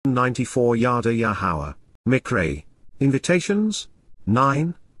594 Yada Yahowah, Miqra'ey. Invitations?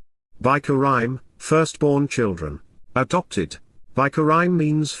 9. Bikuwrym, Firstborn Children. Adopted. Bikuwrym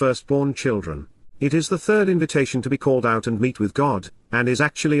means firstborn children. It is the third invitation to be called out and meet with God, and is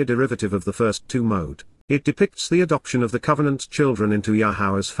actually a derivative of the first two Mow'ed. It depicts the adoption of the covenant children into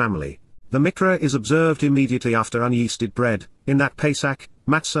Yahowah's family. The Miqra'ey is observed immediately after unyeasted bread, in that Pesach,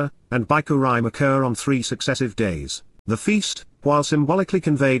 Matsah, and Bikuwrym occur on 3 successive days. The feast, while symbolically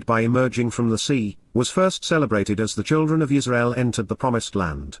conveyed by emerging from the sea, was first celebrated as the children of Israel entered the Promised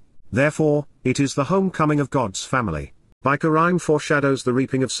Land. Therefore, it is the homecoming of God's family. Bikuwrym foreshadows the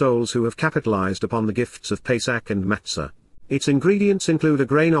reaping of souls who have capitalized upon the gifts of Pesach and Matsah. Its ingredients include a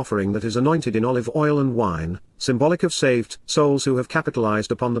grain offering that is anointed in olive oil and wine, symbolic of saved souls who have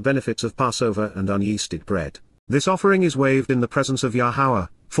capitalized upon the benefits of Passover and unyeasted bread. This offering is waved in the presence of Yahowah,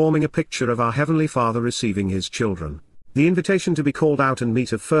 forming a picture of our Heavenly Father receiving His children. The invitation to be called out and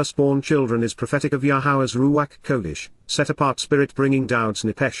meet of firstborn children is prophetic of Yahowah's Ruach Kodesh, set-apart spirit bringing Daud's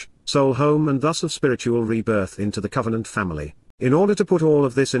Nipesh, soul home, and thus of spiritual rebirth into the covenant family. In order to put all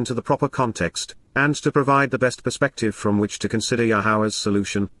of this into the proper context, and to provide the best perspective from which to consider Yahowah's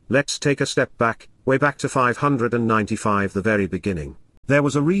solution, let's take a step back, way back to 595, the very beginning. There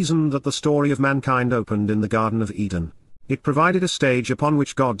was a reason that the story of mankind opened in the Garden of Eden. It provided a stage upon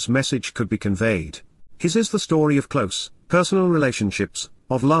which God's message could be conveyed. His is the story of close, personal relationships,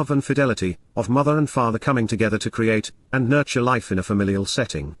 of love and fidelity, of mother and father coming together to create and nurture life in a familial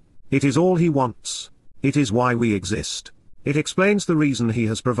setting. It is all He wants. It is why we exist. It explains the reason He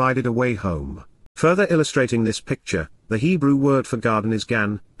has provided a way home. Further illustrating this picture, the Hebrew word for garden is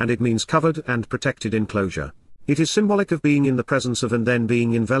gan, and it means covered and protected enclosure. It is symbolic of being in the presence of and then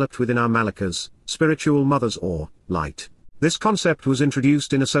being enveloped within our malakas, spiritual mothers or light. This concept was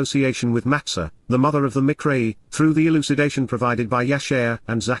introduced in association with Matsah, the mother of the Miqra'ey, through the elucidation provided by Yeshua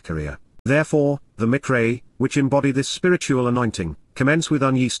and Zechariah. Therefore, the Miqra'ey, which embody this spiritual anointing, commence with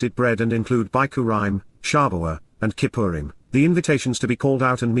unyeasted bread and include Bikuwrym, Shabat, and Kippurim, the invitations to be called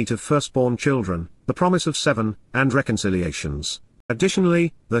out and meet of firstborn children, the promise of 7, and reconciliations.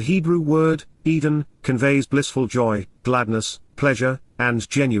 Additionally, the Hebrew word, Eden, conveys blissful joy, gladness, pleasure, and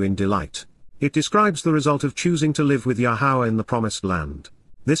genuine delight. It describes the result of choosing to live with Yahowah in the Promised Land.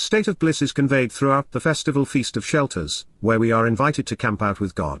 This state of bliss is conveyed throughout the festival Feast of Shelters, where we are invited to camp out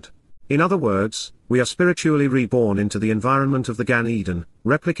with God. In other words, we are spiritually reborn into the environment of the Gan Eden,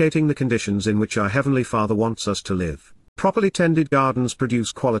 replicating the conditions in which our Heavenly Father wants us to live. Properly tended gardens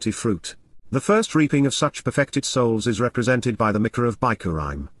produce quality fruit. The first reaping of such perfected souls is represented by the Miqra'ey of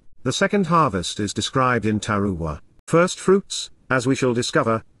Bikuwrym. The second harvest is described in Towrah. FirstFruits, as we shall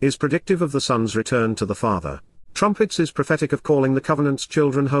discover, is predictive of the Son's return to the Father. Trumpets is prophetic of calling the covenant's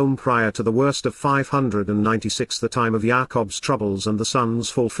children home prior to the worst of 596, the time of Jacob's troubles and the Son's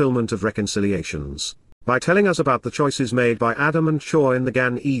fulfillment of reconciliations. By telling us about the choices made by Adam and Chor in the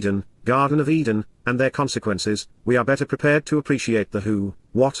Gan Eden, Garden of Eden, and their consequences, we are better prepared to appreciate the who,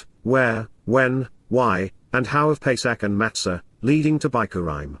 what, where, when, why, and how of Pesach and Matsah, leading to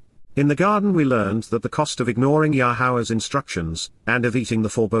Bikuwrym. In the garden we learned that the cost of ignoring Yahowah's instructions, and of eating the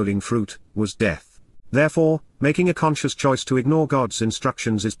foreboding fruit, was death. Therefore, making a conscious choice to ignore God's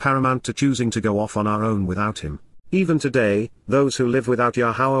instructions is paramount to choosing to go off on our own without Him. Even today, those who live without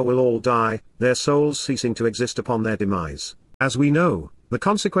Yahowah will all die, their souls ceasing to exist upon their demise. As we know, the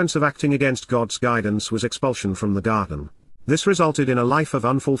consequence of acting against God's guidance was expulsion from the garden. This resulted in a life of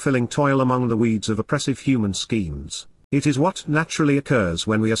unfulfilling toil among the weeds of oppressive human schemes. It is what naturally occurs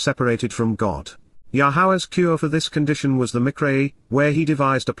when we are separated from God. Yahowah's cure for this condition was the Miqra'ey, where He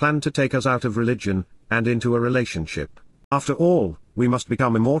devised a plan to take us out of religion, and into a relationship. After all, we must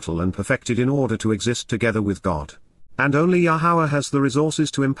become immortal and perfected in order to exist together with God. And only Yahowah has the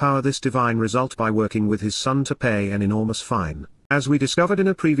resources to empower this divine result by working with His Son to pay an enormous fine. As we discovered in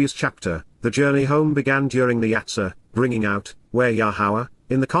a previous chapter, the journey home began during the Yatzah, bringing out, where Yahowah,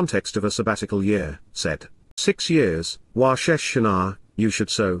 in the context of a sabbatical year, said, 6 years, Wa Shesh Shana, you should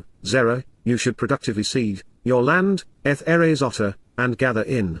sow, Zerah, you should productively seed, your land, Eth Erez Otter, and gather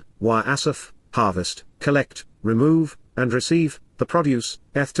in, Wa Asaph, harvest, collect, remove, and receive, the produce,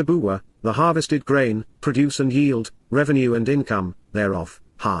 Eth Tabuah, the harvested grain, produce and yield, revenue and income, thereof,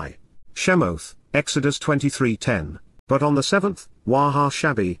 high. Shemoth, Exodus 23:10. But on the 7th, Wa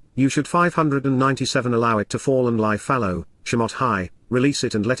Ha-Shabi, you should 597 allow it to fall and lie fallow, Shemot high, release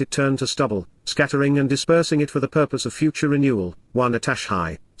it and let it turn to stubble, scattering and dispersing it for the purpose of future renewal, Wa Natash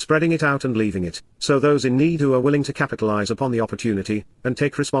high, spreading it out and leaving it, so those in need who are willing to capitalize upon the opportunity, and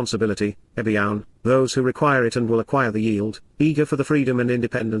take responsibility, Ebiaun, those who require it and will acquire the yield, eager for the freedom and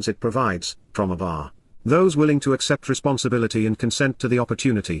independence it provides, from Abba. Those willing to accept responsibility and consent to the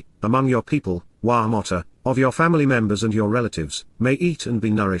opportunity, among your people, Mota, of your family members and your relatives, may eat and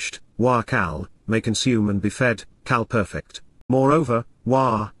be nourished, Kal, may consume and be fed, Kal perfect. Moreover,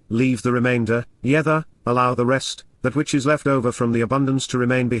 leave the remainder, Yether, allow the rest, that which is left over from the abundance to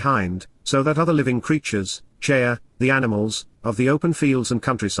remain behind, so that other living creatures, Chea, the animals, of the open fields and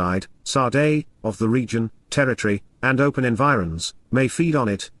countryside, Sardei, of the region, territory, and open environs, may feed on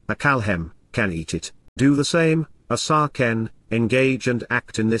it, Akalhem, can eat it. Do the same, Asar Ken, engage and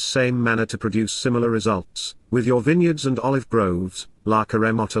act in this same manner to produce similar results, with your vineyards and olive groves, La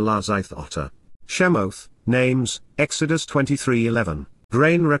Karem Otter La Zith Otter. Shemoth, names, Exodus 23:11.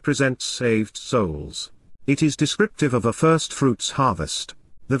 Grain represents saved souls. It is descriptive of a first-fruits harvest.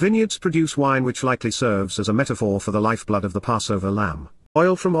 The vineyards produce wine which likely serves as a metaphor for the lifeblood of the Passover lamb.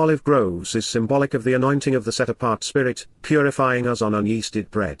 Oil from olive groves is symbolic of the anointing of the set-apart spirit, purifying us on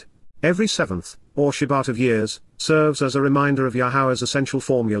unyeasted bread. Every seventh, or Shabat of years, serves as a reminder of Yahweh's essential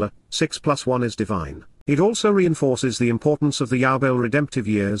formula, 6 + 1 is divine. It also reinforces the importance of the Yahweh redemptive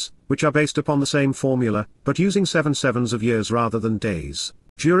years, which are based upon the same formula, but using 7 sevens of years rather than days.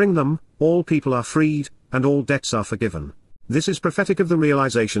 During them, all people are freed, and all debts are forgiven. This is prophetic of the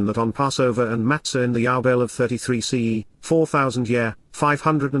realization that on Passover and Matsah in the Yahweh of 33 CE, 4000 year,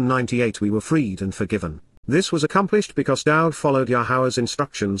 598 we were freed and forgiven. This was accomplished because Daud followed Yahweh's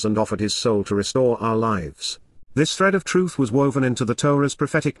instructions and offered his soul to restore our lives. This thread of truth was woven into the Torah's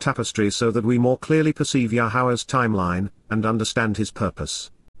prophetic tapestry so that we more clearly perceive Yahweh's timeline, and understand his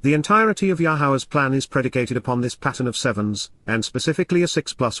purpose. The entirety of Yahweh's plan is predicated upon this pattern of sevens, and specifically a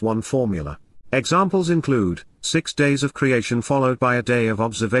 6 + 1 formula. Examples include, 6 days of creation followed by a day of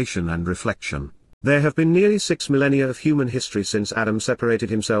observation and reflection. There have been nearly 6 millennia of human history since Adam separated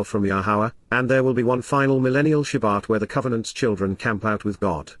himself from Yahweh, and there will be one final millennial Shabbat where the covenant's children camp out with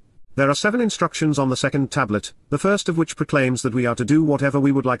God. There are 7 instructions on the second tablet, the first of which proclaims that we are to do whatever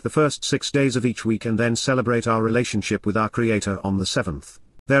we would like the first 6 days of each week and then celebrate our relationship with our Creator on the 7th.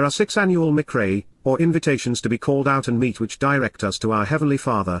 There are 6 annual Miqra'ey, or invitations to be called out and meet which direct us to our Heavenly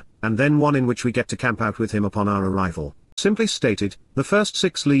Father, and then one in which we get to camp out with Him upon our arrival. Simply stated, the first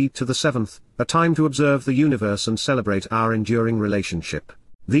 6 lead to the 7th, a time to observe the universe and celebrate our enduring relationship.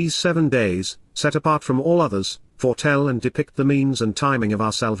 These 7 days, set apart from all others, foretell and depict the means and timing of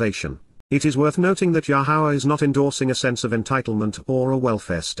our salvation. It is worth noting that Yahweh is not endorsing a sense of entitlement or a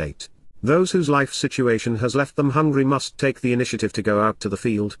welfare state. Those whose life situation has left them hungry must take the initiative to go out to the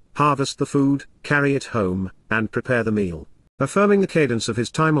field, harvest the food, carry it home, and prepare the meal. Affirming the cadence of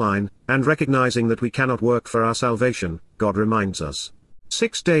his timeline, and recognizing that we cannot work for our salvation, God reminds us.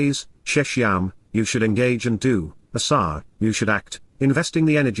 6 days, Shesh Yam, you should engage and do, Asar, you should act, investing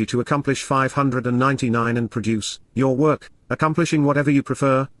the energy to accomplish 599 and produce, your work, accomplishing whatever you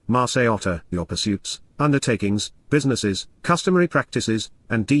prefer, Maaseh Otter, your pursuits, undertakings, businesses, customary practices,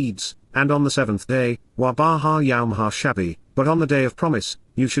 and deeds, and on the 7th day, Wabaha Yom HaShabi, but on the day of promise,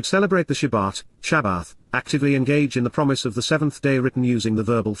 you should celebrate the Shabbat, actively engage in the promise of the 7th day written using the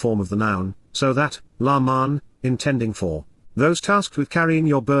verbal form of the noun, so that, Laman, intending for, those tasked with carrying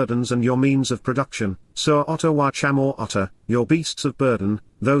your burdens and your means of production, Sur Otter wa Chamor Otter, your beasts of burden,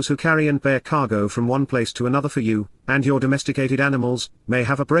 those who carry and bear cargo from one place to another for you, and your domesticated animals, may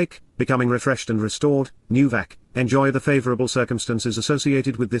have a break, becoming refreshed and restored, Nuvak, enjoy the favorable circumstances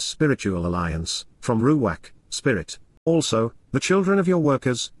associated with this spiritual alliance, from Ruach, spirit. Also, the children of your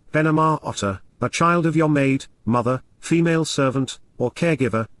workers, Benamar Otter, a child of your maid, mother, female servant, or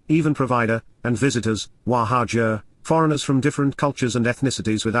caregiver, even provider, and visitors, Wahajir, foreigners from different cultures and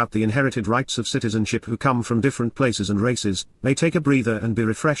ethnicities without the inherited rights of citizenship who come from different places and races, may take a breather and be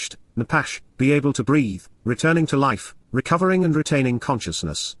refreshed, Napash, be able to breathe, returning to life, recovering and retaining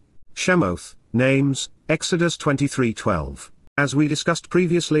consciousness. Shemoth, names, Exodus 23:12. As we discussed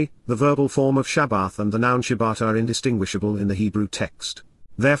previously, the verbal form of Shabbat and the noun Shabbat are indistinguishable in the Hebrew text.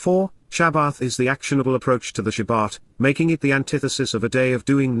 Therefore, Shabbat is the actionable approach to the Shabbat, making it the antithesis of a day of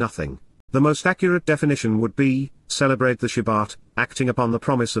doing nothing. The most accurate definition would be, celebrate the Shabbat, acting upon the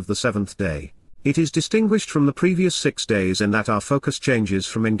promise of the 7th day. It is distinguished from the previous 6 days in that our focus changes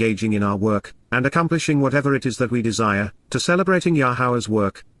from engaging in our work, and accomplishing whatever it is that we desire, to celebrating Yahweh's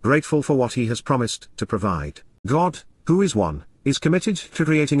work, grateful for what He has promised to provide. God, who is one, is committed to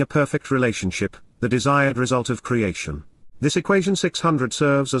creating a perfect relationship, the desired result of creation. This equation 600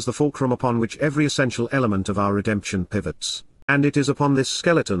 serves as the fulcrum upon which every essential element of our redemption pivots, and it is upon this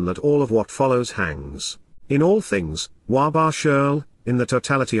skeleton that all of what follows hangs. In all things, Wabar Shirl, in the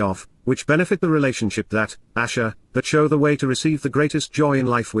totality of, which benefit the relationship that, Asher, that show the way to receive the greatest joy in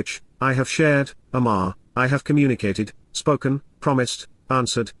life which, I have shared, Amar, I have communicated, spoken, promised,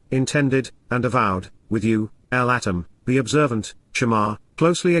 answered, intended, and avowed, with you, El-Atom, be observant, Shema,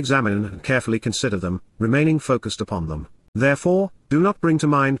 closely examine and carefully consider them, remaining focused upon them. Therefore, do not bring to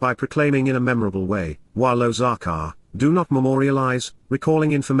mind by proclaiming in a memorable way, while lo zakar, do not memorialize,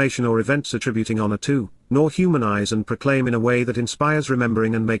 recalling information or events attributing honor to, nor humanize and proclaim in a way that inspires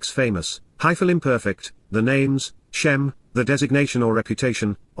remembering and makes famous, hyphal imperfect, the names, Shem, the designation or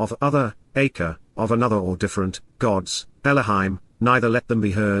reputation, of other, Acre, of another or different, gods, Elohim, neither let them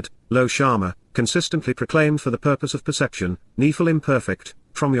be heard, lo shama, consistently proclaimed for the purpose of perception, nephal imperfect,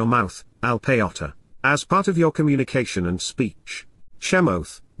 from your mouth, al peota, as part of your communication and speech.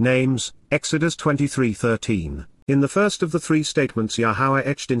 Shemoth, names, Exodus 23:13. In the first of the three statements Yahweh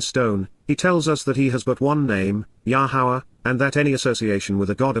etched in stone, he tells us that he has but one name, Yahweh, and that any association with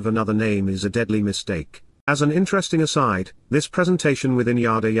a god of another name is a deadly mistake. As an interesting aside, this presentation within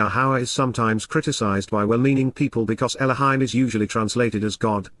Yada Yahowah is sometimes criticized by well-meaning people because Elohim is usually translated as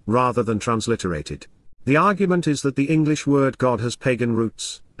God, rather than transliterated. The argument is that the English word God has pagan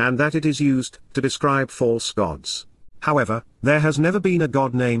roots, and that it is used to describe false gods. However, there has never been a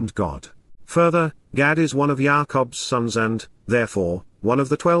god named God. Further, Gad is one of Jacob's sons and, therefore, one of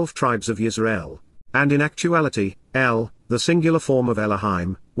the 12 tribes of Israel. And in actuality, El, the singular form of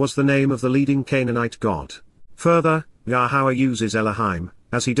Elohim, was the name of the leading Canaanite god. Further, Yahweh uses Elohim,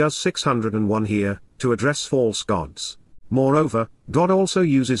 as he does 601 here, to address false gods. Moreover, God also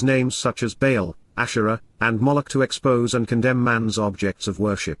uses names such as Baal, Asherah, and Moloch to expose and condemn man's objects of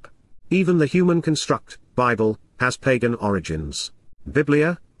worship. Even the human construct, Bible, has pagan origins.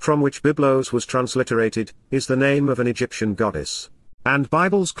 Biblia, from which Biblos was transliterated, is the name of an Egyptian goddess. And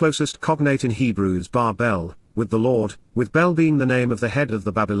Bible's closest cognate in Hebrew is Bar-Bel, with the Lord, with Bel being the name of the head of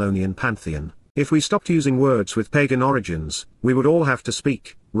the Babylonian pantheon. If we stopped using words with pagan origins, we would all have to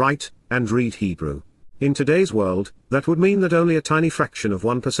speak, write, and read Hebrew. In today's world, that would mean that only a tiny fraction of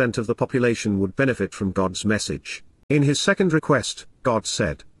 1% of the population would benefit from God's message. In his second request, God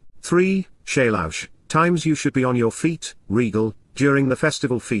said, 3. Shalaush, times you should be on your feet, regal, during the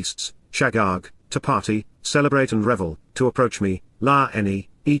festival feasts, Shagag, to party, celebrate and revel, to approach me, La Eni,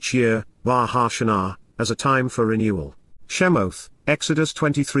 each year, Bar Hashanah, as a time for renewal. Shemoth, Exodus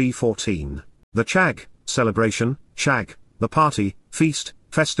 23:14. The Chag, celebration, Shag, the party, feast,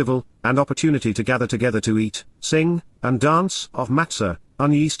 festival, and opportunity to gather together to eat, sing, and dance, of Matsah,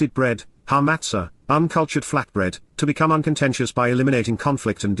 unyeasted bread, Ha-Matsah, uncultured flatbread, to become uncontentious by eliminating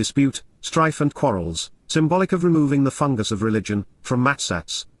conflict and dispute, strife and quarrels, symbolic of removing the fungus of religion, from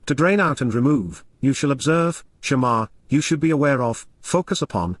Matsahs, to drain out and remove, you shall observe, Shema, you should be aware of, focus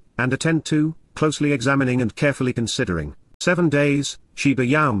upon, and attend to, closely examining and carefully considering. 7 days, Sheba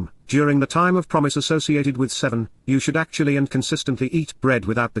Yaum, during the time of promise associated with 7, you should actually and consistently eat bread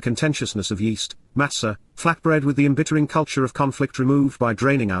without the contentiousness of yeast, Matsah, flatbread with the embittering culture of conflict removed by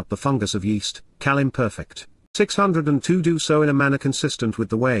draining out the fungus of yeast, Kal imperfect. 602 Do so in a manner consistent with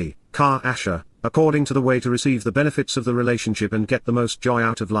the way, Kar Asher, according to the way to receive the benefits of the relationship and get the most joy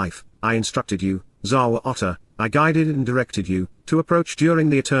out of life. I instructed you, Zawa Otter, I guided and directed you, to approach during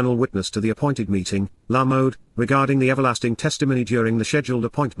the eternal witness to the appointed meeting, La Mow'ed, regarding the everlasting testimony during the scheduled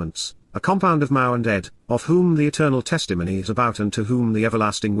appointments, a compound of Mao and Ed, of whom the eternal testimony is about and to whom the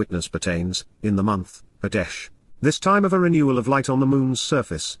everlasting witness pertains, in the month, Hadesh. This time of a renewal of light on the moon's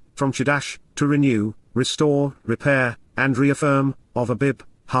surface, from Chadash, to renew, restore, repair, and reaffirm, of Abib,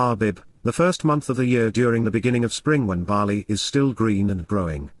 Ha-Abib, the first month of the year during the beginning of spring when barley is still green and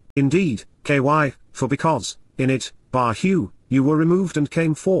growing. Indeed, KY, for because, in it, Bar-Hu, you were removed and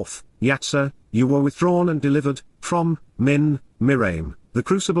came forth, Yatsah, you were withdrawn and delivered, from, Miqra'ey, the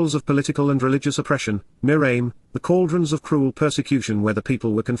crucibles of political and religious oppression, Miqra'ey, the cauldrons of cruel persecution where the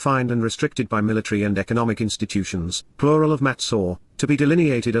people were confined and restricted by military and economic institutions, plural of Matsah, to be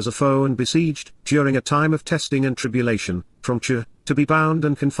delineated as a foe and besieged, during a time of testing and tribulation, from Ch, to be bound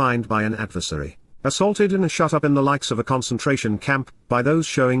and confined by an adversary, assaulted and shut up in the likes of a concentration camp, by those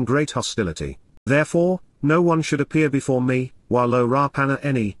showing great hostility. Therefore, no one should appear before me, while lo Rapana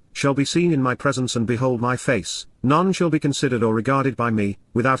Eni, shall be seen in my presence and behold my face, none shall be considered or regarded by me,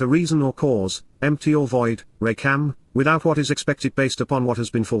 without a reason or cause, empty or void, Rekam, without what is expected based upon what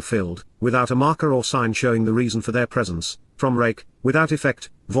has been fulfilled, without a marker or sign showing the reason for their presence, from Rake, without effect,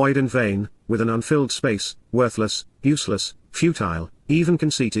 void and vain, with an unfilled space, worthless, useless, futile, even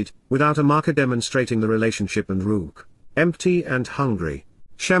conceited, without a marker demonstrating the relationship and Rook, empty and hungry.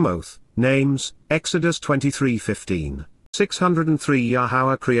 Shemoth, names, Exodus 23:15. 603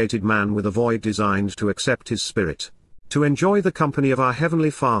 Yahweh created man with a void designed to accept his spirit. To enjoy the company of our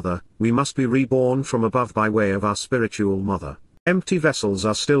Heavenly Father, we must be reborn from above by way of our spiritual mother. Empty vessels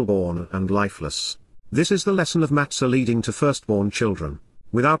are stillborn and lifeless. This is the lesson of Matsah leading to firstborn children.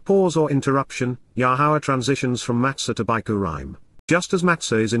 Without pause or interruption, Yahowah transitions from Matsah to Bikuwrym. Just as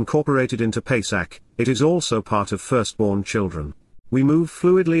Matsah is incorporated into Pesach, it is also part of firstborn children. We move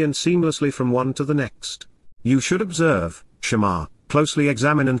fluidly and seamlessly from one to the next. You should observe, Shema, closely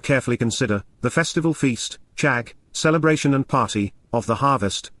examine and carefully consider, the festival feast, Chag, celebration and party, of the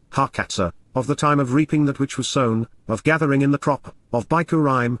harvest, Hakatzah, of the time of reaping that which was sown, of gathering in the crop, of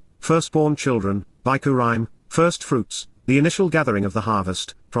Bikuwrym, firstborn children, Bikuwrym, firstfruits, the initial gathering of the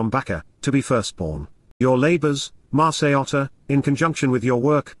harvest, from Baka, to be firstborn. Your labors, Matsah, in conjunction with your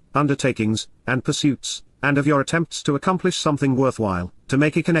work, undertakings, and pursuits, and of your attempts to accomplish something worthwhile, to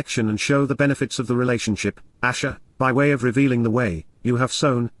make a connection and show the benefits of the relationship, Asher, by way of revealing the way, you have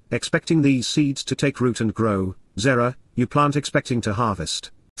sown, expecting these seeds to take root and grow, Zerah, you plant expecting to harvest.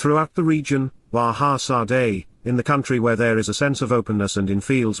 Throughout the region, Sadeh, in the country where there is a sense of openness and in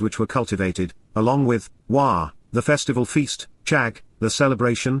fields which were cultivated, along with, the festival feast, Chag, the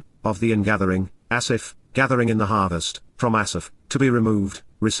celebration, of the ingathering, Asif, gathering in the harvest, from Asif, to be removed,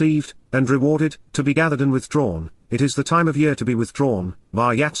 received, and rewarded, to be gathered and withdrawn, it is the time of year to be withdrawn,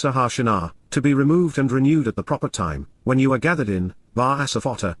 to be removed and renewed at the proper time, when you are gathered in,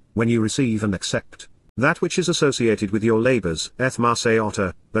 when you receive and accept. That which is associated with your labors,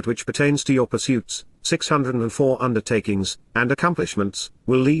 Matsah, that which pertains to your pursuits, 604 undertakings, and accomplishments,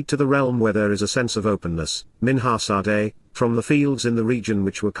 will lead to the realm where there is a sense of openness, Sadeh, from the fields in the region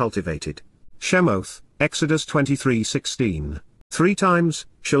which were cultivated. Shemoth, Exodus 23:16. 3 times,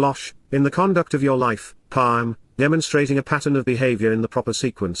 Shalosh, in the conduct of your life, Paim, demonstrating a pattern of behavior in the proper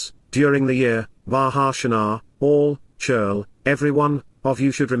sequence, during the year, all, churl, every one, of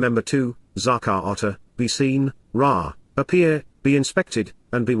you should remember to, Zakah, be seen, Ra, appear, be inspected,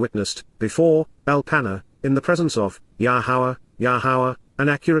 and be witnessed, before, Elkanah, in the presence of, Yahowah, an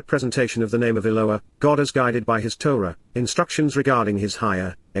accurate presentation of the name of Eloah, God as guided by his Torah, instructions regarding his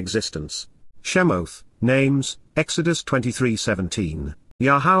higher, existence. Shemoth, names, Exodus 23:17.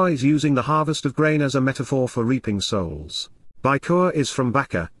 Yahowah is using the harvest of grain as a metaphor for reaping souls. Bikuwrym is from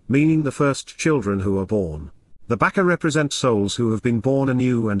Baka, meaning the first children who are born. The Baka represent souls who have been born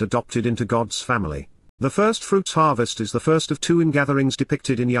anew and adopted into God's family. The first fruits harvest is the first of 2 ingatherings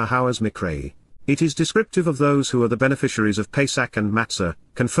depicted in Yahowah's Miqra'ey. It is descriptive of those who are the beneficiaries of Pesach and Matsah,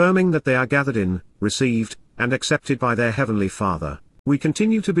 confirming that they are gathered in, received, and accepted by their heavenly Father. We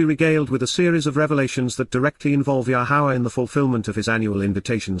continue to be regaled with a series of revelations that directly involve Yahowah in the fulfillment of his annual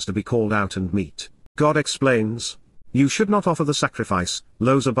invitations to be called out and meet. God explains, you should not offer the sacrifice,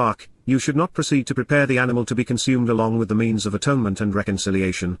 lo zabach, you should not proceed to prepare the animal to be consumed along with the means of atonement and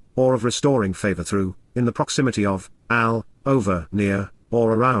reconciliation, or of restoring favor through, in the proximity of, over, near,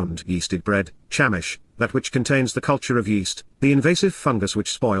 or around yeasted bread, shamish, that which contains the culture of yeast, the invasive fungus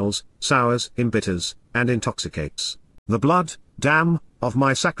which spoils, sours, embitters, and intoxicates. The blood, dam, of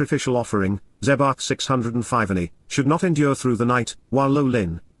my sacrificial offering, Zebach 605 should not endure through the night, while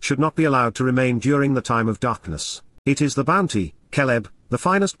lolin, should not be allowed to remain during the time of darkness. It is the bounty, Keleb, the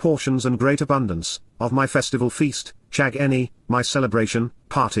finest portions and great abundance, of my festival feast, Chag, my celebration,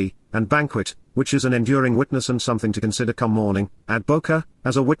 party, and banquet, which is an enduring witness and something to consider come morning, ad boka,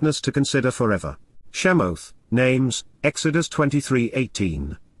 as a witness to consider forever. Shemoth, names, Exodus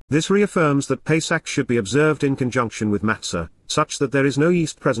 23:18. This reaffirms that Pesach should be observed in conjunction with Matsah, such that there is no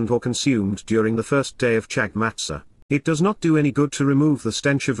yeast present or consumed during the first day of Chag Matsah. It does not do any good to remove the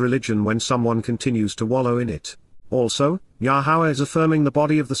stench of religion when someone continues to wallow in it. Also, Yahowah is affirming the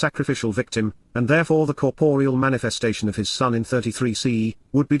body of the sacrificial victim, and therefore the corporeal manifestation of his son in 33 CE,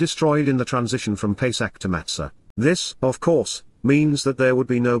 would be destroyed in the transition from Pesach to Matsah. This, of course, means that there would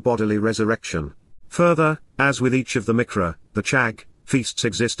be no bodily resurrection. Further, as with each of the Miqra'ey, the Chag, feasts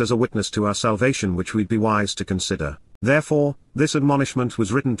exist as a witness to our salvation which we'd be wise to consider. Therefore, this admonishment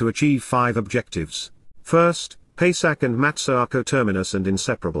was written to achieve 5 objectives. First, Pesach and Matsah are coterminous and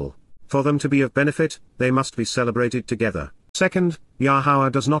inseparable. For them to be of benefit, they must be celebrated together. Second, Yahowah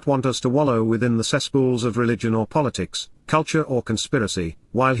does not want us to wallow within the cesspools of religion or politics, culture or conspiracy,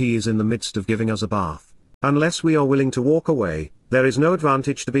 while he is in the midst of giving us a bath. Unless we are willing to walk away, there is no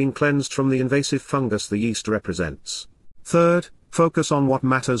advantage to being cleansed from the invasive fungus the yeast represents. Third, focus on what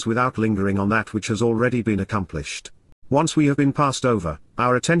matters without lingering on that which has already been accomplished. Once we have been passed over,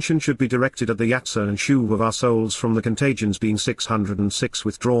 our attention should be directed at the yatzah and shuv of our souls from the contagions being 606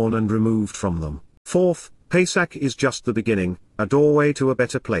 withdrawn and removed from them. Fourth, Pesach is just the beginning, a doorway to a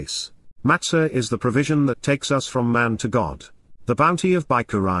better place. Matsah is the provision that takes us from man to God. The bounty of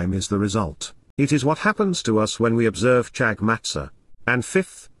Bikuwrym is the result. It is what happens to us when we observe Chag Matsah. And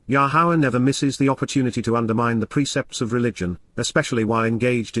fifth, Yahowah never misses the opportunity to undermine the precepts of religion, especially while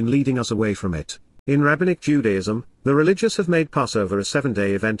engaged in leading us away from it. In Rabbinic Judaism, the religious have made Passover a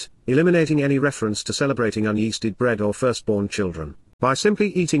 7-day event, eliminating any reference to celebrating unyeasted bread or firstborn children. By simply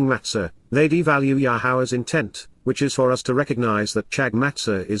eating Matsah, they devalue Yahowah's intent, which is for us to recognize that Chag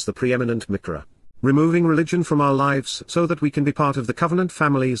Matsah is the preeminent Miqra'ey. Removing religion from our lives so that we can be part of the covenant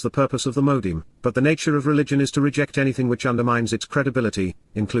family is the purpose of the Mow'ed, but the nature of religion is to reject anything which undermines its credibility,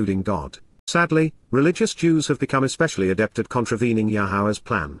 including God. Sadly, religious Jews have become especially adept at contravening Yahowah's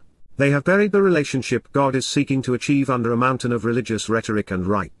plan. They have buried the relationship God is seeking to achieve under a mountain of religious rhetoric and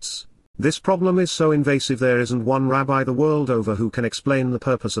rites. This problem is so invasive there isn't one rabbi the world over who can explain the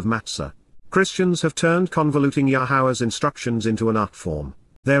purpose of Matsah. Christians have turned convoluting Yahowah's instructions into an art form.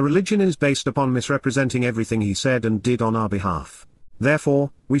 Their religion is based upon misrepresenting everything he said and did on our behalf.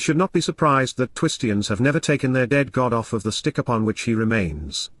 Therefore, we should not be surprised that Twistians have never taken their dead God off of the stick upon which he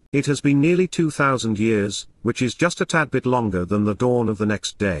remains. It has been nearly 2,000 years, which is just a tad bit longer than the dawn of the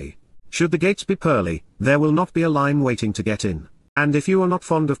next day. Should the gates be pearly, there will not be a line waiting to get in. And if you are not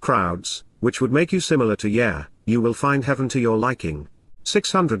fond of crowds, which would make you similar to Yah, you will find heaven to your liking.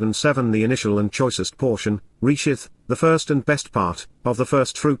 607 The initial and choicest portion, Reshith, the first and best part, of the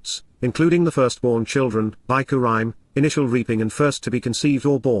firstfruits, including the firstborn children, Bikuwrym, initial reaping and first to be conceived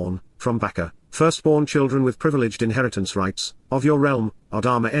or born, from Baka, firstborn children with privileged inheritance rights, of your realm,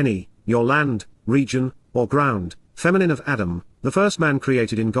 Adama Eni, your land, region, or ground, feminine of Adam, the first man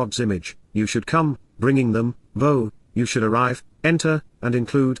created in God's image, you should come, bringing them, Bo, you should arrive, enter, and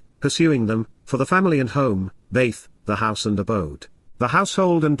include, pursuing them, for the family and home, Baith, the house and abode. The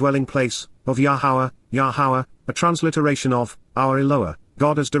household and dwelling place, of Yahowah, Yahowah, a transliteration of, our Eloah,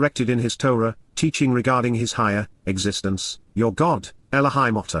 God as directed in his Torah, teaching regarding his higher, existence, your God,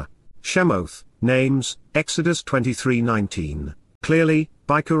 Elohim Otter. Shemoth, names, Exodus 23:19. Clearly,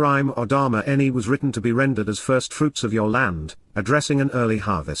 Bikuwrym Adama Eni was written to be rendered as firstfruits of your land, addressing an early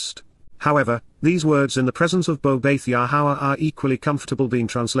harvest. However, these words in the presence of Bo Baith Yahowah are equally comfortable being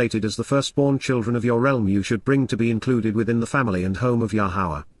translated as the firstborn children of your realm you should bring to be included within the family and home of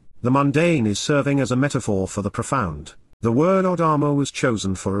Yahowah. The mundane is serving as a metaphor for the profound. The word Adama was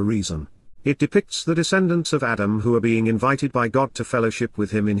chosen for a reason. It depicts the descendants of Adam who are being invited by God to fellowship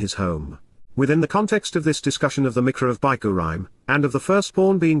with him in his home. Within the context of this discussion of the Miqra'ey of Bikuwrym, and of the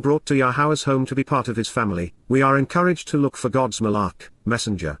firstborn being brought to Yahowah's home to be part of his family, we are encouraged to look for God's Malach,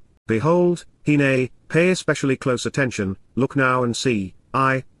 messenger. Behold, Hine, pay especially close attention, look now and see,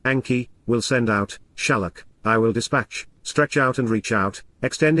 I, Anki, will send out, Shalak, I will dispatch, stretch out and reach out,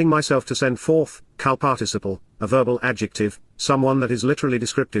 extending myself to send forth, Kal participle, a verbal adjective, someone that is literally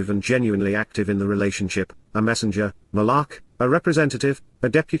descriptive and genuinely active in the relationship, a messenger, Malach, a representative, a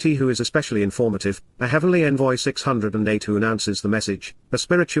deputy who is especially informative, a heavenly envoy 608 who announces the message, a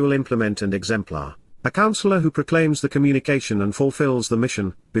spiritual implement and exemplar. A counselor who proclaims the communication and fulfills the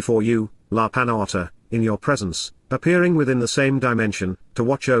mission, before you, La Panaota, in your presence, appearing within the same dimension, to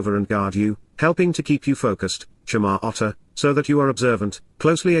watch over and guard you, helping to keep you focused, Shema Otter, so that you are observant,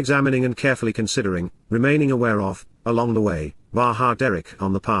 closely examining and carefully considering, remaining aware of, along the way, Vaha Derek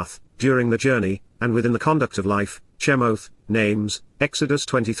on the path, during the journey, and within the conduct of life, Shemoth, names, Exodus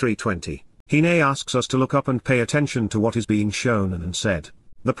 23:20. Hine asks us to look up and pay attention to what is being shown and said.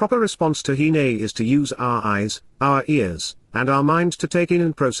 The proper response to Hine is to use our eyes, our ears, and our mind to take in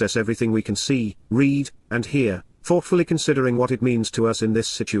and process everything we can see, read, and hear, thoughtfully considering what it means to us in this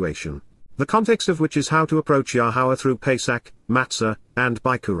situation. The context of which is how to approach Yahowah through Pesach, Matsah, and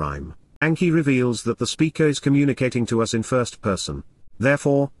Bikuwrym. Anki reveals that the speaker is communicating to us in first person.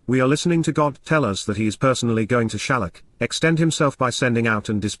 Therefore, we are listening to God tell us that he is personally going to Shalak, extend himself by sending out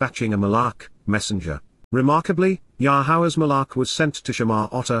and dispatching a Malach, messenger. Remarkably, Yahowah's Malach was sent to Shema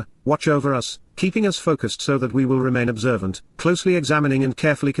Otter, watch over us, keeping us focused so that we will remain observant, closely examining and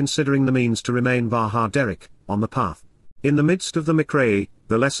carefully considering the means to remain Vaha Derek, on the path. In the midst of the Miqra'ey,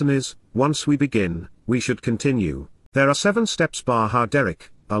 the lesson is, once we begin, we should continue. There are 7 steps Vaha Derek,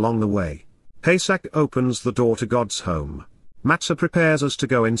 along the way. Pesach opens the door to God's home. Matsah prepares us to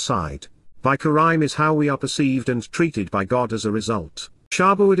go inside. Bikuwrym is how we are perceived and treated by God as a result.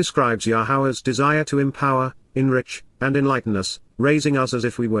 Shabat describes Yahowah's desire to empower, enrich, and enlighten us, raising us as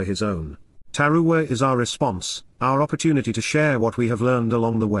if we were his own. Towrah is our response, our opportunity to share what we have learned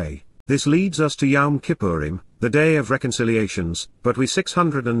along the way. This leads us to Yom Kippurim, the day of reconciliations, but we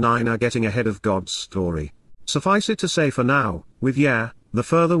 609 are getting ahead of God's story. Suffice it to say for now, with Yah, the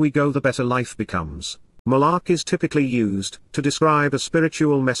further we go the better life becomes. Malach is typically used to describe a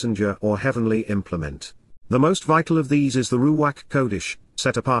spiritual messenger or heavenly implement. The most vital of these is the Ruach Kodesh,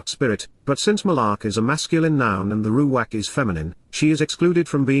 set-apart spirit, but since Malach is a masculine noun and the Ruach is feminine, she is excluded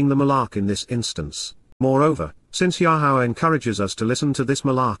from being the Malach in this instance. Moreover, Since Yahowah encourages us to listen to this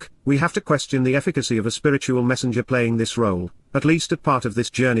malach, we have to question the efficacy of a spiritual messenger playing this role, at least at part of this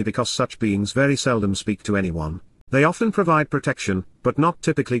journey, because such beings very seldom speak to anyone. They often provide protection, but not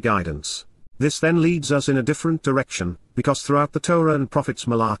typically guidance. This then leads us in a different direction, because throughout the Torah and prophets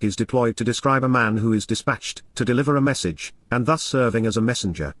malach is deployed to describe a man who is dispatched to deliver a message, and thus serving as a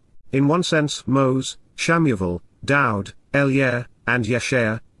messenger. In one sense Moses, Shamuel, Daud, Eliah, and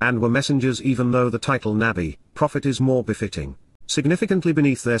Yeshua, and were messengers, even though the title Nabi, prophet, is more befitting. Significantly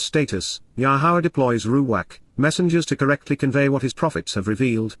beneath their status, Yahowah deploys ruach, messengers, to correctly convey what his prophets have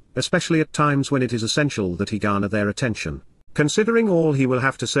revealed, especially at times when it is essential that he garner their attention. Considering all he will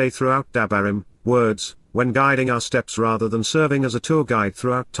have to say throughout Dabarim, words, when guiding our steps rather than serving as a tour guide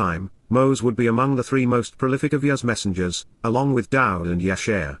throughout time, Moses would be among the three most prolific of Yah's messengers, along with Daud and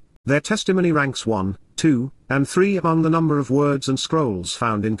Yeshua. Their testimony ranks 1, 2, and 3 among the number of words and scrolls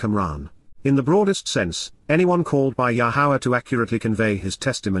found in Qumran. In the broadest sense, anyone called by Yahowah to accurately convey his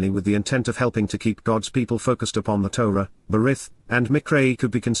testimony with the intent of helping to keep God's people focused upon the Torah, Berith, and Miqra'ey could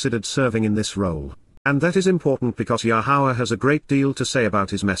be considered serving in this role. And that is important because Yahowah has a great deal to say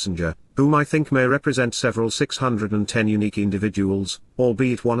about his messenger, whom I think may represent several 610 unique individuals,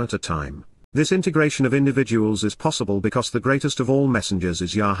 albeit one at a time. This integration of individuals is possible because the greatest of all messengers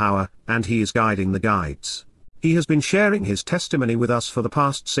is Yahowah, and he is guiding the guides. He has been sharing his testimony with us for the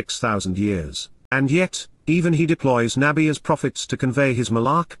past 6,000 years, and yet, even he deploys Nabi as prophets to convey his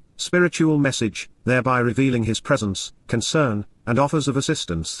malach, spiritual message, thereby revealing his presence, concern, and offers of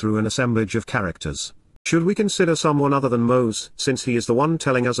assistance through an assemblage of characters. Should we consider someone other than Moses, since he is the one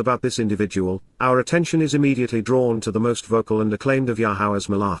telling us about this individual, our attention is immediately drawn to the most vocal and acclaimed of Yahowah's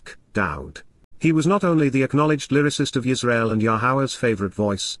malach, Daud. He was not only the acknowledged lyricist of Yisrael and Yahowah's favorite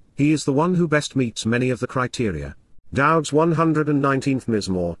voice, he is the one who best meets many of the criteria. Daud's 119th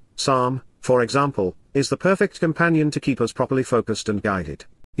Mizmor, Psalm, for example, is the perfect companion to keep us properly focused and guided.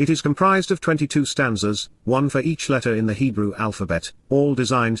 It is comprised of 22 stanzas, one for each letter in the Hebrew alphabet, all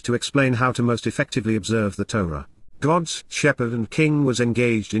designed to explain how to most effectively observe the Torah. God's shepherd and king was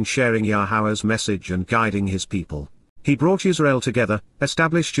engaged in sharing Yahowah's message and guiding his people. He brought Israel together,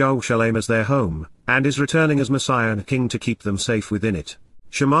 established Jerusalem as their home, and is returning as Messiah and King to keep them safe within it.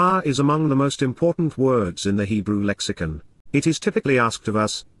 Shema is among the most important words in the Hebrew lexicon. It is typically asked of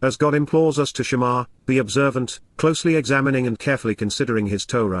us, as God implores us to Shema, be observant, closely examining and carefully considering his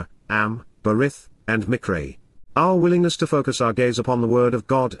Torah, Berith, and Miqra'ey. Our willingness to focus our gaze upon the word of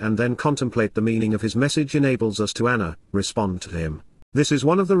God and then contemplate the meaning of his message enables us to respond to him. This is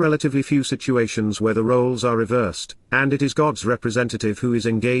one of the relatively few situations where the roles are reversed, and it is God's representative who is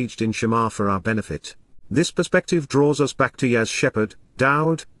engaged in Shema for our benefit. This perspective draws us back to Yah's shepherd,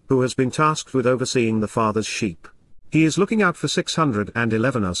 Daud, who has been tasked with overseeing the Father's sheep. He is looking out for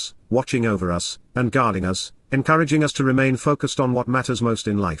 611 us, watching over us, and guarding us, encouraging us to remain focused on what matters most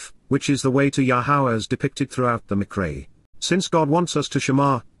in life, which is the way to Yahowah as depicted throughout the Miqra'ey. Since God wants us to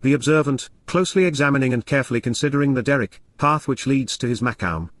Shema, be observant, closely examining and carefully considering the derek, path which leads to his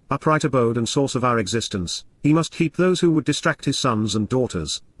makam, upright abode and source of our existence, he must keep those who would distract his sons and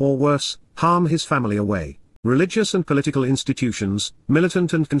daughters, or worse, harm his family away. Religious and political institutions,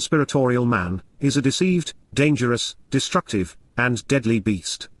 militant and conspiratorial man, is a deceived, dangerous, destructive, and deadly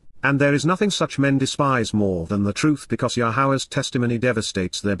beast. And there is nothing such men despise more than the truth, because Yahowah's testimony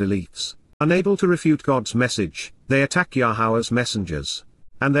devastates their beliefs. Unable to refute God's message, they attack Yahowah's messengers.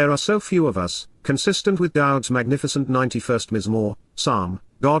 And there are so few of us, consistent with Daud's magnificent 91st Mizmor, Psalm,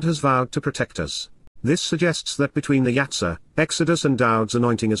 God has vowed to protect us. This suggests that between the Matsah, Exodus and Daud's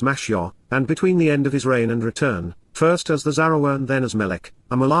anointing as Mashiach, and between the end of his reign and return, first as the Zarowah and then as Melech,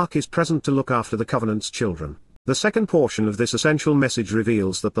 a malach is present to look after the covenant's children. The second portion of this essential message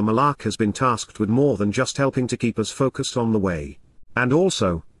reveals that the malach has been tasked with more than just helping to keep us focused on the way. And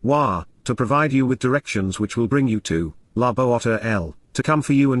also, to provide you with directions which will bring you to, La Bo'ata El, to come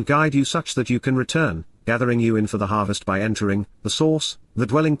for you and guide you such that you can return, gathering you in for the harvest by entering, the source, the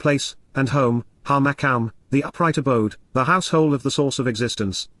dwelling place, and home, Ha-Makam, the upright abode, the household of the source of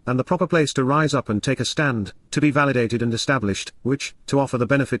existence, and the proper place to rise up and take a stand, to be validated and established, which, to offer the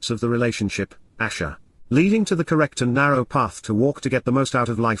benefits of the relationship, Asher. Leading to the correct and narrow path to walk to get the most out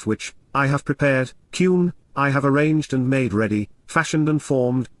of life which, I have prepared, I have arranged and made ready, fashioned and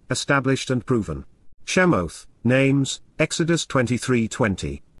formed, established and proven. Shemoth, names, Exodus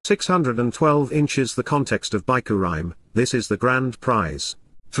 23:20. 612 inches. The context of Bikuwrym, this is the grand prize.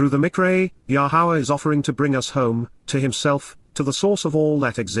 Through the Miqra'ey, Yahowah is offering to bring us home, to himself, to the source of all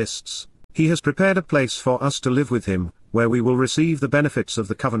that exists. He has prepared a place for us to live with him, where we will receive the benefits of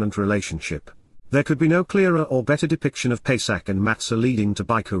the covenant relationship. There could be no clearer or better depiction of Pesach and Matsah leading to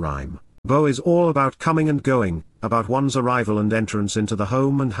Bikuwrym. Bo is all about coming and going, about one's arrival and entrance into the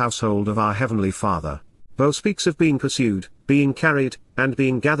home and household of our Heavenly Father. Bo speaks of being pursued, being carried, and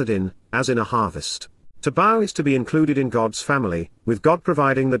being gathered in, as in a harvest. To bow is to be included in God's family, with God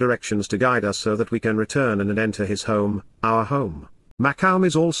providing the directions to guide us so that we can return and enter His home, our home. Makam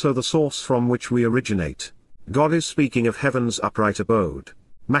is also the source from which we originate. God is speaking of heaven's upright abode.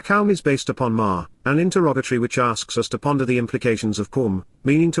 Makam is based upon ma, an interrogatory which asks us to ponder the implications of kum,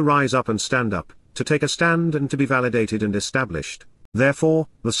 meaning to rise up and stand up, to take a stand and to be validated and established. Therefore,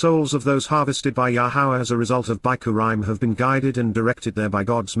 the souls of those harvested by Yahowah as a result of Bikuwrym have been guided and directed there by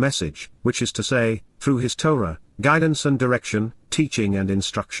God's message, which is to say, through His Torah, guidance and direction, teaching and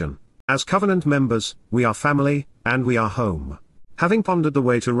instruction. As covenant members, we are family, and we are home. Having pondered the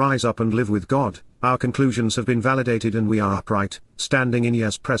way to rise up and live with God, our conclusions have been validated and we are upright, standing in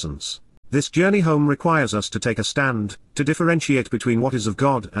Yah's presence. This journey home requires us to take a stand, to differentiate between what is of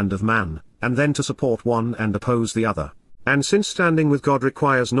God and of man, and then to support one and oppose the other. And since standing with God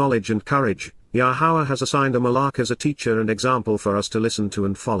requires knowledge and courage, Yahowah has assigned a malach as a teacher and example for us to listen to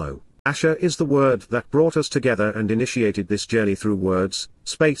and follow. Asher is the word that brought us together and initiated this journey through words,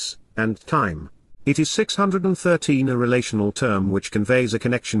 space, and time. It is 613, a relational term which conveys a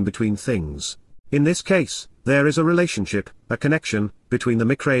connection between things. In this case, there is a relationship, a connection, between the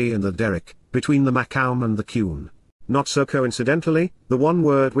Miqra'ey and the derek, between the makam and the kun. Not so coincidentally, the one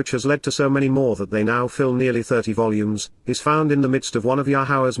word which has led to so many more that they now fill nearly 30 volumes, is found in the midst of one of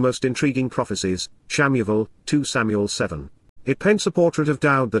Yahowah's most intriguing prophecies, Shamuel, 2 Samuel 7. It paints a portrait of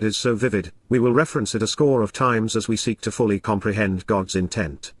Daud that is so vivid, we will reference it a score of times as we seek to fully comprehend God's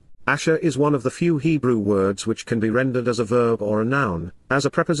intent. Asher is one of the few Hebrew words which can be rendered as a verb or a noun, as a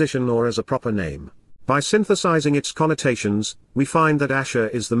preposition or as a proper name. By synthesizing its connotations, we find that Asher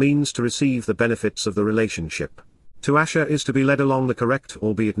is the means to receive the benefits of the relationship. To Asher is to be led along the correct,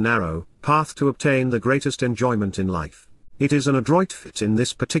 albeit narrow, path to obtain the greatest enjoyment in life. It is an adroit fit in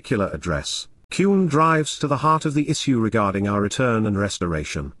this particular address. Kun drives to the heart of the issue regarding our return and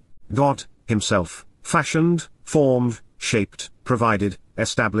restoration. God, Himself, fashioned, formed, shaped, provided,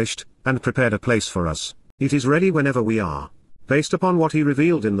 established, and prepared a place for us. It is ready whenever we are. Based upon what He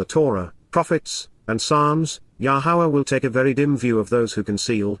revealed in the Torah, prophets, and Psalms, Yahowah will take a very dim view of those who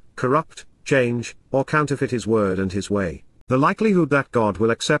conceal, corrupt, change, or counterfeit His word and His way. The likelihood that God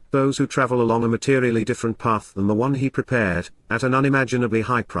will accept those who travel along a materially different path than the one He prepared, at an unimaginably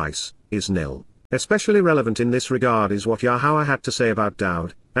high price, is nil. Especially relevant in this regard is what Yahowah had to say about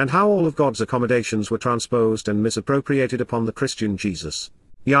Daud, and how all of God's accommodations were transposed and misappropriated upon the Christian Jesus.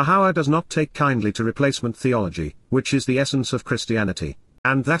 Yahowah does not take kindly to replacement theology, which is the essence of Christianity,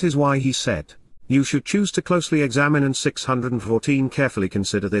 and that is why He said, "You should choose to closely examine and 614 carefully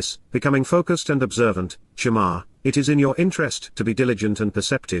consider this, becoming focused and observant, Shema, it is in your interest to be diligent and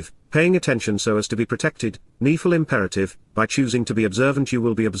perceptive, paying attention so as to be protected, needful imperative, by choosing to be observant you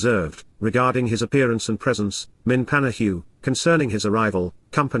will be observed, regarding His appearance and presence, min panahu, concerning His arrival,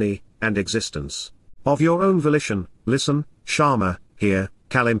 company, and existence. Of your own volition, listen, Shama, hear,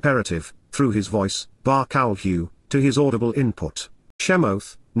 kal imperative, through His voice, bar kalhu, to His audible input.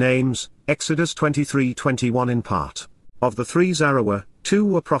 Shemoth, names, Exodus 23:21 in part. Of the 3 Zarawah, 2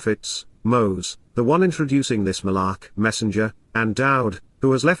 were prophets, Moses, the one introducing this malach, messenger, and Daud,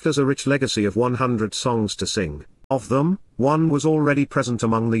 who has left us a rich legacy of 100 songs to sing. Of them, 1 was already present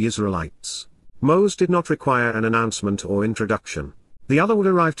among the Israelites. Moses did not require an announcement or introduction. The other would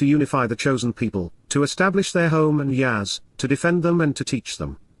arrive to unify the chosen people, to establish their home and Yah's, to defend them and to teach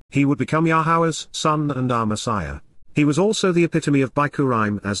them. He would become Yahowah's son and our Messiah. He was also the epitome of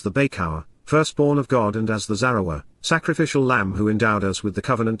Bikuwrym as the Bikuwrym, firstborn of God, and as the Zarawah, sacrificial lamb who endowed us with the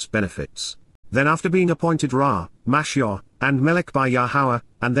covenant's benefits. Then after being appointed Ra, Mashyoh, and Melech by Yahowah,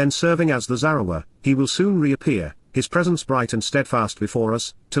 and then serving as the Zarawah, he will soon reappear, his presence bright and steadfast before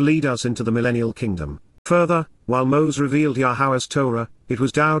us, to lead us into the millennial kingdom. Further, while Moses revealed Yahowah's Torah, it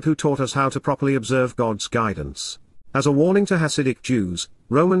was Daud who taught us how to properly observe God's guidance. As a warning to Hasidic Jews,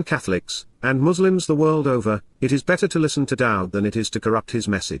 Roman Catholics, and Muslims the world over, it is better to listen to Daud than it is to corrupt his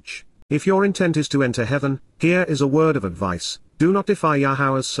message. If your intent is to enter heaven, here is a word of advice: do not defy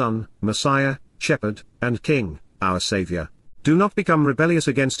Yahowah's Son, Messiah, Shepherd, and King, our Savior. Do not become rebellious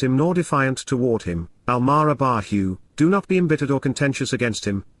against Him nor defiant toward Him, Al-Mara Bahu, do not be embittered or contentious against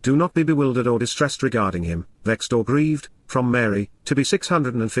Him, do not be bewildered or distressed regarding Him, vexed or grieved, from Mary, to be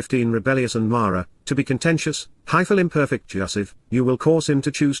 615 rebellious and Mara, to be contentious, hyphal imperfect Jussive, you will cause Him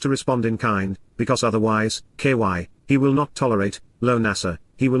to choose to respond in kind, because otherwise, ky, He will not tolerate, lo nasa,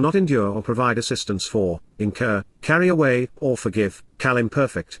 He will not endure or provide assistance for, incur, carry away, or forgive, kal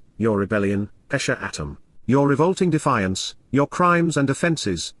imperfect, your rebellion, pesha atom. your revolting defiance, your crimes and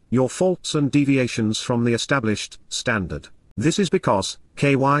offenses, your faults and deviations from the established standard. This is because,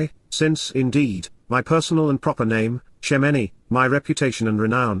 since indeed, my personal and proper name, Shemeni, my reputation and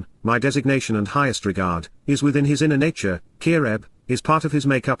renown, my designation and highest regard, is within his inner nature, Kireb, is part of his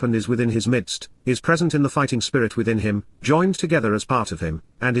makeup and is within his midst, is present in the fighting spirit within him, joined together as part of him,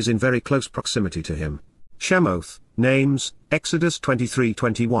 and is in very close proximity to him. Shemoth, names, Exodus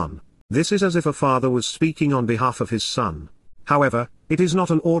 23:21. This is as if a father was speaking on behalf of his son. However, it is not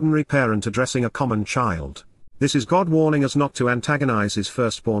an ordinary parent addressing a common child. This is God warning us not to antagonize his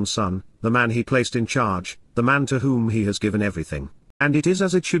firstborn son, the man he placed in charge, the man to whom he has given everything. And it is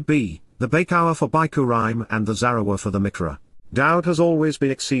as it should be, the Bikuwrym for Bikuwrym and the Zarawah for the Miqra'ey. Dowd has always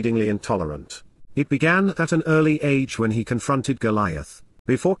been exceedingly intolerant. It began at an early age when he confronted Goliath.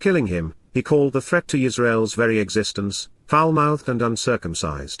 Before killing him, he called the threat to Israel's very existence, foul-mouthed and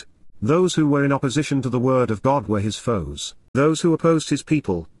uncircumcised. Those who were in opposition to the word of God were his foes. Those who opposed his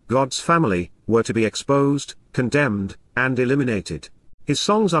people, God's family, were to be exposed, condemned, and eliminated. His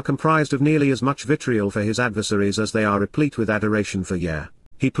songs are comprised of nearly as much vitriol for his adversaries as they are replete with adoration for Yah.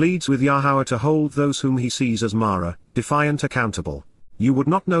 He pleads with Yahweh to hold those whom he sees as Mara, defiant accountable. You would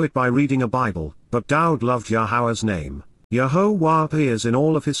not know it by reading a Bible, but Dowd loved Yahweh's name. Yahowah appears in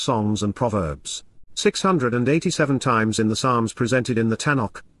all of his songs and proverbs. 687 times in the Psalms presented in the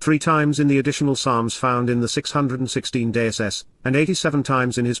Tanakh, 3 times in the additional Psalms found in the 616 DSS, and 87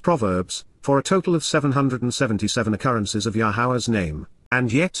 times in his Proverbs, for a total of 777 occurrences of Yahweh's name.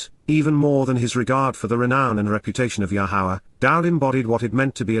 And yet, even more than his regard for the renown and reputation of Yahweh, Dowd embodied what it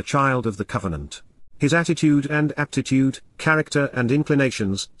meant to be a child of the covenant. His attitude and aptitude, character and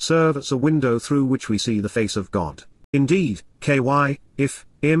inclinations, serve as a window through which we see the face of God. Indeed,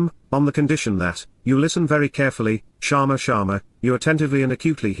 on the condition that, you listen very carefully, Shama, you attentively and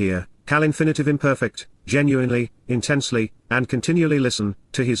acutely hear, Kal infinitive imperfect, genuinely, intensely, and continually listen,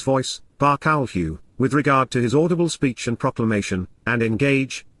 to his voice, Bar Kalhu, with regard to his audible speech and proclamation, and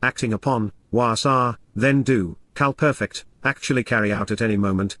engage, acting upon, Wasar, then do, Kal perfect, actually carry out at any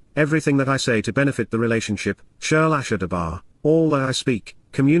moment, everything that I say to benefit the relationship, Shel Ashadabar, all that I speak,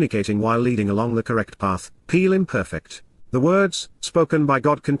 communicating while leading along the correct path, Peel imperfect. The words, spoken by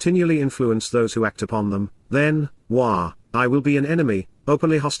God continually influence those who act upon them. Then, I will be an enemy,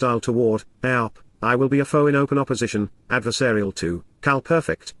 openly hostile toward, I will be a foe in open opposition, adversarial to, Kal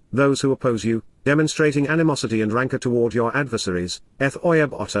perfect, those who oppose you, demonstrating animosity and rancor toward your adversaries,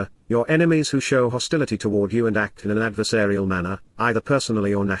 your enemies who show hostility toward you and act in an adversarial manner, either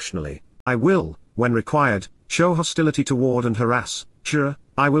personally or nationally. I will, when required, show hostility toward and harass,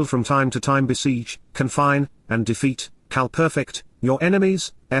 I will from time to time besiege, confine, and defeat, Kal perfect, your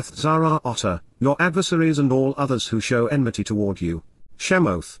enemies, your adversaries and all others who show enmity toward you.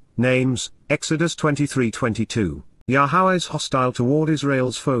 Shemoth, names, Exodus 23:22. Yahweh is hostile toward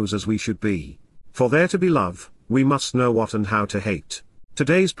Israel's foes as we should be. For there to be love, we must know what and how to hate.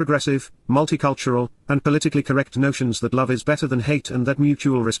 Today's progressive, multicultural, and politically correct notions that love is better than hate and that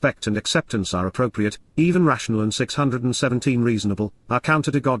mutual respect and acceptance are appropriate, even rational and 617 reasonable, are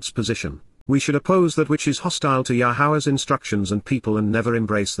counter to God's position. We should oppose that which is hostile to Yahweh's instructions and people and never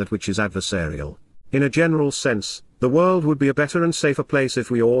embrace that which is adversarial. In a general sense, the world would be a better and safer place if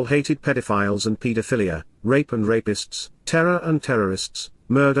we all hated pedophiles and pedophilia, rape and rapists, terror and terrorists,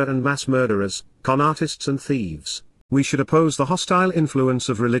 murder and mass murderers, con artists and thieves. We should oppose the hostile influence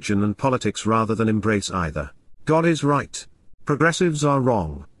of religion and politics rather than embrace either. God is right. Progressives are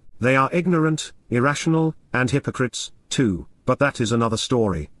wrong. They are ignorant, irrational, and hypocrites, too, but that is another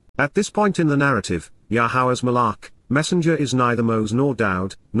story. At this point in the narrative, Yahweh's Malach, messenger is neither Moses nor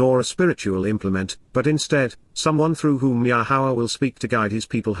Dowd, nor a spiritual implement, but instead, someone through whom Yahweh will speak to guide his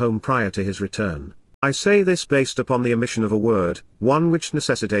people home prior to his return. I say this based upon the omission of a word, one which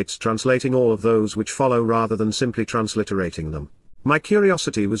necessitates translating all of those which follow rather than simply transliterating them. My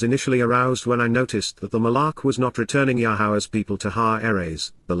curiosity was initially aroused when I noticed that the Malach was not returning Yahweh's people to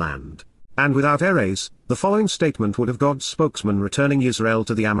Ha-Erez, the land. And without Erez, the following statement would have God's spokesman returning Israel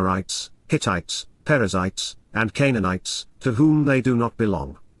to the Amorites, Hittites, Perizzites, and Canaanites, to whom they do not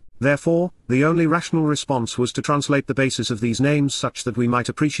belong. Therefore, the only rational response was to translate the basis of these names such that we might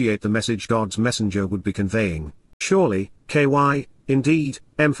appreciate the message God's messenger would be conveying. Surely, indeed,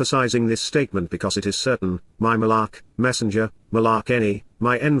 emphasizing this statement because it is certain, my Malach, messenger, Malach Eni,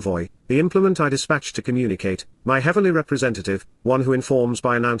 my envoy, the implement I dispatch to communicate, my heavenly representative, one who informs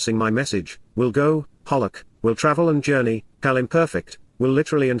by announcing my message, will go, Holok, will travel and journey, Kal imperfect, will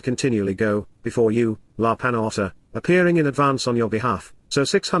literally and continually go, before you, La Panaota, appearing in advance on your behalf, so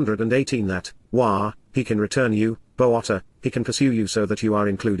 618 that, he can return you, Boata, he can pursue you so that you are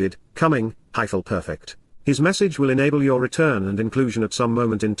included, coming, Hyphal perfect. His message will enable your return and inclusion at some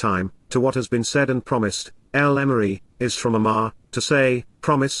moment in time, to what has been said and promised. El-Emery, is from Amar, to say,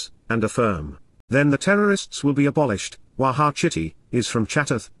 promise, and affirm. Then the terrorists will be abolished. Wahar-Chitti, is from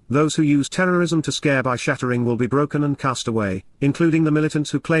Chattath, those who use terrorism to scare by shattering will be broken and cast away, including the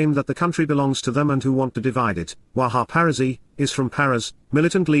militants who claim that the country belongs to them and who want to divide it. Wahar-Parazi, is from Paras,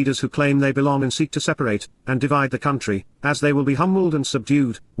 militant leaders who claim they belong and seek to separate, and divide the country, as they will be humbled and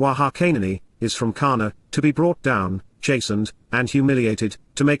subdued. Wahar-Canaani, is from Kana, to be brought down, chastened, and humiliated,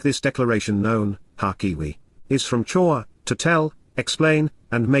 to make this declaration known. Ha-Kiwi, is from Choa, to tell, explain,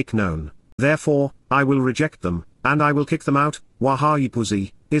 and make known. Therefore, I will reject them, and I will kick them out.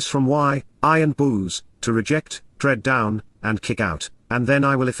 Wahar-Yipuzi, is from Y, I and Booz, to reject, tread down, and kick out, and then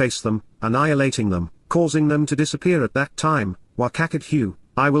I will efface them, annihilating them, causing them to disappear at that time. Wakakadhu,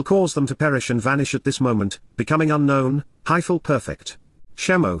 I will cause them to perish and vanish at this moment, becoming unknown. Hyphal perfect.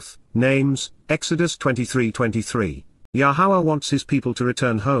 Shemoth, names, Exodus 23:23. Yahweh wants his people to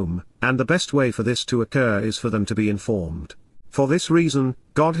return home, and the best way for this to occur is for them to be informed. For this reason,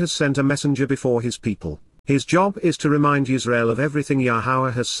 God has sent a messenger before his people. His job is to remind Israel of everything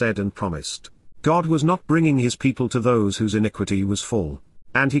Yahweh has said and promised. God was not bringing his people to those whose iniquity was full,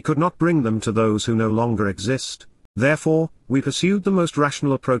 and he could not bring them to those who no longer exist. Therefore, we pursued the most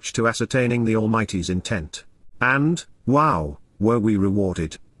rational approach to ascertaining the Almighty's intent. And, wow, were we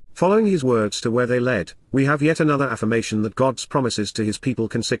rewarded. Following his words to where they led, we have yet another affirmation that God's promises to his people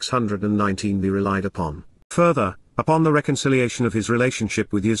can 619 be relied upon. Further, upon the reconciliation of his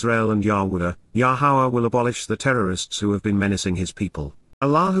relationship with Israel and Yahweh, Yahweh will abolish the terrorists who have been menacing his people.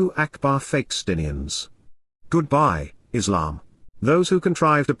 Allahu Akbar Fakestinians. Goodbye, Islam. Those who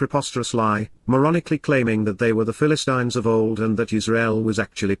contrived a preposterous lie, moronically claiming that they were the Philistines of old and that Israel was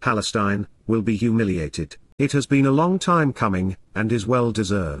actually Palestine, will be humiliated. It has been a long time coming, and is well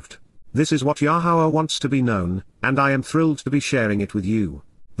deserved. This is what Yahweh wants to be known, and I am thrilled to be sharing it with you.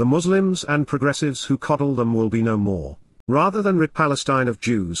 The Muslims and progressives who coddle them will be no more. Rather than rid Palestine of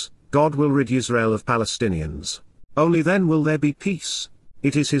Jews, God will rid Israel of Palestinians. Only then will there be peace.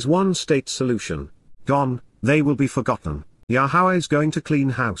 It is his one-state solution. Gone, they will be forgotten. Yahweh is going to clean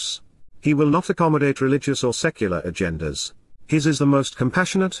house. He will not accommodate religious or secular agendas. His is the most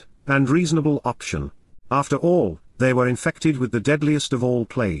compassionate and reasonable option. After all, they were infected with the deadliest of all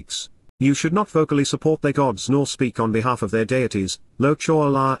plagues. You should not vocally support their gods nor speak on behalf of their deities. Lo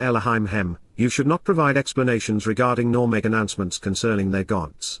Cho'ala Elohim Hem, you should not provide explanations regarding nor make announcements concerning their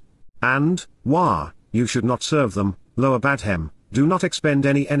gods. And, Wah, you should not serve them. Lo Abadhem, do not expend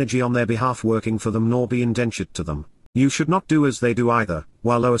any energy on their behalf working for them nor be indentured to them. You should not do as they do either.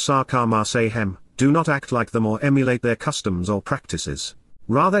 While Lo Asakar Masehem, do not act like them or emulate their customs or practices.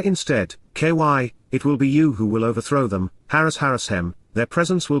 Rather instead, KY, it will be you who will overthrow them. Harashem, their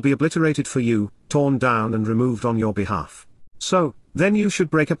presence will be obliterated for you, torn down and removed on your behalf. So, then you should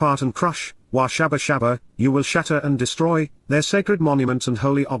break apart and crush. Shaba, you will shatter and destroy their sacred monuments and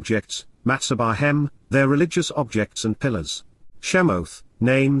holy objects. Matsah, their religious objects and pillars. Shemoth,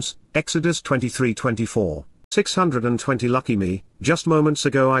 names, Exodus 23:24. 620 Lucky me, just moments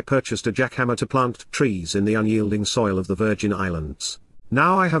ago I purchased a jackhammer to plant trees in the unyielding soil of the Virgin Islands.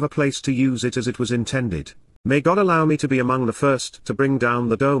 Now I have a place to use it as it was intended. May God allow me to be among the first to bring down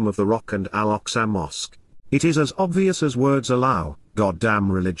the dome of the Rock and Al-Aqsa Mosque. It is as obvious as words allow. Goddamn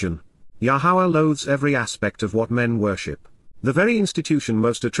religion. Yahweh loathes every aspect of what men worship. The very institution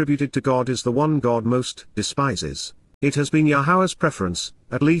most attributed to God is the one God most despises. It has been Yahweh's preference,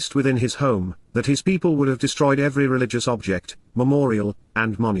 at least within his home, that his people would have destroyed every religious object, memorial,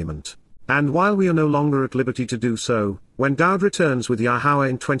 and monument. And while we are no longer at liberty to do so, when Daud returns with Yahweh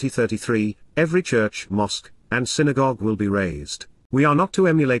in 2033, every church, mosque, and synagogue will be razed. We are not to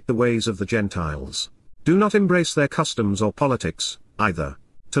emulate the ways of the Gentiles. Do not embrace their customs or politics, either.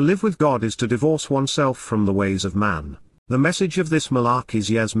 To live with God is to divorce oneself from the ways of man. The message of this Malach is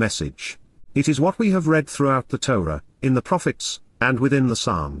Yah's message. It is what we have read throughout the Torah, in the prophets, and within the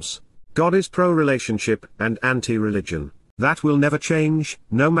Psalms. God is pro-relationship and anti-religion. That will never change,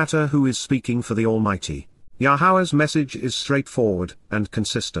 no matter who is speaking for the Almighty. Yahweh's message is straightforward and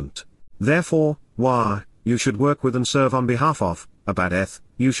consistent. Therefore, Wah, you should work with and serve on behalf of, Abadeth,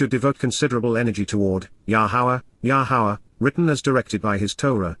 you should devote considerable energy toward, Yahweh, written as directed by his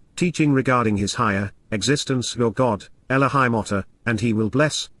Torah, teaching regarding his higher existence your God, Elohim Otter, and he will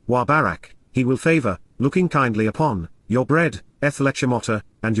bless, Wah Barak, he will favor, looking kindly upon, your bread, Ethlechem Otter,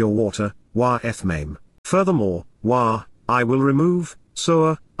 and your water, Wah Ethmaim. Furthermore, Wah, I will remove,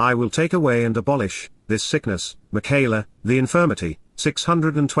 Soa, I will take away and abolish, this sickness, Miqra'ey, the infirmity,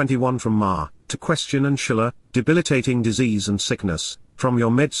 621 from Ma, to question and Shila, debilitating disease and sickness, from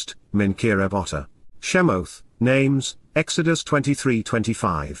your midst, Min Kireb Otter. Shemoth, names, Exodus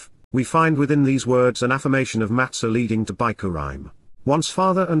 23:25. We find within these words an affirmation of Matsah leading to Bikuwrym. Once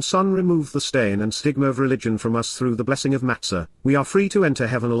Father and Son remove the stain and stigma of religion from us through the blessing of Matsah, we are free to enter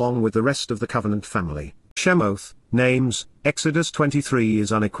heaven along with the rest of the covenant family. Shemoth, names, Exodus 23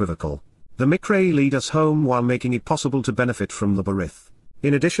 is unequivocal. The Miqra'ey lead us home while making it possible to benefit from the Berith.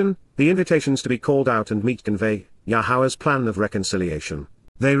 In addition, the invitations to be called out and meet convey Yahowah's plan of reconciliation.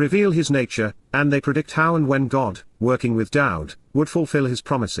 They reveal his nature, and they predict how and when God, working with Dowd, would fulfill his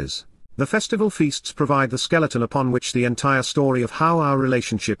promises. The festival feasts provide the skeleton upon which the entire story of how our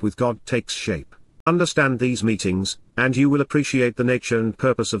relationship with God takes shape. Understand these meetings, and you will appreciate the nature and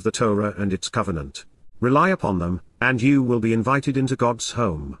purpose of the Torah and its covenant. Rely upon them, and you will be invited into God's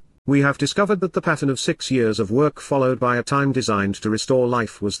home. We have discovered that the pattern of 6 years of work followed by a time designed to restore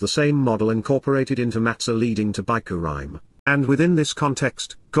life was the same model incorporated into Matsah leading to Bikuwrym. And within this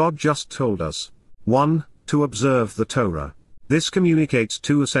context, God just told us. 1. To observe the Torah. This communicates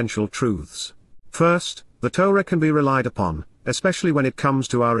two essential truths. First, the Torah can be relied upon, especially when it comes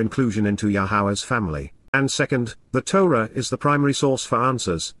to our inclusion into Yahowah's family. And second, the Torah is the primary source for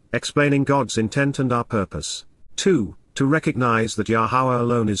answers, explaining God's intent and our purpose. 2. To recognize that Yahowah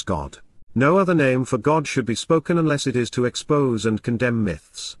alone is God. No other name for God should be spoken unless it is to expose and condemn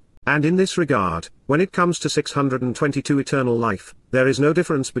myths. And in this regard, when it comes to 622 eternal life, there is no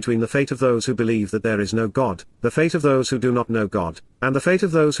difference between the fate of those who believe that there is no God, the fate of those who do not know God, and the fate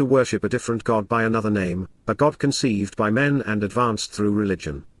of those who worship a different God by another name, a God conceived by men and advanced through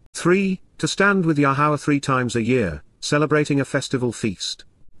religion. 3. To stand with Yahowah 3 times a year, celebrating a festival feast.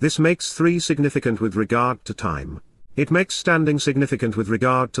 This makes 3 significant with regard to time. It makes standing significant with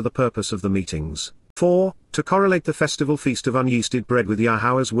regard to the purpose of the meetings. 4. To correlate the festival feast of unyeasted bread with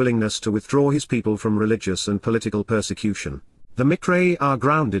Yahowah's willingness to withdraw his people from religious and political persecution. The Miqra'ey are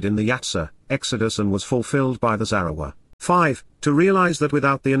grounded in the Matsah, Exodus, and was fulfilled by the Zarahwah. 5. To realize that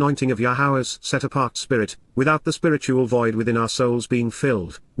without the anointing of Yahowah's set-apart spirit, without the spiritual void within our souls being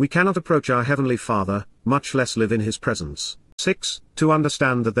filled, we cannot approach our Heavenly Father, much less live in His presence. 6. To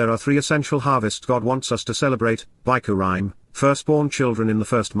understand that there are 3 essential harvests God wants us to celebrate: Bikuwrym, firstborn children in the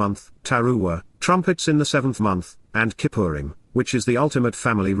 1st month, Towrah, trumpets in the 7th month, and Bikuwrym, which is the ultimate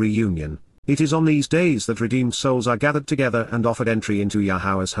family reunion. It is on these days that redeemed souls are gathered together and offered entry into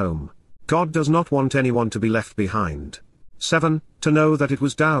Yahowah's home. God does not want anyone to be left behind. 7. To know that it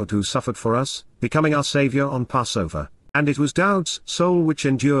was Dowd who suffered for us, becoming our Savior on Passover, and it was Dowd's soul which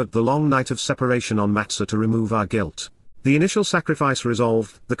endured the long night of separation on Matsah to remove our guilt. The initial sacrifice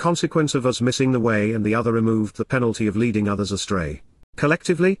resolved the consequence of us missing the way, and the other removed the penalty of leading others astray.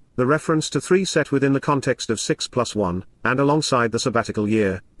 Collectively, the reference to 3 set within the context of 6 plus 1, and alongside the sabbatical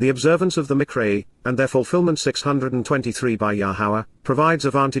year, the observance of the Miqra'ey, and their fulfillment 623 by Yahowah, provides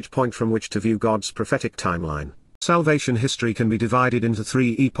a vantage point from which to view God's prophetic timeline. Salvation history can be divided into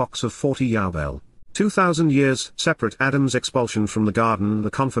 3 epochs of 40 Yabel. 2,000 years separate: Adam's expulsion from the garden,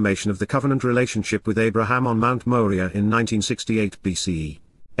 the confirmation of the covenant relationship with Abraham on Mount Moriah in 1968 BCE.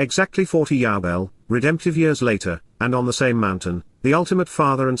 Exactly 40 Yabel, redemptive years later, and on the same mountain, the ultimate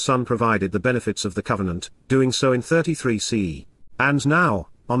Father and Son provided the benefits of the covenant, doing so in 33 CE. And now,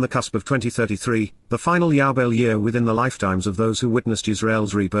 on the cusp of 2033, the final Yabel year within the lifetimes of those who witnessed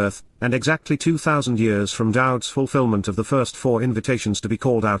Israel's rebirth, and exactly 2,000 years from Dowd's fulfillment of the first 4 invitations to be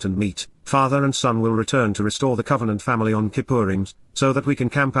called out and meet, Father and Son will return to restore the covenant family on Bikuwrym, so that we can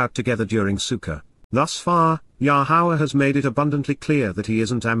camp out together during Sukkah. Thus far, Yahowah has made it abundantly clear that He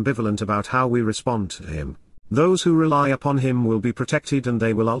isn't ambivalent about how we respond to Him. Those who rely upon Him will be protected, and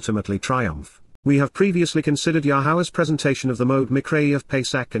they will ultimately triumph. We have previously considered Yahowah's presentation of the Mow'ed Miqra'ey of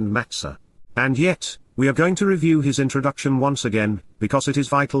Pesach and Matsah. And yet, we are going to review his introduction once again, because it is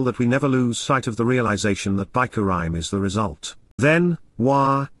vital that we never lose sight of the realization that Bikuwrym is the result. Then,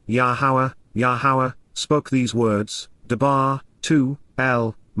 Yahowah spoke these words, Debar, to,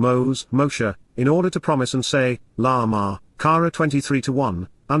 El, Moshe, in order to promise and say, Lama, Kara 23:1,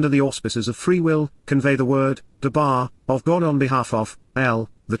 under the auspices of free will, convey the word, Debar, of God on behalf of, El,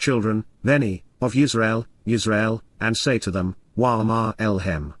 the children, Veni, of Yisrael, and say to them, Wa'amar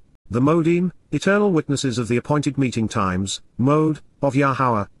Elhem. The Modim, eternal witnesses of the appointed meeting times, Mow'ed, of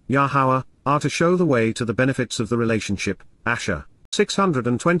Yahowah, are to show the way to the benefits of the relationship. Asher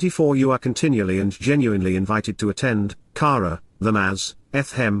 624. You are continually and genuinely invited to attend, Kara, the Maz,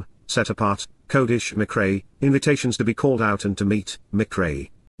 Ethem, set apart, Kodesh Miqra'ey, invitations to be called out and to meet,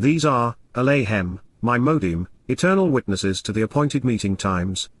 Miqra'ey. These are, Alehem, my Modim, eternal witnesses to the appointed meeting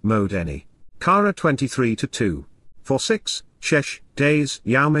times, Mow'ed. Kara 23:2. For 6, Shesh, days,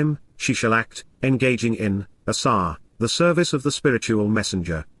 Yaumim, she shall act, engaging in, Asar, the service of the spiritual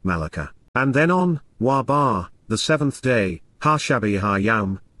messenger, Malakah. And then on Wabar, the seventh day, Ha-Shabi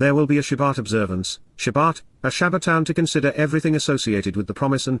Ha-Yawm, there will be a Shabbat observance, Shabbat, a Shabbatown to consider everything associated with the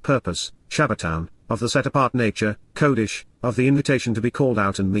promise and purpose, Shabbatown, of the set-apart nature, Kodesh, of the invitation to be called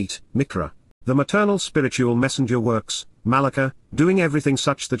out and meet, Miqra'ey. The maternal spiritual messenger works, Malakah, doing everything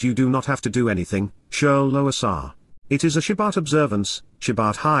such that you do not have to do anything, Shirl Lo Asar. It is a Shabbat observance,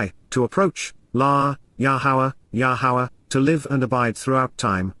 Shabbat High, to approach, La, Yahowah, Yahowah, to live and abide throughout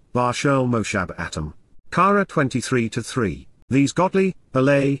time, Bar Shirl Moshab Atom. Kara 23-3. These godly,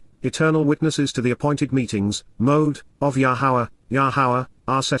 alay, eternal witnesses to the appointed meetings, Mow'ed, of Yahowah, Yahowah,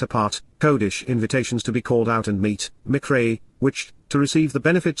 are set apart, Kodesh invitations to be called out and meet, Miqra'ey, which, to receive the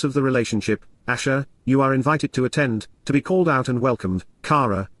benefits of the relationship, Asher, you are invited to attend, to be called out and welcomed,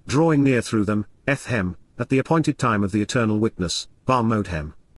 Kara, drawing near through them, Ethem, at the appointed time of the eternal witness, Bar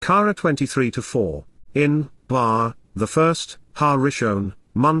Modhem. Kara 23-4. In, Bar, the first, Ha Rishon,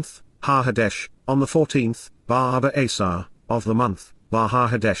 month, Ha Hadesh, on the 14th, Bar Abba Asar, of the month, Bar Ha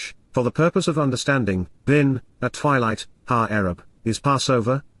Hadesh, for the purpose of understanding, Bin, at twilight, Ha Arab, is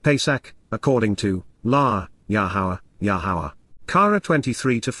Passover, Pesach, according to, La, Yahowah, Yahowah. Kara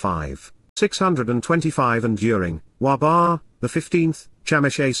 23-5. 625 and during, Wabar, the 15th,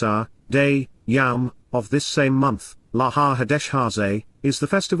 Chamesh Asar, day, Yam, of this same month, La Ha Hadesh Hazeh, is the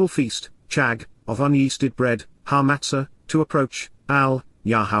festival feast, Chag, of unyeasted bread, Ha Matsah, to approach, Al,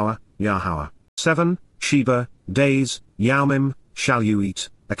 Yahowah, Yahowah. 7, Sheba, days, Yaumim, shall you eat,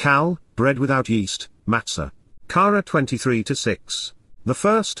 Akal, bread without yeast, Matsah. Kara 23-6. The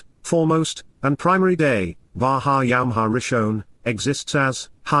first, foremost, and primary day, Bar Ha Yawm Ha Rishon, exists as,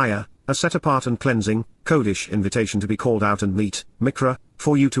 Haya, a set-apart and cleansing, Kodesh invitation to be called out and meet, Miqra'ey,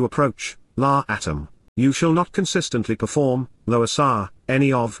 for you to approach, La Atom. You shall not consistently perform, Lo Asar,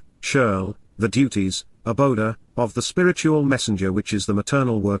 any of, Shirl, the duties, Aboda, of the spiritual messenger which is the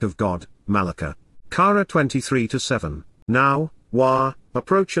maternal work of God, Malakah. Kara 23-7. Now, Wa,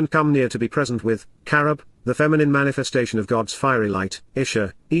 approach and come near to be present with, Karab, the feminine manifestation of God's fiery light,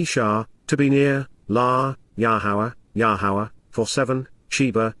 Isha, Ishar, to be near, La, Yahowah, Yahowah, for 7,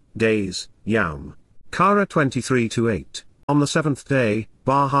 Sheba, days, Yawm. Kara 23-8. On the seventh day,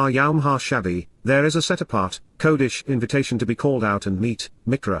 Bar Ha Yawm Ha Shabi, there is a set-apart, Kodesh invitation to be called out and meet,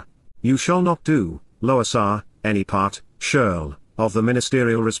 Miqra'ey. You shall not do, Lo Asar, any part, Shirl, of the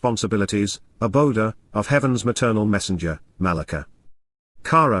ministerial responsibilities, Aboda, of heaven's maternal messenger, Malakah.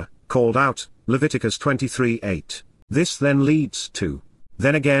 Kara, called out, Leviticus 23:8. This then leads to.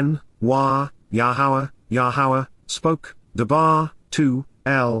 Then again, Wa, Yahowah, Yahowah, spoke, Debar, to,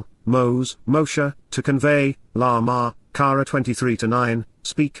 El, Moshe, to convey, Lama, Kara 23-9,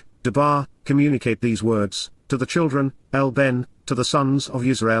 speak, Debar, communicate these words, to the children, El Ben, to the sons of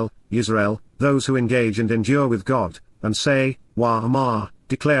Yisrael, those who engage and endure with God, and say, Wa Amar,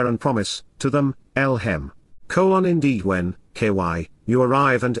 declare and promise, to them, El Hem. Indeed when, Ky, you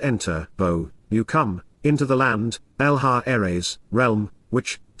arrive and enter, Bo, you come, into the land, El Ha Eres, realm,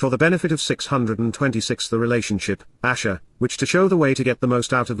 which, for the benefit of 626 the relationship, Asher, which to show the way to get the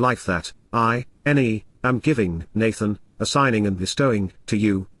most out of life that, I, Ne, am giving, Nathan, assigning and bestowing, to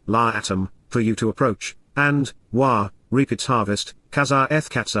you, La Atom, for you to approach, and, Wa, reap its harvest, Kazar Eth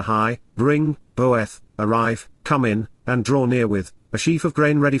Katsahai, bring, Boeth, arrive, come in, and draw near with, a sheaf of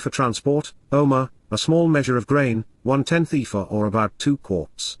grain ready for transport, Omer, a small measure of grain, 1/10 ephah or about 2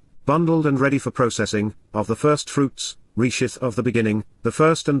 quarts, bundled and ready for processing, of the first fruits, Reshith of the beginning, the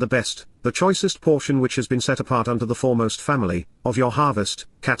first and the best, the choicest portion which has been set apart unto the foremost family, of your harvest,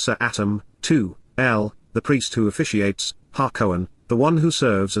 Katsah Atom, 2, El, the priest who officiates, Ha-Kohen, the one who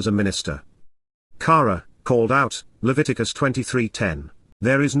serves as a minister. Kara, called out, Leviticus 23:10.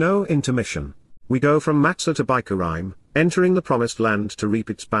 There is no intermission. We go from Matsah to Bikuwrym, entering the promised land to reap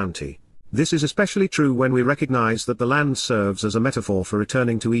its bounty. This is especially true when we recognize that the land serves as a metaphor for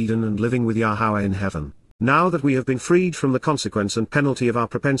returning to Eden and living with Yahowah in heaven. Now that we have been freed from the consequence and penalty of our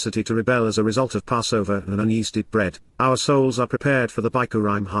propensity to rebel as a result of Passover and unyeasted bread, our souls are prepared for the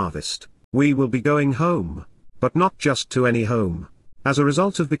Bikuwrym harvest. We will be going home. But not just to any home. As a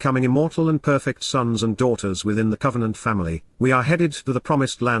result of becoming immortal and perfect sons and daughters within the covenant family, we are headed to the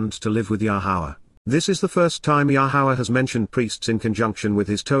promised land to live with Yahowah. This is the first time Yahowah has mentioned priests in conjunction with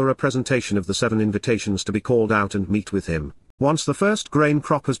his Torah presentation of the 7 invitations to be called out and meet with him. Once the first grain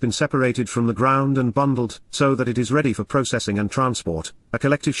crop has been separated from the ground and bundled so that it is ready for processing and transport, a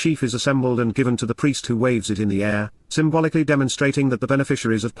collective sheaf is assembled and given to the priest who waves it in the air, symbolically demonstrating that the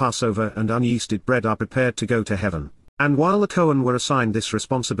beneficiaries of Passover and unyeasted bread are prepared to go to heaven. And while the Kohen were assigned this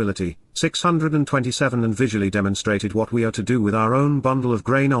responsibility, 627 and visually demonstrated what we are to do with our own bundle of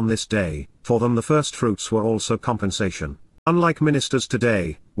grain on this day, for them the first fruits were also compensation. Unlike ministers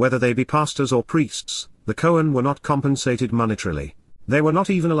today, whether they be pastors or priests, the Cohen were not compensated monetarily. They were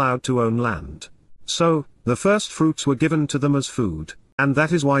not even allowed to own land. So, the first fruits were given to them as food, and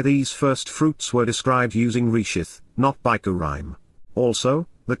that is why these first fruits were described using reshith, not Bikuwrym. Also,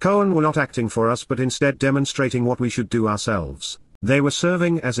 the Cohen were not acting for us but instead demonstrating what we should do ourselves. They were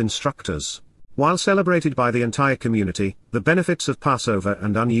serving as instructors. While celebrated by the entire community, the benefits of Passover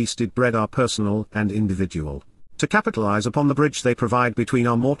and unyeasted bread are personal and individual. To capitalize upon the bridge they provide between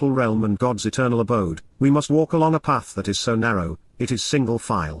our mortal realm and God's eternal abode, we must walk along a path that is so narrow, it is single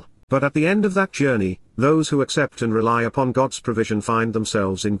file. But at the end of that journey, those who accept and rely upon God's provision find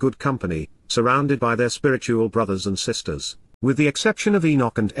themselves in good company, surrounded by their spiritual brothers and sisters. With the exception of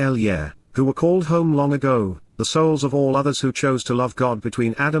Enoch and Eliah, who were called home long ago, the souls of all others who chose to love God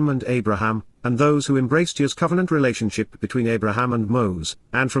between Adam and Abraham, and those who embraced Yah's covenant relationship between Abraham and Moses,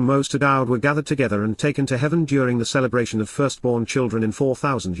 and from Moses to Daud were gathered together and taken to heaven during the celebration of firstborn children in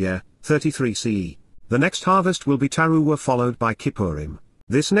 4000 year, 33 CE. The next harvest will be Towrah followed by Bikuwrym.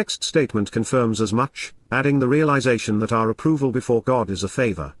 This next statement confirms as much, adding the realization that our approval before God is a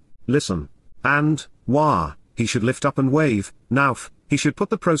favor. Listen. And, wah, he should lift up and wave, nauf, he should put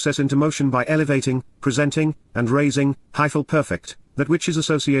the process into motion by elevating, presenting, and raising, hyphal perfect, that which is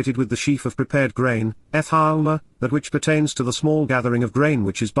associated with the sheaf of prepared grain, ethhalma, that which pertains to the small gathering of grain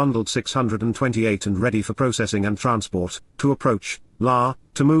which is bundled 628 and ready for processing and transport, to approach, la,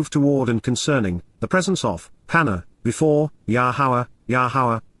 to move toward and concerning, the presence of, pana, before, Yahowah,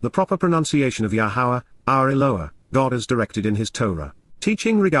 Yahowah, the proper pronunciation of Yahowah, our Eloah, God as directed in his Torah.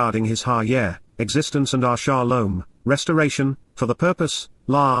 Teaching regarding his ha-yeh, existence and our shalom, restoration, for the purpose,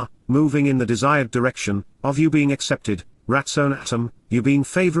 la, moving in the desired direction, of you being accepted, ratzon atom, you being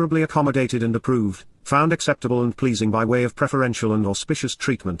favorably accommodated and approved, found acceptable and pleasing by way of preferential and auspicious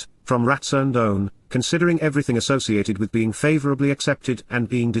treatment, from ratzon don, considering everything associated with being favorably accepted and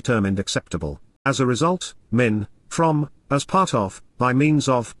being determined acceptable. As a result, min, from, as part of, by means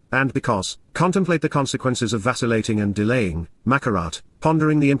of, and because, contemplate the consequences of vacillating and delaying, makarat,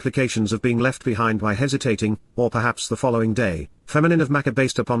 pondering the implications of being left behind by hesitating, or perhaps the following day, feminine of maka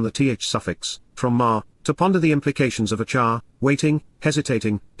based upon the th suffix, from ma, to ponder the implications of a char, waiting,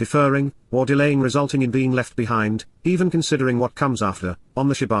 hesitating, deferring, or delaying resulting in being left behind, even considering what comes after, on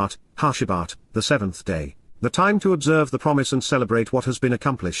the Shabat, ha-Shabat, the seventh day. The time to observe the promise and celebrate what has been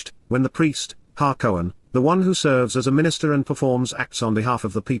accomplished, when the priest, ha-Kohen, the one who serves as a minister and performs acts on behalf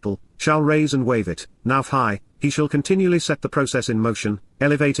of the people, shall raise and wave it, nauf high, he shall continually set the process in motion,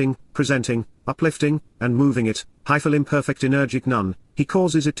 elevating, presenting, uplifting, and moving it, hyphal imperfect energic none, he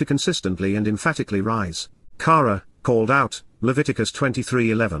causes it to consistently and emphatically rise. Kara, called out, Leviticus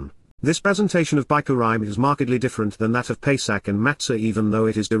 23:11. This presentation of Bikuwrym is markedly different than that of Pesach and Matsah even though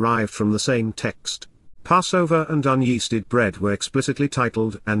it is derived from the same text. Passover and unyeasted bread were explicitly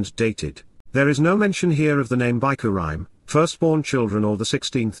titled and dated. There is no mention here of the name Bikuwrym, firstborn children or the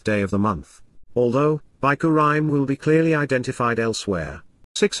 16th day of the month. Although, Bikuwrym will be clearly identified elsewhere.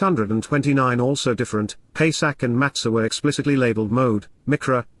 629 also different, Pesach and Matsah were explicitly labeled Mow'ed,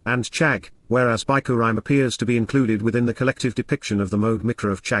 Miqra'ey, and Chag, whereas Bikuwrym appears to be included within the collective depiction of the Mow'ed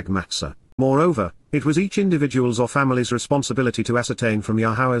Miqra'ey of Chag Matsah. Moreover, it was each individual's or family's responsibility to ascertain from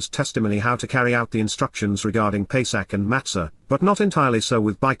Yahowah's testimony how to carry out the instructions regarding Pesach and Matsah, but not entirely so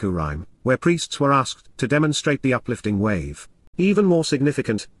with Bikuwrym, where priests were asked to demonstrate the uplifting wave. Even more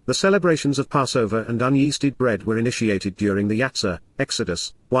significant, the celebrations of Passover and unyeasted bread were initiated during the Yatzah,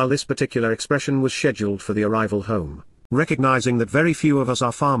 Exodus, while this particular expression was scheduled for the arrival home. Recognizing that very few of us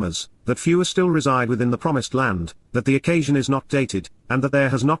are farmers, that fewer still reside within the promised land, that the occasion is not dated, and that there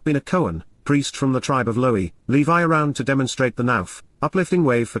has not been a Cohen, priest from the tribe of Levi around to demonstrate the nauf, uplifting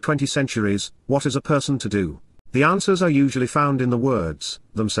wave for 20 centuries, what is a person to do? The answers are usually found in the words,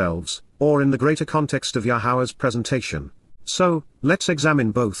 themselves, or in the greater context of Yahowah's presentation. So, let's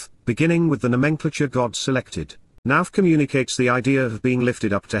examine both, beginning with the nomenclature God selected. Nauf communicates the idea of being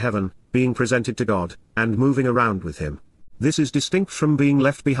lifted up to heaven, being presented to God, and moving around with him. This is distinct from being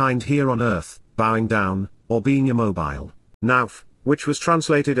left behind here on earth, bowing down, or being immobile. Nauf, which was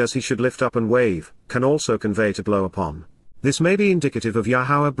translated as he should lift up and wave, can also convey to blow upon. This may be indicative of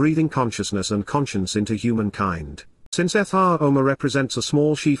Yahowah breathing consciousness and conscience into humankind. Since ethar-oma represents a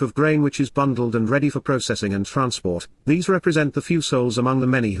small sheaf of grain which is bundled and ready for processing and transport, these represent the few souls among the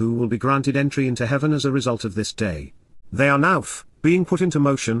many who will be granted entry into heaven as a result of this day. They are nauf, being put into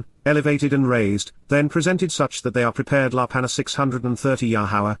motion, elevated and raised, then presented such that they are prepared la pana 630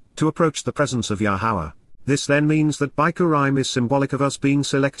 Yahowah, to approach the presence of Yahowah. This then means that Bikuwrym is symbolic of us being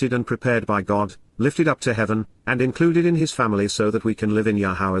selected and prepared by God, lifted up to heaven, and included in his family so that we can live in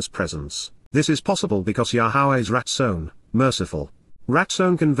Yahowah's presence. This is possible because Yahowah is Ratzon, merciful.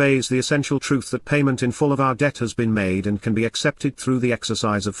 Ratzon conveys the essential truth that payment in full of our debt has been made and can be accepted through the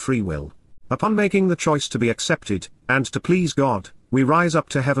exercise of free will. Upon making the choice to be accepted, and to please God, we rise up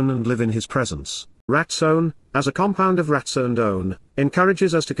to heaven and live in His presence. Ratzon, as a compound of Ratzah and On,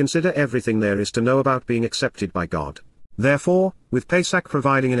 encourages us to consider everything there is to know about being accepted by God. Therefore, with Pesach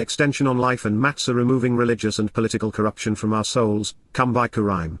providing an extension on life and Matsah removing religious and political corruption from our souls, come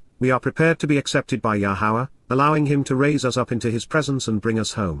Bikuwrym, we are prepared to be accepted by Yahowah, allowing Him to raise us up into His presence and bring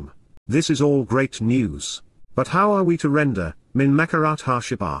us home. This is all great news. But how are we to render, min Makarat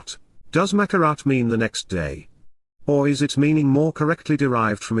ha-Shabat? Does Makarat mean the next day? Or is its meaning more correctly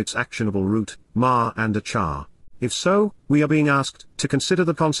derived from its actionable root, ma and achar? If so, we are being asked to consider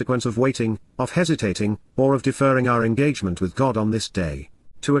the consequence of waiting, of hesitating, or of deferring our engagement with God on this day.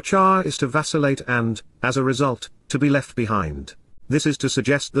 To achar is to vacillate and, as a result, to be left behind. This is to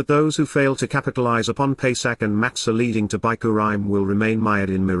suggest that those who fail to capitalize upon Pesach and Matsah leading to Bikuwrym will remain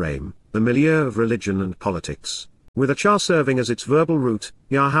mired in Miqra'ey, the milieu of religion and politics. With achar serving as its verbal root,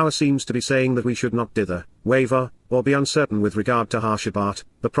 Yahowah seems to be saying that we should not dither, waver, or be uncertain with regard to ha-Shabat,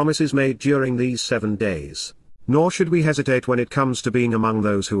 the promises made during these 7 days. Nor should we hesitate when it comes to being among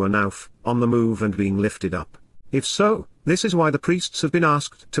those who are now on the move and being lifted up. If so, this is why the priests have been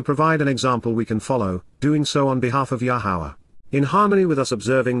asked to provide an example we can follow, doing so on behalf of Yahowah. In harmony with us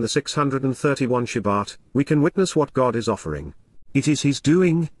observing the 631 Shabat, we can witness what God is offering. It is His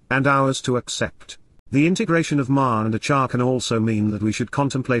doing, and ours to accept. The integration of ma and achar can also mean that we should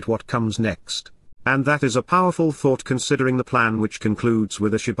contemplate what comes next. And that is a powerful thought considering the plan which concludes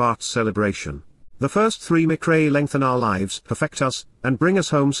with a Shabbat celebration. The first 3 Miqra'ey lengthen our lives, perfect us, and bring us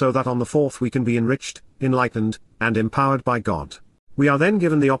home so that on the 4th we can be enriched, enlightened, and empowered by God. We are then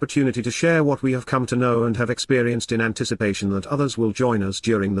given the opportunity to share what we have come to know and have experienced in anticipation that others will join us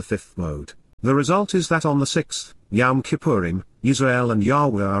during the 5th Mow'ed. The result is that on the 6th, Yom Kippurim, Yisrael and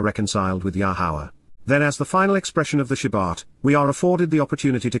Yahweh are reconciled with Yahowah. Then as the final expression of the Shabbat, we are afforded the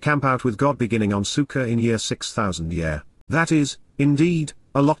opportunity to camp out with God beginning on Sukkah in year 6000 year. That is, indeed,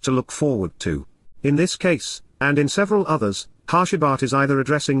 a lot to look forward to. In this case, and in several others, ha-Shabat is either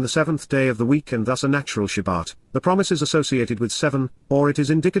addressing the 7th day of the week and thus a natural Shabbat, the promises associated with 7, or it is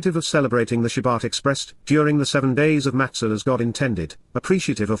indicative of celebrating the Shabbat expressed during the 7 days of Matsah as God intended,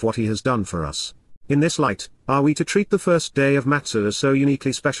 appreciative of what He has done for us. In this light, are we to treat the first day of Matsah as so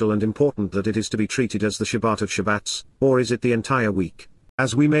uniquely special and important that it is to be treated as the Shabbat of Shabbats, or is it the entire week?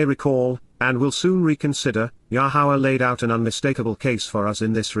 As we may recall, and will soon reconsider, Yahowah laid out an unmistakable case for us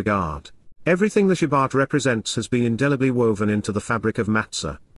in this regard. Everything the Shabbat represents has been indelibly woven into the fabric of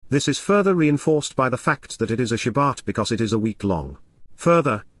Matsah. This is further reinforced by the fact that it is a Shabbat because it is a week long.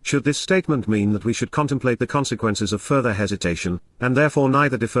 Further, should this statement mean that we should contemplate the consequences of further hesitation, and therefore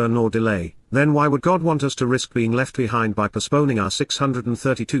neither defer nor delay, then why would God want us to risk being left behind by postponing our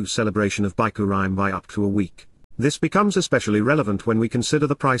 632 celebration of Bikuwrym by up to a week? This becomes especially relevant when we consider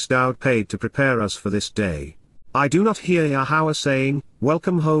the price Dowd paid to prepare us for this day. I do not hear Yahowah saying,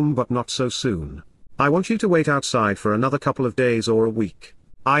 "Welcome home but not so soon. I want you to wait outside for another couple of days or a week.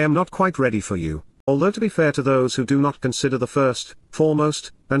 I am not quite ready for you." Although to be fair to those who do not consider the first,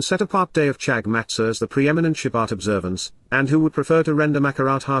 foremost, and set-apart day of Chag Matsah as the preeminent Shabbat observance, and who would prefer to render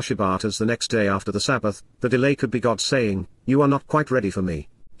Makarat ha-Shabat as the next day after the Sabbath, the delay could be God saying, "You are not quite ready for me."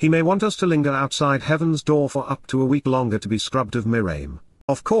 He may want us to linger outside heaven's door for up to a week longer to be scrubbed of Miqra'ey.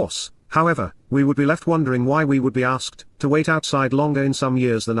 Of course, however, we would be left wondering why we would be asked to wait outside longer in some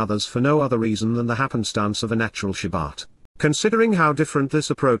years than others for no other reason than the happenstance of a natural Shabbat. Considering how different this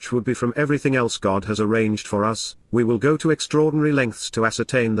approach would be from everything else God has arranged for us, we will go to extraordinary lengths to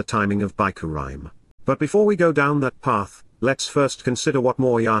ascertain the timing of Bikuwrym. But before we go down that path, let's first consider what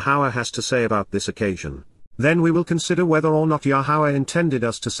more Yahowah has to say about this occasion. Then we will consider whether or not Yahowah intended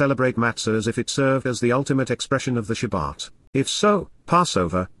us to celebrate Matsah as if it served as the ultimate expression of the Shabbat. If so,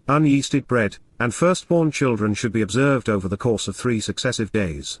 Passover, unyeasted bread, and firstborn children should be observed over the course of 3 successive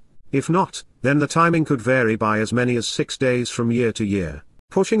days. If not, then the timing could vary by as many as 6 days from year to year,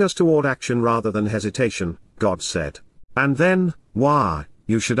 pushing us toward action rather than hesitation, God said. And then, why,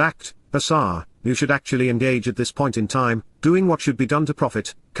 you should act, Asar, you should actually engage at this point in time, doing what should be done to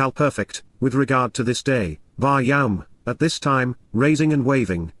profit, Kal perfect, with regard to this day, Bar Yom, at this time, raising and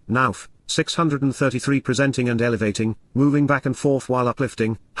waving, Nauf, 633 presenting and elevating, moving back and forth while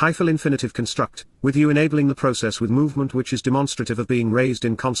uplifting, hyphal infinitive construct, with you enabling the process with movement which is demonstrative of being raised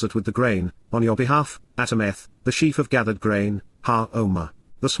in concert with the grain, on your behalf, Atameth, the sheaf of gathered grain, Ha-Oma,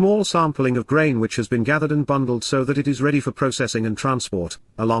 the small sampling of grain which has been gathered and bundled so that it is ready for processing and transport,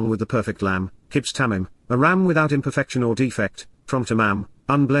 along with the perfect lamb, Kibs Tamim, a ram without imperfection or defect, from Tamam,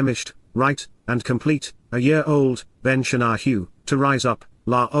 unblemished, right, and complete, a year old, Ben Shanahu, to rise up,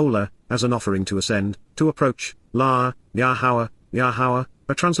 La Ola, as an offering to ascend, to approach, La, Yahowah, Yahowah,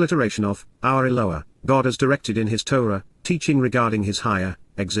 a transliteration of, our Eloah, God as directed in his Torah, teaching regarding his higher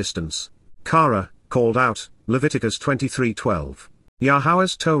existence. Kara, called out, Leviticus 23:12.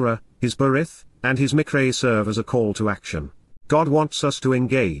 Yahweh's Torah, his Berith, and his Miqra'ey serve as a call to action. God wants us to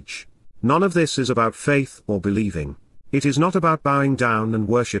engage. None of this is about faith or believing. It is not about bowing down and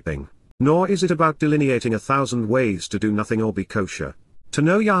worshipping. Nor is it about delineating 1,000 ways to do nothing or be kosher. To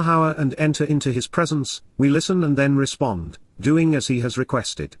know Yahweh and enter into his presence, we listen and then respond, doing as he has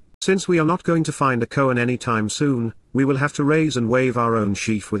requested. Since we are not going to find a Kohen anytime soon, we will have to raise and wave our own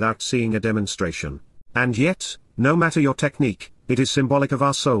sheaf without seeing a demonstration. And yet, no matter your technique, it is symbolic of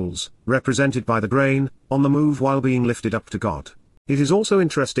our souls, represented by the grain, on the move while being lifted up to God. It is also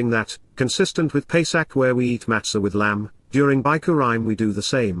interesting that, consistent with Pesach where we eat Matsah with lamb, during Bikuwrym we do the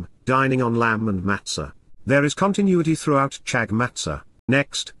same, dining on lamb and Matsah. There is continuity throughout Chag Matsah.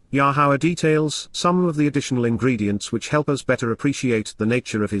 Next, Yahweh details some of the additional ingredients which help us better appreciate the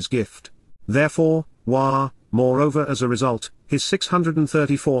nature of his gift. Therefore, moreover as a result, his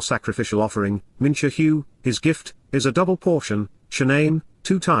 634 sacrificial offering, Minchahu, his gift, is a double portion, Shanaim,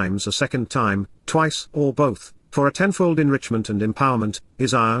 2 times a second time, twice or both, for a tenfold enrichment and empowerment,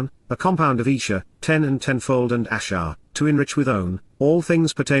 is Iron, a compound of Isha, 10 and tenfold and Ashar, to enrich with own, all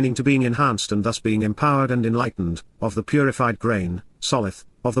things pertaining to being enhanced and thus being empowered and enlightened, of the purified grain, Solith,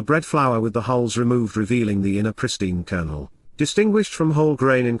 of the bread flour with the hulls removed revealing the inner pristine kernel, distinguished from whole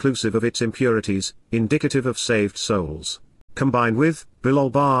grain inclusive of its impurities, indicative of saved souls. Combined with,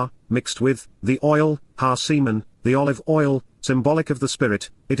 Bilol mixed with, the oil, Semen, the olive oil, symbolic of the Spirit,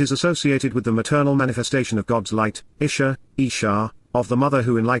 it is associated with the maternal manifestation of God's light, Isha, of the mother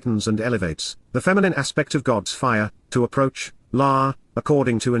who enlightens and elevates, the feminine aspect of God's fire, to approach, La,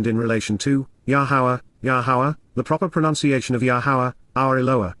 according to and in relation to, Yahweh, the proper pronunciation of Yahweh, our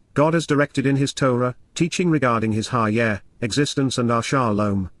Eloah, God as directed in his Torah, teaching regarding his higher existence and our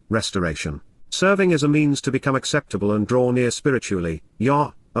shalom, restoration. Serving as a means to become acceptable and draw near spiritually,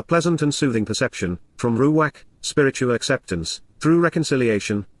 a pleasant and soothing perception, from Ruach, spiritual acceptance, through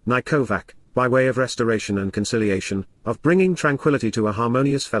reconciliation, Nikovak, by way of restoration and conciliation, of bringing tranquility to a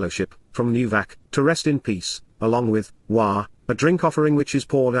harmonious fellowship, from Nuvak, to rest in peace, along with, a drink offering which is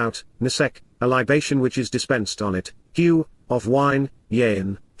poured out, Nesek, a libation which is dispensed on it, Hu, of wine,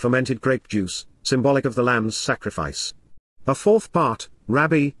 Yain, fermented grape juice, symbolic of the lamb's sacrifice. A fourth part,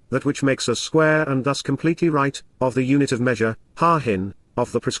 Rabbi, that which makes us square and thus completely right, of the unit of measure, Hin,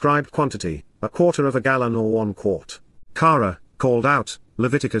 of the prescribed quantity, 1/4 of a gallon or 1 quart. Kara, called out,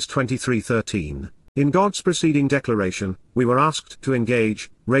 Leviticus 23:13. In God's preceding declaration, we were asked to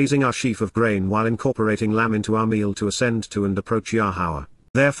engage, raising our sheaf of grain while incorporating lamb into our meal to ascend to and approach Yahweh.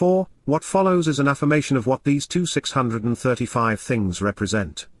 Therefore, what follows is an affirmation of what these 635 things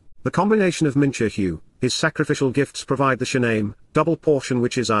represent. The combination of Minchahu, his sacrificial gifts provide the Shanaim, double portion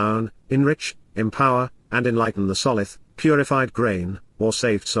which is iron, enrich, empower, and enlighten the Solith, purified grain, or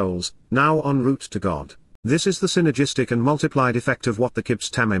saved souls, now en route to God. This is the synergistic and multiplied effect of what the Kibbutz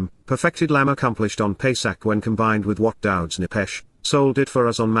Tamim, perfected lamb accomplished on Pesach when combined with what Daud's Nepesh, soul did for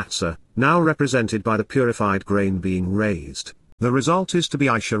us on Matsah, now represented by the purified grain being raised. The result is to be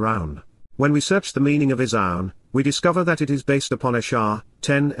Isharoun. When we search the meaning of Isaun, we discover that it is based upon Ashar,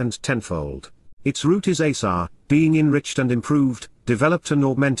 10 and tenfold. Its root is Asar, being enriched and improved, developed and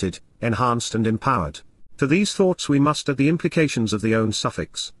augmented, enhanced and empowered. To these thoughts we must add the implications of the own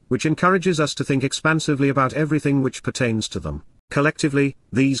suffix, which encourages us to think expansively about everything which pertains to them. Collectively,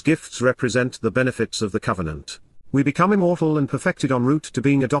 these gifts represent the benefits of the covenant. We become immortal and perfected en route to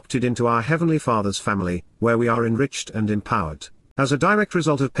being adopted into our Heavenly Father's family, where we are enriched and empowered. As a direct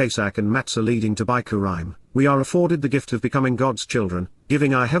result of Pesach and Matsah leading to Bikuwrym, we are afforded the gift of becoming God's children,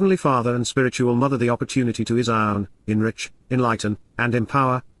 giving our Heavenly Father and spiritual Mother the opportunity to Isaun, enrich, enlighten, and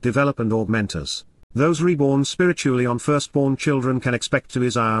empower, develop and augment us. Those reborn spiritually on Firstborn Children can expect to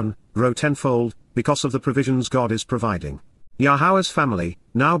Isaun, grow tenfold, because of the provisions God is providing. Yahweh's family,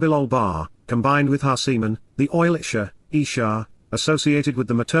 now Bilol combined with Semen, the oil Isha, associated with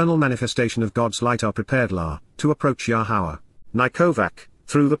the maternal manifestation of God's light are prepared to approach Yahweh. Nikovak,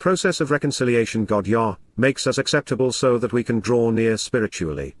 through the process of reconciliation God makes us acceptable so that we can draw near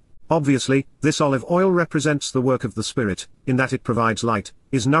spiritually. Obviously, this olive oil represents the work of the Spirit, in that it provides light,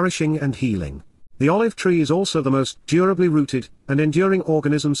 is nourishing and healing. The olive tree is also the most durably rooted and enduring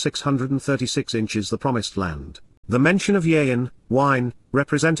organism 636 inches the promised land. The mention of Yain, wine,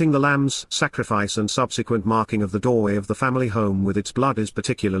 representing the lamb's sacrifice and subsequent marking of the doorway of the family home with its blood is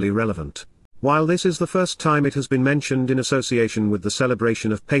particularly relevant. While this is the first time it has been mentioned in association with the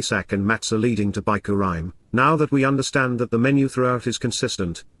celebration of Pesach and Matsah leading to Bikuwrym, now that we understand that the menu throughout is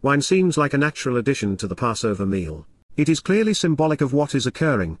consistent, wine seems like a natural addition to the Passover meal. It is clearly symbolic of what is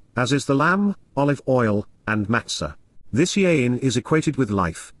occurring, as is the lamb, olive oil, and matzah. This yain is equated with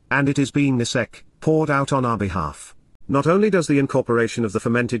life, and it is being nisek, poured out on our behalf. Not only does the incorporation of the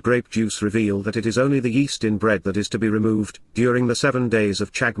fermented grape juice reveal that it is only the yeast in bread that is to be removed during the 7 days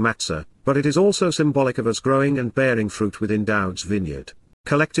of Chag Matzah, but it is also symbolic of us growing and bearing fruit within Daud's vineyard.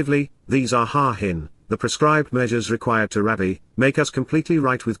 Collectively, these are ha-hin, the prescribed measures required to Rabbi, make us completely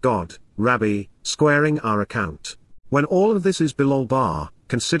right with God, Rabbi, squaring our account. When all of this is bilol bar,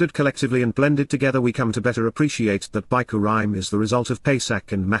 considered collectively and blended together, we come to better appreciate that Bikuwrym is the result of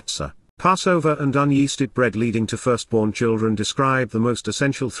Pesach and Matzah. Passover and unyeasted bread leading to firstborn children describe the most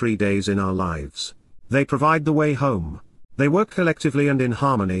essential 3 days in our lives. They provide the way home. They work collectively and in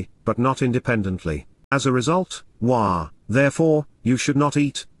harmony, but not independently. As a result, therefore, you should not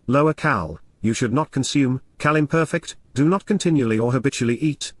eat, lower cal, you should not consume, cal imperfect, do not continually or habitually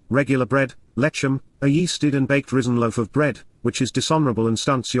eat, regular bread, lechem, a yeasted and baked risen loaf of bread, which is dishonorable and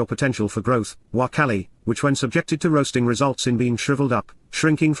stunts your potential for growth, kali, which when subjected to roasting results in being shriveled up,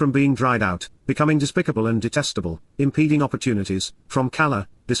 shrinking from being dried out, becoming despicable and detestable, impeding opportunities, from kala,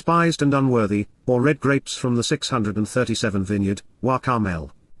 despised and unworthy, or red grapes from the 637 vineyard,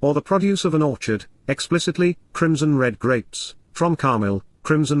 carmel, or the produce of an orchard, explicitly, crimson red grapes, from carmel,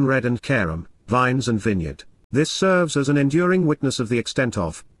 crimson red and carum, vines and vineyard. This serves as an enduring witness of the extent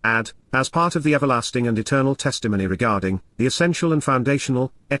of, as part of the everlasting and eternal testimony regarding, the essential and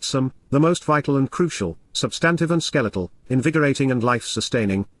foundational, etzem, the most vital and crucial, substantive and skeletal, invigorating and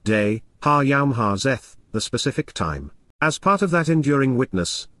life-sustaining, day, ha-yom ha-zeth, the specific time. As part of that enduring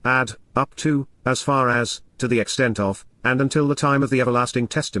witness, up to, as far as, to the extent of, and until the time of the everlasting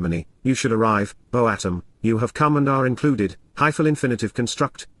testimony, you should arrive, atom, you have come and are included, hyphal infinitive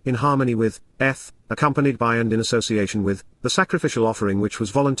construct, in harmony with, accompanied by and in association with, the sacrificial offering which was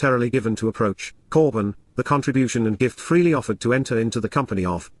voluntarily given to approach, korban, the contribution and gift freely offered to enter into the company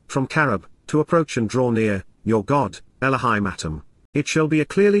of, from karab, to approach and draw near, your God, Elohim atom. It shall be a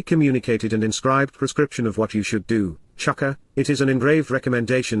clearly communicated and inscribed prescription of what you should do, Chaka, it is an engraved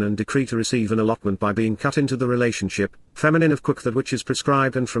recommendation and decree to receive an allotment by being cut into the relationship, feminine of cook that which is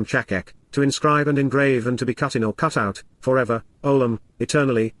prescribed and from Chakek, to inscribe and engrave and to be cut in or cut out, forever, olam,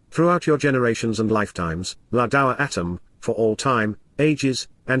 eternally, throughout your generations and lifetimes, la dawa atom, for all time, ages,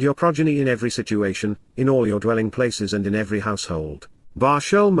 and your progeny in every situation, in all your dwelling places and in every household. Bar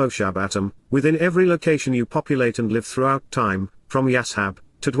shel moshab atom, within every location you populate and live throughout time, from yashab,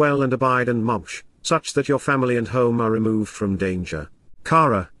 to dwell and abide and mosh, such that your family and home are removed from danger.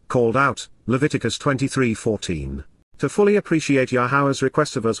 Kara, called out, Leviticus 23:14. To fully appreciate Yahowah's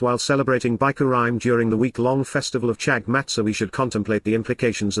request of us while celebrating Bikuwrym during the week-long festival of Chag Matzah, we should contemplate the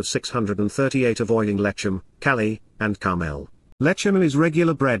implications of 638 avoiding lechem, kali, and carmel. Lechem is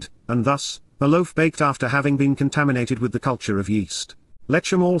regular bread, and thus, a loaf baked after having been contaminated with the culture of yeast.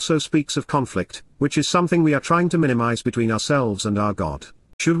 Lechem also speaks of conflict, which is something we are trying to minimize between ourselves and our God.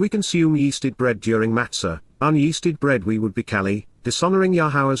 Should we consume yeasted bread during Matzah, unyeasted bread we would be kali, dishonoring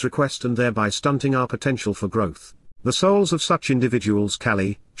Yahowah's request and thereby stunting our potential for growth. The souls of such individuals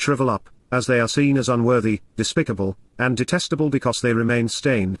kali, shrivel up, as they are seen as unworthy, despicable, and detestable because they remain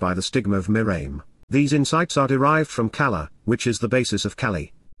stained by the stigma of Miqra'ey. These insights are derived from kala, which is the basis of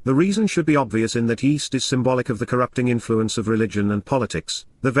kali. The reason should be obvious in that yeast is symbolic of the corrupting influence of religion and politics,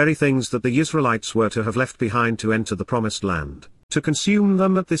 the very things that the Israelites were to have left behind to enter the promised land. To consume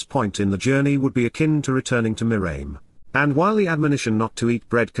them at this point in the journey would be akin to returning to Miqra'ey. And while the admonition not to eat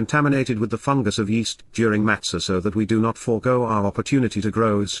bread contaminated with the fungus of yeast during Matzah so that we do not forego our opportunity to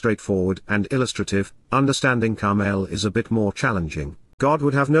grow is straightforward and illustrative, understanding carmel is a bit more challenging. God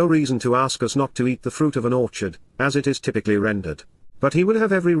would have no reason to ask us not to eat the fruit of an orchard, as it is typically rendered. But he would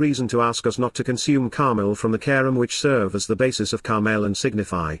have every reason to ask us not to consume carmel from the carum which serve as the basis of carmel and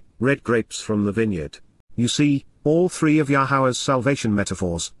signify, red grapes from the vineyard. You see, all three of Yahowah's salvation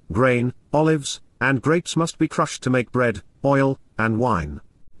metaphors, grain, olives, and grapes must be crushed to make bread, oil, and wine.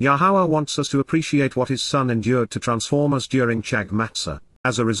 Yahowah wants us to appreciate what his Son endured to transform us during Chag Matzah.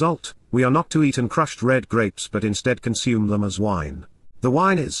 As a result, we are not to eat and crushed red grapes but instead consume them as wine. The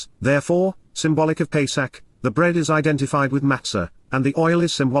wine is, therefore, symbolic of Pesach, the bread is identified with Matzah, and the oil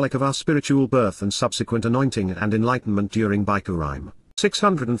is symbolic of our spiritual birth and subsequent anointing and enlightenment during Bikuwrym.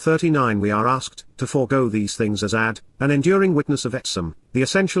 639 We are asked to forego these things as an enduring witness of etzem, the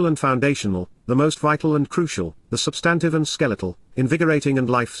essential and foundational, the most vital and crucial, the substantive and skeletal, invigorating and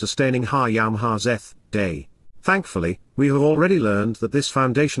life-sustaining ha-yom ha-zeth, day. Thankfully, we have already learned that this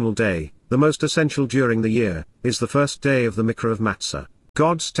foundational day, the most essential during the year, is the first day of the Miqra'ey of Matsah.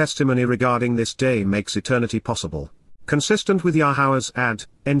 God's testimony regarding this day makes eternity possible. Consistent with Yahowah's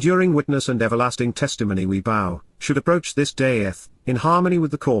enduring witness and everlasting testimony, we should approach this day in harmony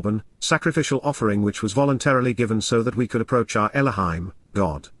with the Korban, sacrificial offering which was voluntarily given so that we could approach our Elohim,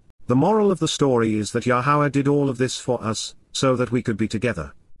 God. The moral of the story is that Yahowah did all of this for us, so that we could be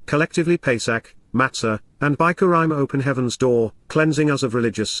together. Collectively Pesach, Matsah, and Bikuwrym open heaven's door, cleansing us of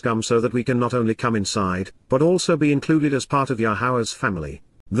religious scum so that we can not only come inside, but also be included as part of Yahowah's family.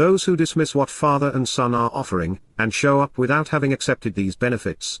 Those who dismiss what Father and Son are offering, and show up without having accepted these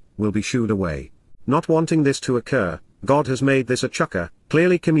benefits, will be shooed away. Not wanting this to occur, God has made this a chukka,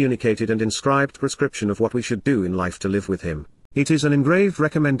 clearly communicated and inscribed prescription of what we should do in life to live with Him. It is an engraved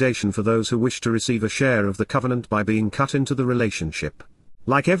recommendation for those who wish to receive a share of the covenant by being cut into the relationship.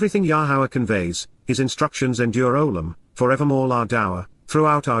 Like everything Yahowah conveys, His instructions endure olam, forevermore la dawah,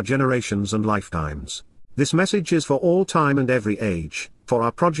 throughout our generations and lifetimes. This message is for all time and every age, for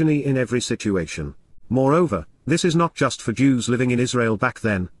our progeny in every situation. Moreover, this is not just for Jews living in Israel back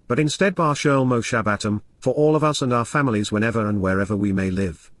then, but instead bar shel mo Shabbatim, for all of us and our families whenever and wherever we may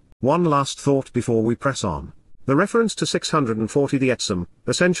live. One last thought before we press on. The reference to 640 the Etzim,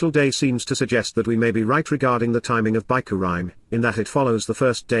 essential day seems to suggest that we may be right regarding the timing of Bikuwrym, in that it follows the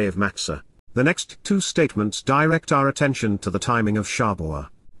first day of Matsah. The next two statements direct our attention to the timing of Shabat.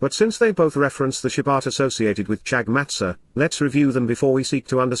 But since they both reference the Shabbat associated with Chag Matsah, let's review them before we seek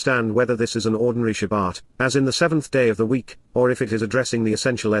to understand whether this is an ordinary Shabbat, as in the seventh day of the week, or if it is addressing the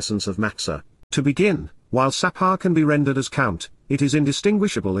essential essence of Matsah. To begin, while Sapar can be rendered as count, it is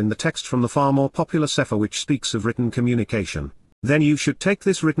indistinguishable in the text from the far more popular Sefer which speaks of written communication. Then you should take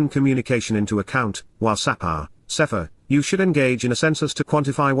this written communication into account, while Sapar, Sefer, you should engage in a census to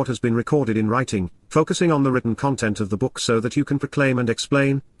quantify what has been recorded in writing, focusing on the written content of the book so that you can proclaim and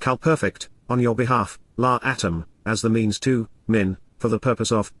explain, Kal perfect, on your behalf, La atom, as the means to, min, for the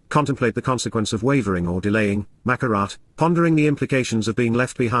purpose of, contemplate the consequence of wavering or delaying, Makarat, pondering the implications of being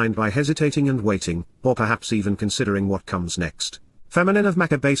left behind by hesitating and waiting, or perhaps even considering what comes next. Feminine of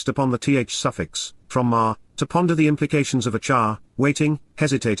Makkah based upon the th suffix, from ma, to ponder the implications of a char, waiting,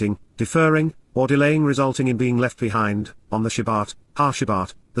 hesitating, deferring, or delaying resulting in being left behind, on the Shabbat,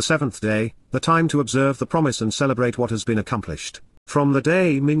 Ha-Shabbat, the seventh day, the time to observe the promise and celebrate what has been accomplished. From the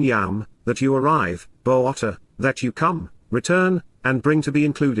day min yam, that you arrive, bo-otter, that you come, return, and bring to be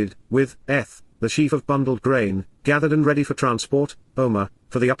included, with, the sheaf of bundled grain, gathered and ready for transport, Omer,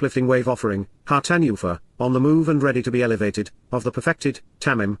 for the uplifting wave offering, Ha-Tanyufa, on the move and ready to be elevated, of the perfected,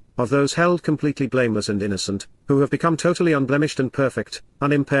 Tamim, of those held completely blameless and innocent, who have become totally unblemished and perfect,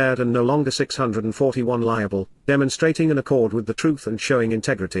 unimpaired and no longer 641 liable, demonstrating an accord with the truth and showing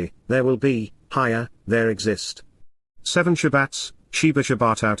integrity, there will be, there exist. 7 Shabbats, Sheba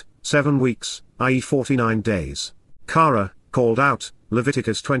Shabbat out, 7 weeks, i.e. 49 days. Kara, called out,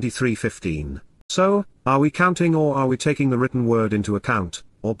 Leviticus 23:15. So, are we counting or are we taking the written word into account,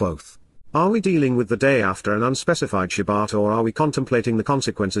 or both? Are we dealing with the day after an unspecified Shabbat or are we contemplating the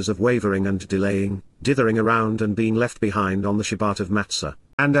consequences of wavering and delaying, dithering around and being left behind on the Shabbat of Matsah?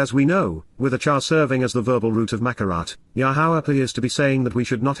 And as we know, with a char serving as the verbal root of Makarat, Yahowah appears to be saying that we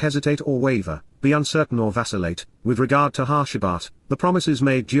should not hesitate or waver, be uncertain or vacillate, with regard to Ha-Shabbat, the promises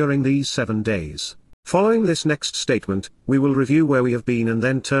made during these 7 days. Following this next statement, we will review where we have been and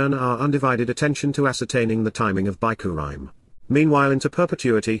then turn our undivided attention to ascertaining the timing of Bikuwrym. Meanwhile into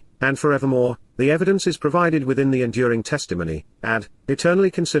perpetuity, and forevermore, the evidence is provided within the enduring testimony,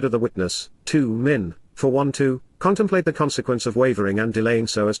 eternally consider the witness, 2 min, for 1 2, contemplate the consequence of wavering and delaying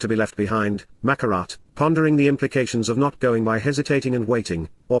so as to be left behind, Makarat, pondering the implications of not going by hesitating and waiting,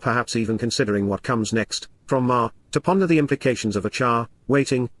 or perhaps even considering what comes next, from ma, to ponder the implications of a char,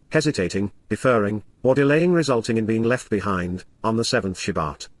 waiting, hesitating, deferring, or delaying resulting in being left behind, on the 7th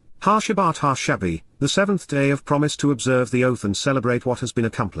Shabbat. Ha-Shabbat Ha-Shabi, the 7th day of promise to observe the oath and celebrate what has been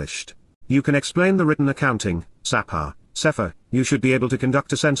accomplished. You can explain the written accounting, Sapar, Sefer, you should be able to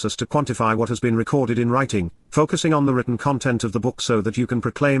conduct a census to quantify what has been recorded in writing, focusing on the written content of the book so that you can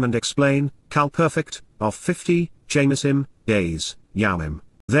proclaim and explain, Kal perfect, of 50, Jamisim, days, Yamim.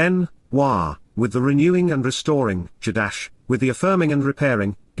 Then, Wah, with the renewing and restoring, Jadash, with the affirming and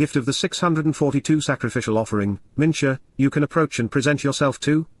repairing, gift of the 642 sacrificial offering, Minsha, you can approach and present yourself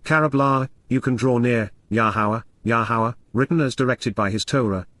to, Karablah, you can draw near, Yahowah, written as directed by his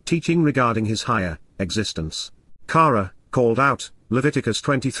Torah, teaching regarding his higher existence. Kara, called out, Leviticus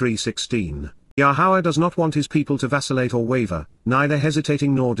 23:16. Yahowah does not want his people to vacillate or waver, neither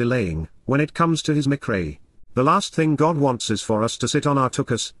hesitating nor delaying, when it comes to his Miqra'ey. The last thing God wants is for us to sit on our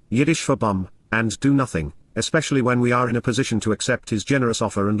tukas, Yiddish for bum, and do nothing. especially when we are in a position to accept his generous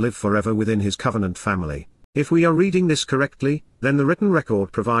offer and live forever within his covenant family. If we are reading this correctly, then the written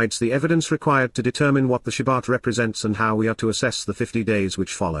record provides the evidence required to determine what the Shabat represents and how we are to assess the 50 days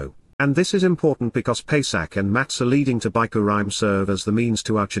which follow. And this is important because Pesach and Matsah leading to Bikuwrym serve as the means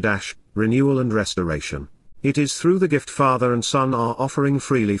to our Chadash, renewal and restoration. It is through the gift Father and Son are offering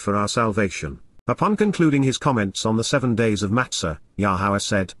freely for our salvation. Upon concluding his comments on the 7 days of Matsah, Yahowah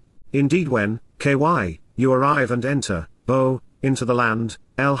said, "Indeed when, you arrive and enter, into the land,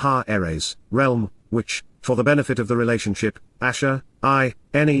 El-Ha-Erez, realm, which, for the benefit of the relationship, Asher,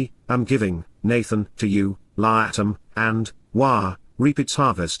 am giving, Nathan, to you, La-Atam, and, reap its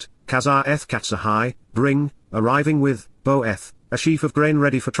harvest, Kazar-Eth Katsahai, bring, arriving with, Bo-Eth, a sheaf of grain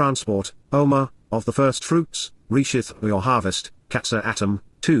ready for transport, Omer, of the firstfruits, Reshith your harvest, Katsar-Atam,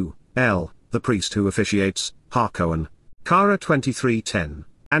 2, the priest who officiates, Harkohen. Kara 23:10.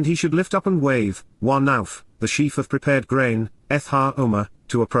 And he should lift up and wave, Nauf, the sheaf of prepared grain, Eth-Ha-Omer,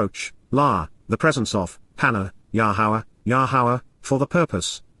 to approach, the presence of, Hannah, Yahowah, for the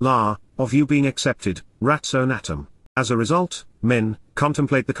purpose, of you being accepted, Ratzon-Atam. As a result, men,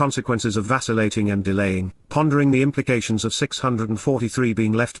 contemplate the consequences of vacillating and delaying, pondering the implications of 643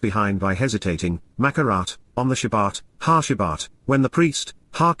 being left behind by hesitating, Makarat, on the Shabat, Ha-Shabat, when the priest,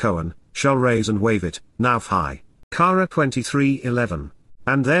 Harkohen, shall raise and wave it, Nauf-Hai. Kara 23:11.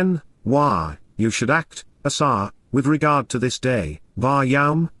 And then, you should act, Asar, with regard to this day, Bar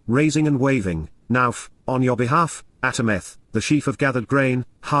Yaum, raising and waving, Nauf, on your behalf, Atameth, the sheaf of gathered grain,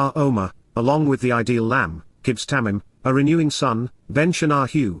 Ha-Omer, along with the ideal lamb, Kibs Tamim, a renewing son, Ben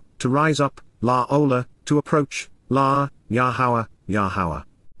Shanahu, to rise up, La-Ola, to approach, Yahowah.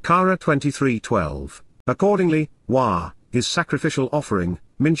 Kara 23:12. Accordingly, his sacrificial offering,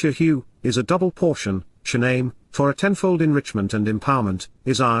 Minchahu, is a double portion, Shanaim, for a tenfold enrichment and empowerment,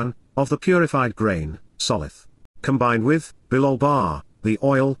 is iron, of the purified grain, Solith. Combined with, Bilol Bar, the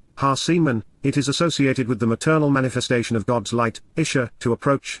oil, Ha-Semen, it is associated with the maternal manifestation of God's light, Isha, to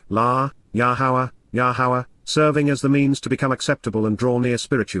approach, Yahowah, serving as the means to become acceptable and draw near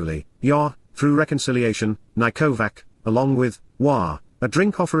spiritually, through reconciliation, Nikovak, along with, a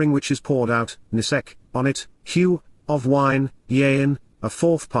drink offering which is poured out, Nisek, on it, Hu, of wine, Yain, a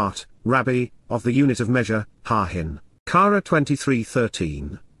fourth part, Rabbi, of the unit of measure, Ha-Hin. Kara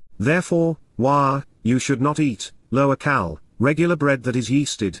 23:13. Therefore, you should not eat, Lo-Akal, regular bread that is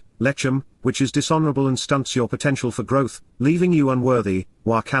yeasted, Lechem, which is dishonorable and stunts your potential for growth, leaving you unworthy,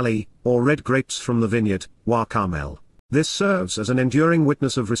 Kali, or red grapes from the vineyard, Carmel. This serves as an enduring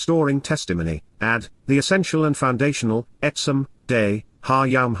witness of restoring testimony, the essential and foundational, Etzem, Day,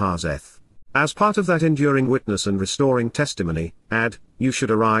 Ha-Yom Hazeth. As part of that enduring witness and restoring testimony, you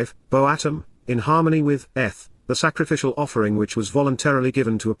should arrive, Bo-Atam, in harmony with, the sacrificial offering which was voluntarily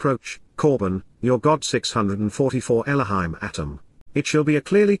given to approach, Korban, your God 644 Elohim Atam. It shall be a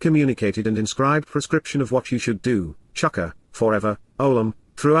clearly communicated and inscribed prescription of what you should do, Chukka, forever, Olam,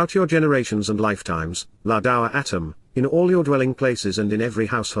 throughout your generations and lifetimes, Ladawa Atam, in all your dwelling places and in every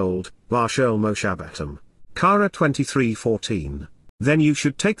household, Varshel Moshab Atam. Kara 23:14. Then you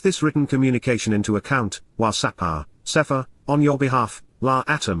should take this written communication into account, Sefer, on your behalf,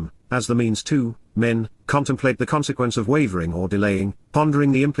 Atam, as the means to, men, contemplate the consequence of wavering or delaying,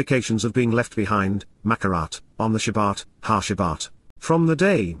 pondering the implications of being left behind, Makarat, on the Shabat, Ha-Shabat. From the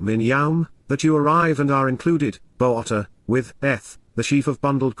day, Min Yaum, that you arrive and are included, Bo-Otter, with, the sheaf of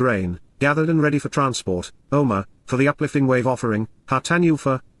bundled grain, gathered and ready for transport, Omer, for the uplifting wave offering,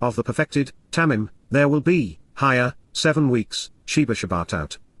 Ha-Tanyufa, of the perfected, Tamim, there will be, 7 weeks, Sheba Shabbat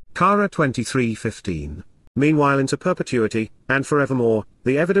out. Kara 23:15. Meanwhile into perpetuity, and forevermore,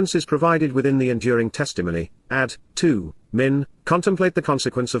 the evidence is provided within the enduring testimony, 2, Min, contemplate the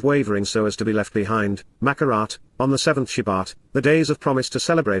consequence of wavering so as to be left behind, Makarat, on the 7th Shabat, the days of promise to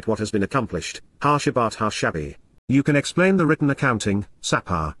celebrate what has been accomplished, Ha-Shabat Ha-Shabi. You can explain the written accounting,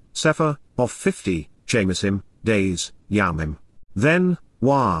 Sefer, of 50, Chamasim, days, Yamim. Then,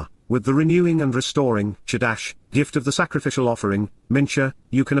 with the renewing and restoring, Chadash, gift of the sacrificial offering, Mincha,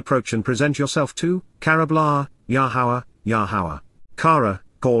 you can approach and present yourself to, Karablah, Yahowah. Kara,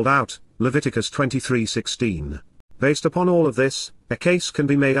 called out, Leviticus 23:16. Based upon all of this, a case can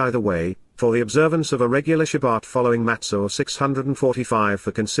be made either way, for the observance of a regular Shabbat following Matsah or 645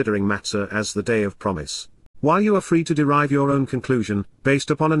 for considering Matsah as the day of promise. While you are free to derive your own conclusion, based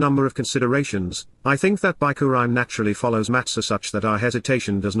upon a number of considerations, I think that Bikuwrym naturally follows Matsah such that our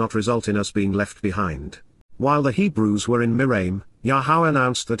hesitation does not result in us being left behind. While the Hebrews were in Miqra'ey, Yahowah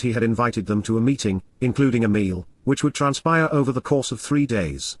announced that he had invited them to a meeting, including a meal, which would transpire over the course of 3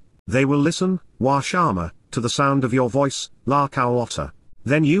 days. They will listen, Shama, to the sound of your voice, La Kaolota.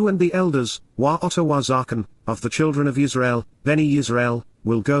 Then you and the elders, Wa'ota Wazarkan, of the children of Israel, Beni Yisrael,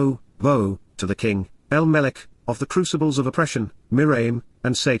 will go, to the king, El-Melech, of the crucibles of oppression, Miqra'ey,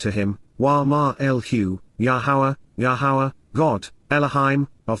 and say to him, Wa El-Hu, Yahowah, God, Elohim,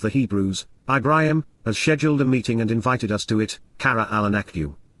 of the Hebrews, Ibrahim, has scheduled a meeting and invited us to it, Kara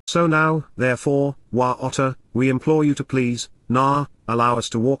al-Anakhu. So now, therefore, Wa'ota, we implore you to please, allow us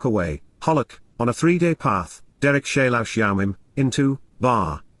to walk away, Holok, on a 3-day path, Derek Shalosh Yamim, into,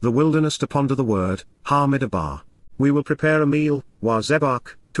 the wilderness to ponder the word, Midbar. We will prepare a meal,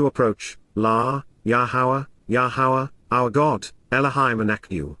 Zebach, to approach, Yahowah, our God, Elohim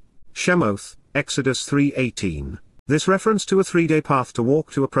Anakhu. Shemoth, Exodus 3:18. This reference to a 3-day path to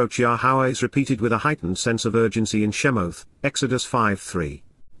walk to approach Yahowah is repeated with a heightened sense of urgency in Shemoth, Exodus 5:3.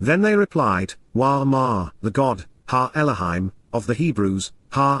 Then they replied, the God, Elohim, of the Hebrews,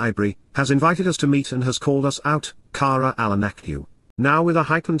 Ibri, has invited us to meet and has called us out, Kara al-Anakhu. Now with a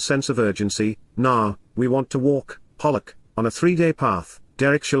heightened sense of urgency, we want to walk, Holok, on a 3-day path,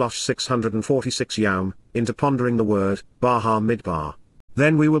 Derek Shalosh 646 Yam, into pondering the word, Midbar.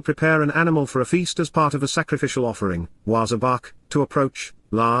 Then we will prepare an animal for a feast as part of a sacrificial offering, Zabach, to approach,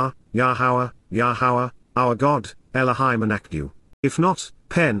 Yahowah, our God, Elohim Anakhu. If not,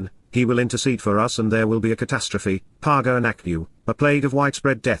 he will intercede for us and there will be a catastrophe, Paga Anakhu, a plague of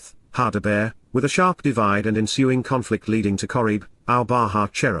widespread death, Hadaber, with a sharp divide and ensuing conflict leading to Korib, our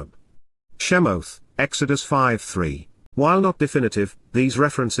cherub. Shemoth, Exodus 5:3. While not definitive, these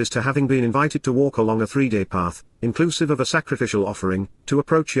references to having been invited to walk along a 3-day path, inclusive of a sacrificial offering, to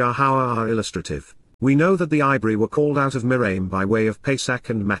approach Yahowah are illustrative. We know that the Ibri were called out of Miqra'ey by way of Pesach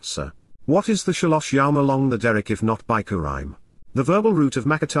and Matsah. What is the Shalosh Yam along the Derek if not Bikuwrym? The verbal root of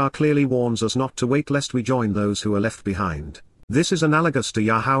Makatah clearly warns us not to wait lest we join those who are left behind. This is analogous to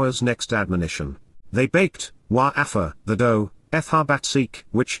Yahowah's next admonition. They baked, Wa'afa, the dough, Eth-ha-Batsik,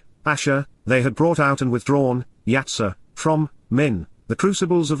 which, Asher, they had brought out and withdrawn, Yatsah, from, Min, the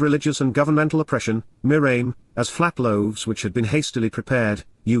crucibles of religious and governmental oppression, Miqra'ey, as flat loaves which had been hastily prepared,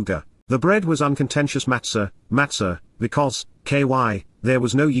 Yuga. The bread was uncontentious Matsah, because, there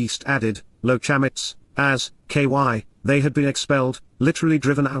was no yeast added, Lo chametz, as, they had been expelled, literally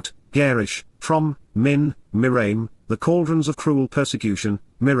driven out, Gerish, from, Min, Miqra'ey, the cauldrons of cruel persecution,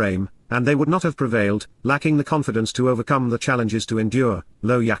 Miqra'ey, and they would not have prevailed, lacking the confidence to overcome the challenges to endure,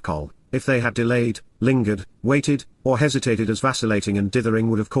 Lo yakol, if they had delayed, lingered, waited, or hesitated as vacillating and dithering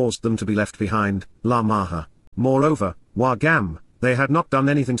would have caused them to be left behind, La maha. Moreover, Gam, they had not done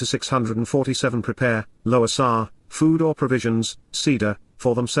anything to 647 prepare, Lo asar, food or provisions, cedar,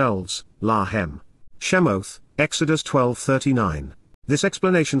 for themselves, La hem. Shemoth, Exodus 12:39. This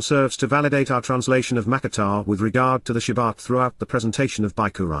explanation serves to validate our translation of Makatah with regard to the Shabat throughout the presentation of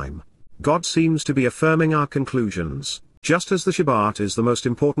Bikuwrym. God seems to be affirming our conclusions. Just as the Shabat is the most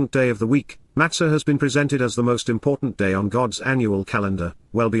important day of the week, Matsah has been presented as the most important day on God's annual calendar,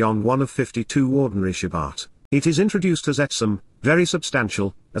 well beyond one of 52 ordinary Shabat. It is introduced as etzem, very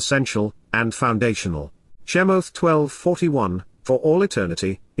substantial, essential, and foundational. Shemoth 12:41, for all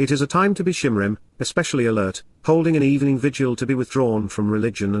eternity, it is a time to be shimrim, especially alert, holding an evening vigil to be withdrawn from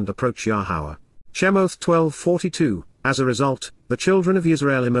religion and approach Yahowah. Shemoth 12:42, as a result, the children of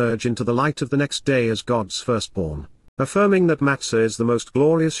Israel emerge into the light of the next day as God's firstborn. Affirming that Matsah is the most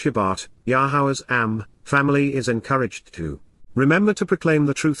glorious Shabat, Yahowah's family is encouraged to remember to proclaim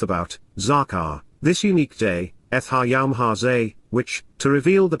the truth about Zakar, this unique day, Eth-ha-Yom ha-Zeh, which, to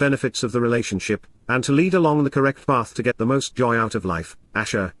reveal the benefits of the relationship, and to lead along the correct path to get the most joy out of life.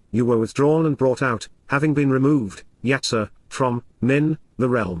 Asher, you were withdrawn and brought out, having been removed, Yatsah, from, Min, the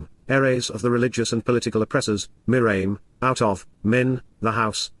realm, Eres of the religious and political oppressors, Miqra'ey, out of, Min, the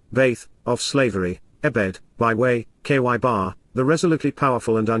house, Baith, of slavery, Ebed, by way, Ky-bar, the resolutely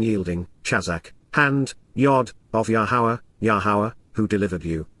powerful and unyielding, Chazak, hand, Yod, of Yahowah, who delivered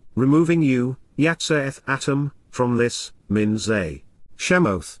you, removing you, Yatsah eth-atom, from this, Min Zeh.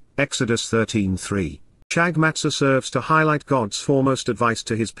 Shemoth, Exodus 13:3. Chag Matsah serves to highlight God's foremost advice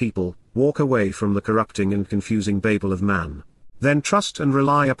to his people, walk away from the corrupting and confusing Babel of man. Then trust and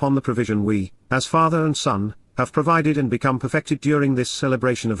rely upon the provision we, as father and son, have provided and become perfected during this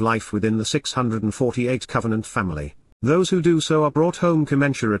celebration of life within the 648 covenant family. Those who do so are brought home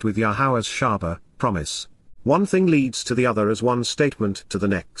commensurate with Yahowah's Shabbat, promise. One thing leads to the other as one statement to the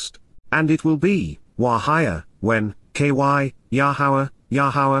next. And it will be, Wahaya, when,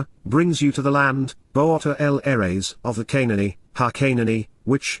 Yahowah, brings you to the land, Bo'ota el Eres of the Canaanite,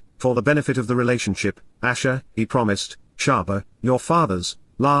 which, for the benefit of the relationship, Asher, he promised, Shaba, your fathers,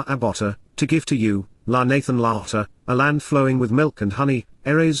 La Abota, to give to you, La Nathan Laota, a land flowing with milk and honey,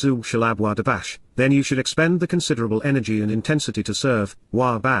 Erezu Shalabwa Dabash, then you should expend the considerable energy and intensity to serve,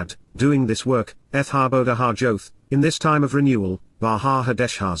 Bad, doing this work, Boda Joth, in this time of renewal, Baha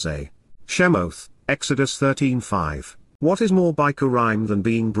Hadesh Hazeh. Shemoth, Exodus 13:5. What is more Bikuwrym than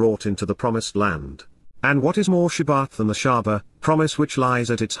being brought into the promised land? And what is more Shabat than the Shabbah, promise which lies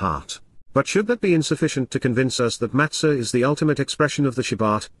at its heart? But should that be insufficient to convince us that Matsah is the ultimate expression of the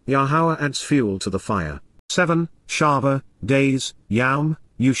Shabat, Yahowah adds fuel to the fire. 7. Shabbah, days, Yom,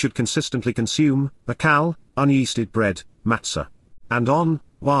 you should consistently consume, Akal, unyeasted bread, Matsah. And on,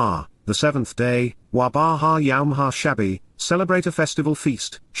 the seventh day, Baha Yom HaShabi, celebrate a festival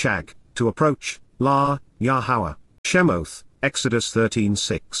feast, Shag, to approach, Yahowah. Shemoth, Exodus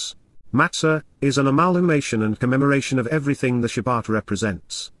 13:6. Matsah is an amalgamation and commemoration of everything the Shabbat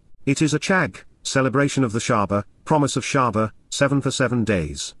represents. It is a Chag, celebration of the Shabbah, promise of Shabbah, 7 for 7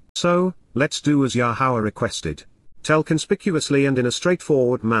 days. So, let's do as Yahowah requested. Tell conspicuously and in a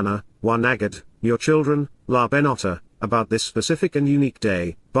straightforward manner, Nagad, your children, La Benota, about this specific and unique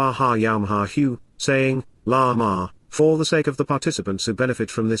day, Baha Yom HaHu, saying, La Ma, for the sake of the participants who benefit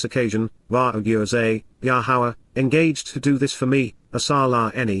from this occasion, Va'ud Yahowah, engaged to do this for me, Asar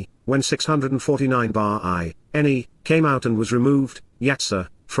La Eni, when 649 Bar Eni, came out and was removed, Yatsah,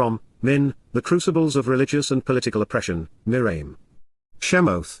 from, Min, the crucibles of religious and political oppression, Miqra'ey.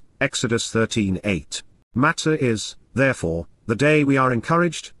 Shemoth, Exodus 13:8. Matsah is, therefore, the day we are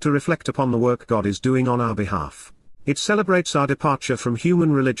encouraged to reflect upon the work God is doing on our behalf. It celebrates our departure from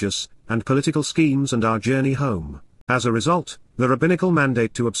human religious and political schemes and our journey home. As a result, the rabbinical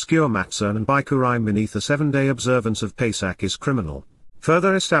mandate to obscure Matsah and Bikuwrym beneath a 7-day observance of Pesach is criminal,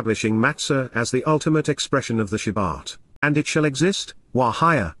 further establishing Matsah as the ultimate expression of the Shabat. And it shall exist,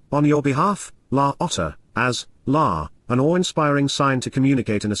 Wahaya, on your behalf, La Otter, as, La, an awe-inspiring sign to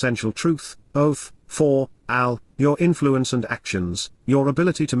communicate an essential truth, oath, for, Al, your influence and actions, your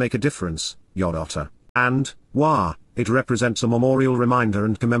ability to make a difference, Yod Otter, and, Wah, it represents a memorial reminder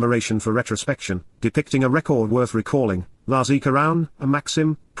and commemoration for retrospection, depicting a record worth recalling, La Zikaron, a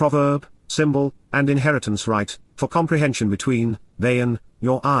maxim, proverb, symbol, and inheritance right, for comprehension between, Bayan,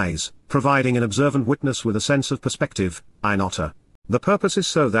 your eyes, providing an observant witness with a sense of perspective, Ein Otter. The purpose is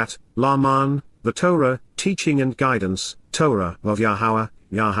so that, Laman, the Torah, teaching and guidance, Towrah of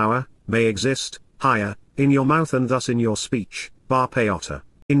Yahowah, may exist, higher, in your mouth and thus in your speech, Bar Peotter.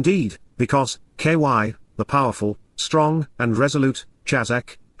 Indeed, because, Ky, the powerful, strong and resolute,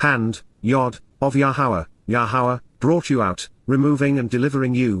 Chazak, hand, Yod, of Yahowah, brought you out, removing and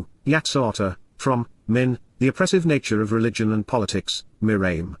delivering you, Yatsah, from, Min, the oppressive nature of religion and politics,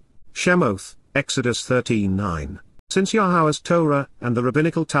 Miqra'ey. Shemoth, Exodus 13:9. Since Yahowah's Torah and the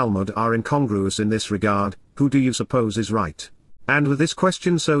rabbinical Talmud are incongruous in this regard, who do you suppose is right? And with this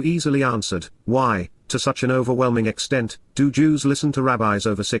question so easily answered, why, to such an overwhelming extent, do Jews listen to rabbis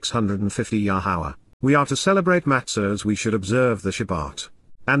over 650 Yahowah? We are to celebrate Matzah as we should observe the Shabbat.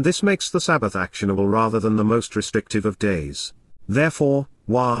 And this makes the Sabbath actionable rather than the most restrictive of days. Therefore,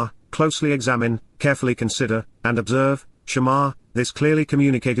 closely examine, carefully consider, and observe, Shema, this clearly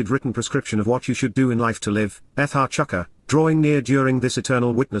communicated written prescription of what you should do in life to live, Chukka, drawing near during this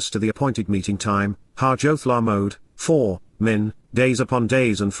eternal witness to the appointed meeting time, Joth La Mow'ed, 4, Min, days upon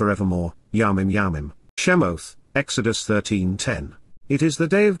days and forevermore, Yamim. Shemoth, Exodus 13:10. It is the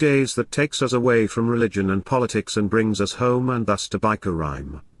day of days that takes us away from religion and politics and brings us home and thus to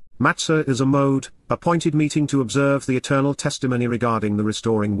Bikuwrym. Matsah is a Mow'ed, appointed meeting to observe the eternal testimony regarding the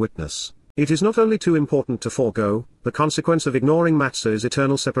restoring witness. It is not only too important to forego, the consequence of ignoring Matsah is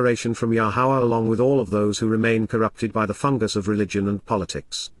eternal separation from Yahowah along with all of those who remain corrupted by the fungus of religion and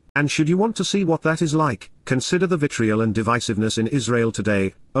politics. And should you want to see what that is like, consider the vitriol and divisiveness in Israel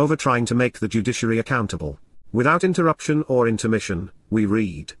today, over trying to make the judiciary accountable. Without interruption or intermission, we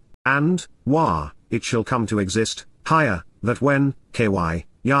read, and, it shall come to exist, higher, that when,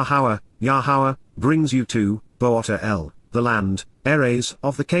 Yahowah, brings you to, Boata El, the land, Eres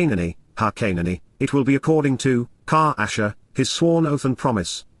of the Canaanite, it will be according to, Ka Asher, his sworn oath and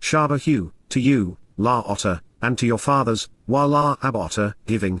promise, Shabbah to you, La Otter, and to your fathers, Wa La Ab Otter,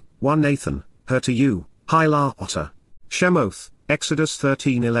 giving, Wa Nathan, her to you, Hi La Otter. Shemoth, Exodus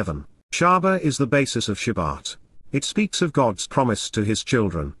 13:11. Shabbah is the basis of Shabbat. It speaks of God's promise to his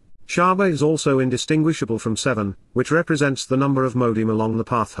children. Shabbah is also indistinguishable from 7, which represents the number of Modim along the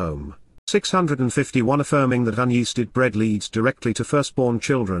path home. 651 affirming that unyeasted bread leads directly to firstborn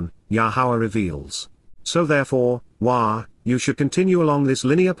children, Yahowah reveals. So therefore, you should continue along this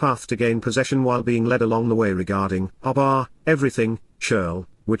linear path to gain possession while being led along the way regarding, everything, Shirl,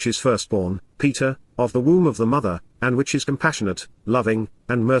 which is firstborn, Peter, of the womb of the mother, and which is compassionate, loving,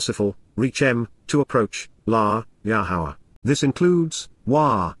 and merciful, to approach, La, Yahowah. This includes,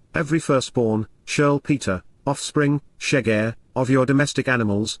 every firstborn, Shirl Peter, offspring, Sheger, of your domestic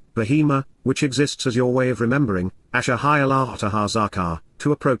animals, Behema, which exists as your way of remembering, Asher Hayala Otahazakar,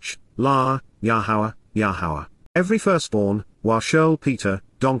 to approach, La, Yahowah, Yahowah. Every firstborn, Wa Shirl Peter,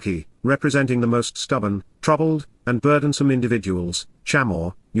 donkey, representing the most stubborn, troubled, and burdensome individuals,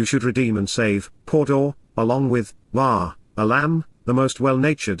 Chamor, you should redeem and save, Pordor, along with, Wa, a lamb, the most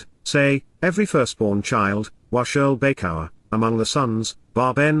well-natured, say, every firstborn child, Wa Shirl Bekuwrym, among the sons,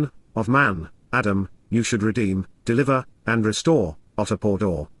 Barben, of man, Adam, you should redeem, deliver, and restore, Otter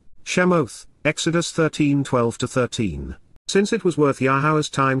Pordor. Shemoth, Exodus 13:12-13. Since it was worth Yahowah's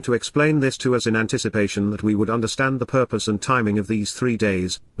time to explain this to us in anticipation that we would understand the purpose and timing of these 3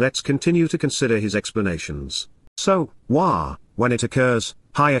 days, let's continue to consider his explanations. So, Wa, when it occurs,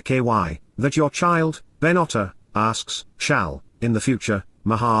 Haya Ky, that your child, Ben Otter, asks, shall, in the future,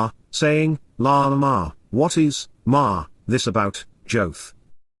 Maha, saying, La Ma, what is, Ma, this about, Joth?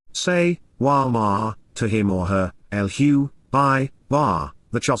 Say, Wa Ma, to him or her, Elhu, by, Ba,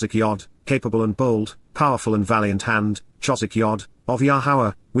 the Chozik Yod, capable and bold, powerful and valiant hand, Chozik Yod, of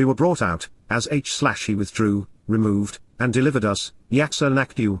Yahowah, we were brought out, as he withdrew, removed, and delivered us, Yatsa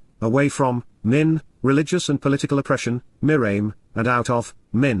Nakdu, away from, Min, religious and political oppression, Miqra'ey, and out of,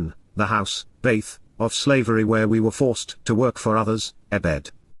 Min, the house, Baith, of slavery where we were forced to work for others,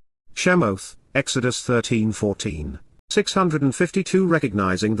 Ebed. Shemoth, Exodus 13:14. 652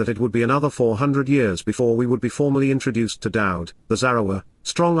 recognizing that it would be another 400 years before we would be formally introduced to Dowd, the Zarawah,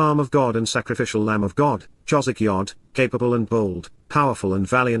 strong arm of God and sacrificial lamb of God, Chozik Yod, capable and bold, powerful and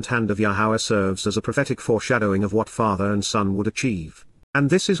valiant hand of Yahowah serves as a prophetic foreshadowing of what father and son would achieve. And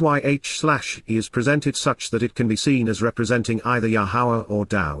this is why H/E is presented such that it can be seen as representing either Yahowah or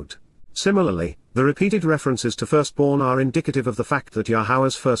Dowd. Similarly, the repeated references to firstborn are indicative of the fact that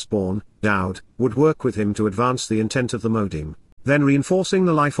Yahowah's firstborn, Dowd, would work with him to advance the intent of the Modim, then reinforcing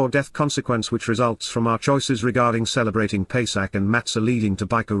the life or death consequence which results from our choices regarding celebrating Pesach and Matsah leading to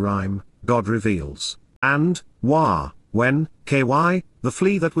Bikuwrym, God reveals. And, Wa, when, Ky, the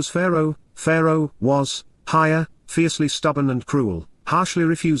flea that was Pharaoh was, Haya, fiercely stubborn and cruel, harshly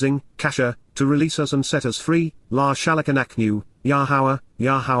refusing, Kasha, to release us and set us free, La Shalakanaknu,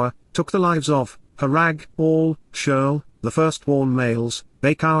 Yahowah, took the lives of, Harag, all, Shirl, the firstborn males,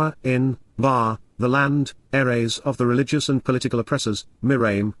 Bekuwrym, in, Ba, the land, Eres of the religious and political oppressors,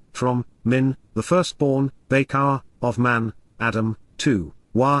 Miqra'ey, from, Min, the firstborn, Bekuwrym, of man, Adam, 2,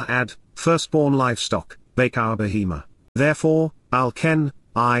 Wa-ad, firstborn livestock, Bekuwrym Behema. Therefore, Al-Ken,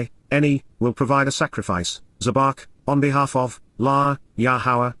 any, will provide a sacrifice, Zabak, on behalf of, La,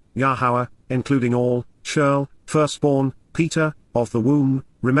 Yahowah, including all, Shirl, firstborn, Peter, of the womb,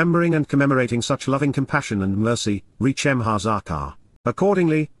 remembering and commemorating such loving compassion and mercy, Rechem Hazakar.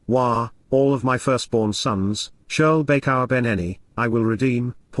 Accordingly, Wa, all of my firstborn sons, Shirl Bekuwrym ben Eni, I will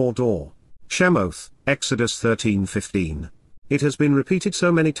redeem, Pordor. Shemoth, Exodus 13:15. It has been repeated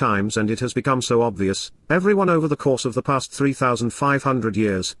so many times and it has become so obvious, everyone over the course of the past 3,500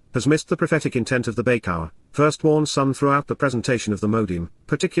 years, has missed the prophetic intent of the Bekuwrym, firstborn son throughout the presentation of the Modim,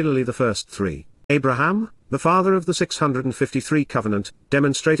 particularly the first 3. Abraham, the father of the 653 covenant,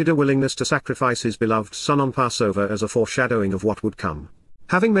 demonstrated a willingness to sacrifice his beloved son on Passover as a foreshadowing of what would come.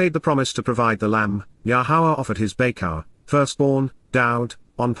 Having made the promise to provide the lamb, Yahowah offered his Bekuwrym, firstborn, Dowd,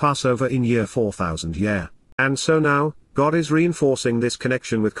 on Passover in year 4000 year. And so now, God is reinforcing this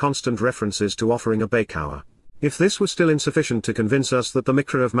connection with constant references to offering a Bekuwrym. If this was still insufficient to convince us that the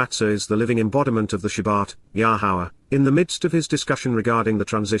Miqra'ey of Matsah is the living embodiment of the Shabat, Yahowah, in the midst of his discussion regarding the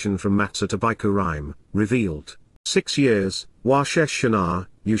transition from Matsah to Bikuwrym, revealed, 6 years, Wa Shesh Shana,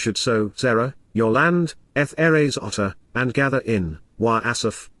 you should sow, Zerah, your land, Eth Eres Otter, and gather in, Wa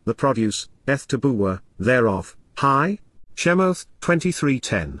Asaph, the produce, Eth Tabuah, thereof, High, Shemoth,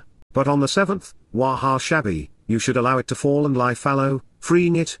 23:10. But on the 7th, Wa Ha Shabi, you should allow it to fall and lie fallow,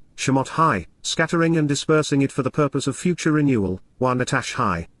 freeing it, Shemot High, scattering and dispersing it for the purpose of future renewal, Wa Natash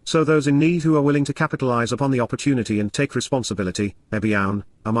High, so those in need who are willing to capitalize upon the opportunity and take responsibility, Ebiaun,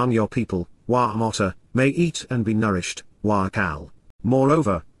 among your people, Wa Motter, may eat and be nourished, Wa Kal.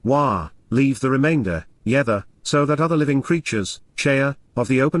 Moreover, Wa, leave the remainder, Yether, so that other living creatures, Chea, of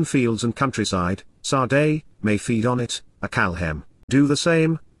the open fields and countryside, Sardeh, may feed on it, Akalhem. Do the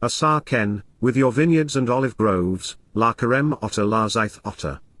same, Asar-Ken, with your vineyards and olive groves, La Karem Otter La Zaith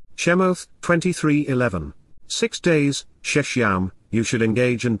Otter. Shemoth, 23:11. 6 days, Sheshyam, you should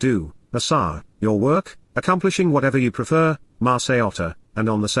engage and do, Asar, your work, accomplishing whatever you prefer, Marseh Otter, and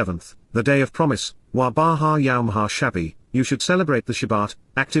on the 7th, the day of promise, Wa Baha Yaum Ha Shabi, you should celebrate the Shabbat,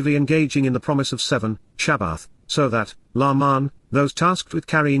 actively engaging in the promise of 7, Shabbath, so that, Laman, those tasked with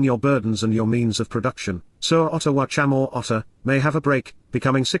carrying your burdens and your means of production, Sur Otter wa Chamor Otter, may have a break,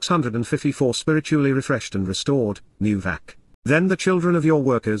 becoming 654 spiritually refreshed and restored, Nuvak. Then the children of your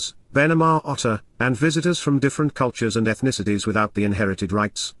workers, Benamar Otter, and visitors from different cultures and ethnicities without the inherited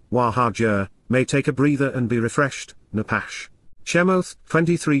rights, Wahajur, may take a breather and be refreshed, Napash. Shemoth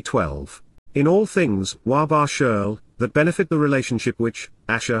 23:12. In all things, Wabar Shurl, that benefit the relationship which,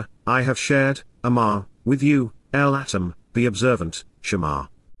 Asher, I have shared, Amar, with you, El Atom, be observant, Shema.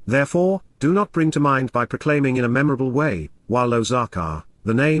 Therefore, do not bring to mind by proclaiming in a memorable way, while Lo Zakar,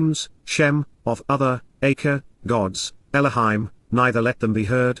 the names, Shem, of other, Acre, gods, Elohim, neither let them be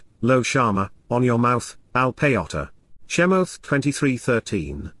heard, Lo Shama, on your mouth, Al Peyotter. Shemoth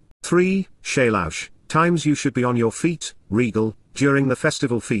 23:13. 3. Shalaush, times you should be on your feet, regal, during the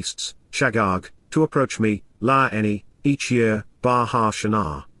festival feasts, Shagag, to approach me, La Eni, each year, Bar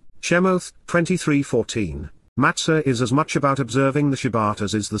Ha-Shana. Shemoth 23:14. Matsah is as much about observing the Shabat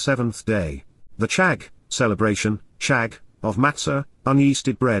as is the seventh day. The Chag, celebration, Shag, of Matsah,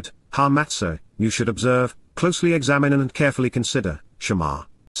 unyeasted bread, Ha-Matsah, you should observe, closely examine and carefully consider, Shema.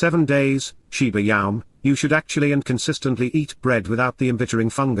 7 days, Sheba Yaum, you should actually and consistently eat bread without the embittering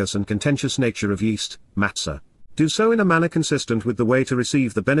fungus and contentious nature of yeast, Matsah. Do so in a manner consistent with the way to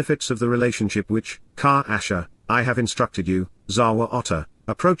receive the benefits of the relationship which, Ka Asher, I have instructed you, Zawa Otter,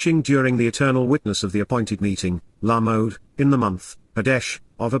 approaching during the eternal witness of the appointed meeting, La Mow'ed, in the month, Hadesh,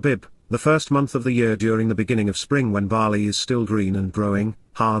 of Abib, the first month of the year during the beginning of spring when barley is still green and growing,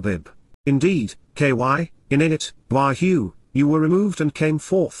 Ha-Abib. Indeed, KY, in it, Wahu, you were removed and came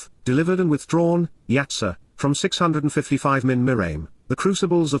forth, delivered and withdrawn, Yatsah, from 655 Min Miraim, the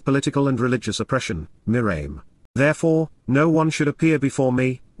crucibles of political and religious oppression, Miraim. Therefore, no one should appear before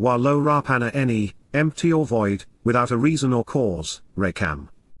me, while lo rapana eni, empty or void, without a reason or cause, Rekam.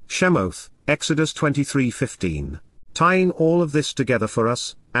 Shemoth, Exodus 23:15. Tying all of this together for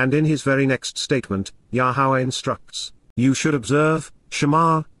us, and in his very next statement, Yahweh instructs, you should observe,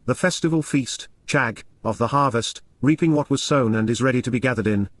 Shema, the festival feast, Chag, of the harvest, reaping what was sown and is ready to be gathered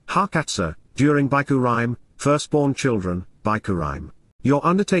in, Hakatzah, during Bikuwrym, firstborn children, Bikuwrym. Your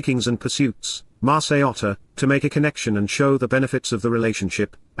undertakings and pursuits, Matsah Otter, to make a connection and show the benefits of the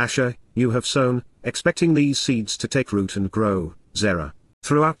relationship, Asher, you have sown, expecting these seeds to take root and grow, Zerah.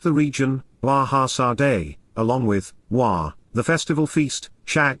 Throughout the region, Wah-Ha-Sadeh, along with, Wah, the festival feast,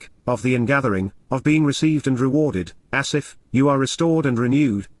 Shag, of the ingathering, of being received and rewarded, Asif, you are restored and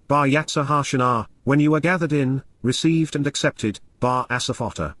renewed, Bar Yatsah Ha-Shana, when you are gathered in, received and accepted, Bar Asaf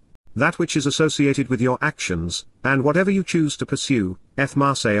Otter. That which is associated with your actions, and whatever you choose to pursue,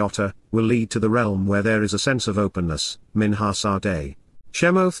 Matsah Otter, will lead to the realm where there is a sense of openness, Min Ha-Sadeh.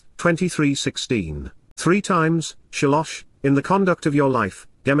 Shemoth 23:16. 3 times, Shalosh, in the conduct of your life,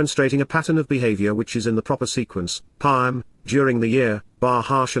 demonstrating a pattern of behavior which is in the proper sequence, Paam, during the year, Bar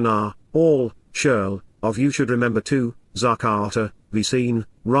Ha-Shana, all, Shurl, of you should remember too, Zakar Otter, Visin,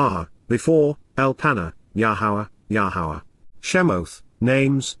 Ra, before, Elpanah, Yahowah, Yahowah. Shemoth,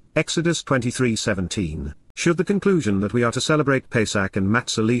 names, Exodus 23:17. Should the conclusion that we are to celebrate Pesach and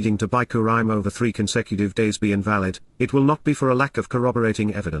Matsah leading to Bikuwrym over 3 consecutive days be invalid, it will not be for a lack of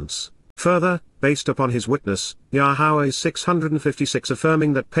corroborating evidence. Further, based upon his witness, Yahweh 656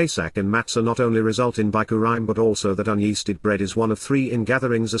 affirming that Pesach and Matsah not only result in Bikuwrym but also that unyeasted bread is one of 3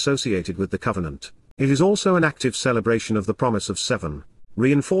 ingatherings associated with the covenant. It is also an active celebration of the promise of 7.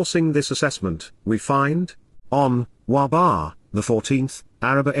 Reinforcing this assessment, we find, on, Wabar, the 14th,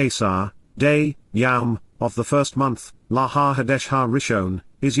 Araba Asar, day, Yaum, of the first month, Laha Hadesh Ha-Rishon,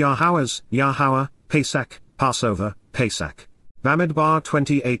 is Yahweh's, Yahowah, Pesach, Passover, Pesach. Bamidbar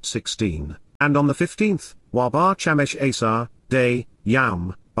 28:16. And on the 15th, Wabar Chamesh Asar, day,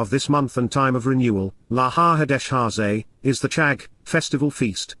 Yaum, of this month and time of renewal, Laha Hadesh Ha-Zeh, is the Chag, festival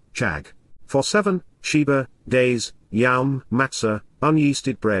feast, Chag. For 7, Sheba, days, Yaum, Matsah,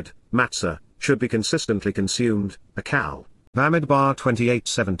 unyeasted bread, Matsah, should be consistently consumed, a cow. Bamidbar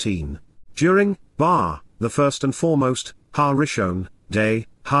 28:17. During, Bar, the first and foremost, Ha-Rishon, day,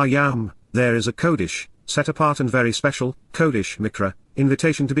 Ha-Yam, there is a Kodesh, set apart and very special, Kodesh Miqra'ey,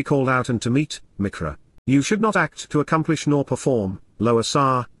 invitation to be called out and to meet, Miqra'ey. You should not act to accomplish nor perform, Lo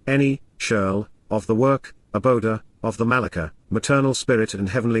Asar, any, Shurl, of the work, Aboda, of the Malakah, maternal spirit and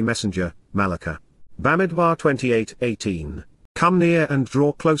heavenly messenger, Malakah. Bamidbar 28:18. Come near and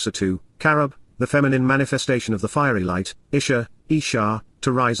draw closer to, Karab, the feminine manifestation of the fiery light, Isha, Isha,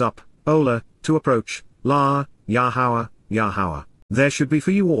 to rise up, Ola, to approach, La, Yahowah, Yahowah. There should be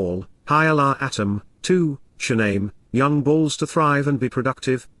for you all, Hayala Atom, 2, Shanaim, young bulls to thrive and be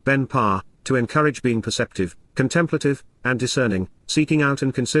productive, Ben Pa, to encourage being perceptive, contemplative, and discerning, seeking out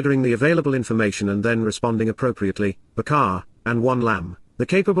and considering the available information and then responding appropriately, Bakar, and 1 lamb, the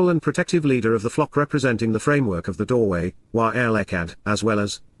capable and protective leader of the flock representing the framework of the doorway, Wa as well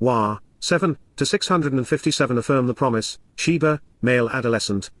as, Wa, 7 to 657 affirm the promise, Sheba, male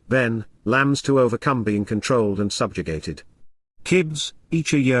adolescent, Ben, lambs to overcome being controlled and subjugated. Kids,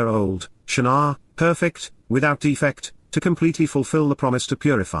 each a year old, Shana, perfect, without defect, to completely fulfill the promise to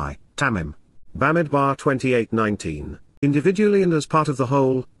purify, Tamim. Bamidbar 28:19. Individually and as part of the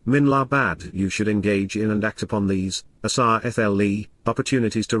whole, min la bad you should engage in and act upon these, asar ethle,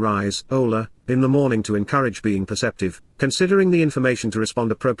 opportunities to rise, ola, in the morning to encourage being perceptive, considering the information to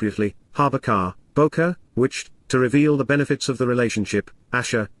respond appropriately, habakar, boka, which, to reveal the benefits of the relationship,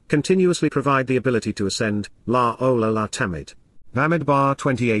 asher, continuously provide the ability to ascend, la ola la tamid. Bamidbar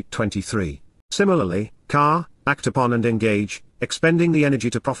 28:23. Similarly, ka, act upon and engage, expending the energy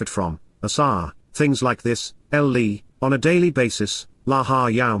to profit from, asar, things like this, li, on a daily basis, la ha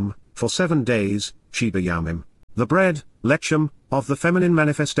yaum, for 7 days, sheba yaumim. The bread, lechem, of the feminine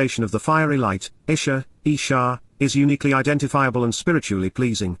manifestation of the fiery light, isha, is uniquely identifiable and spiritually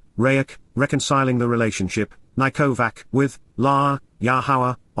pleasing, reak, reconciling the relationship, nikovak, with, la,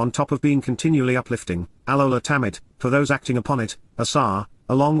 Yahowah, on top of being continually uplifting, alola tamid, for those acting upon it, asar,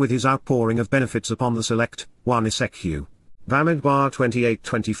 along with his outpouring of benefits upon the select, wa nisekhu. Bamidbar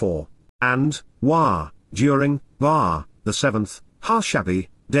 28:24. And, wa, during, var, the 7th, ha-shabi,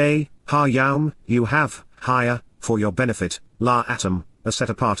 day, ha-yaum, you have, higher, for your benefit, la atom, a set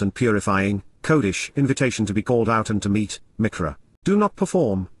apart and purifying, Kodesh invitation to be called out and to meet, Miqra'ey. Do not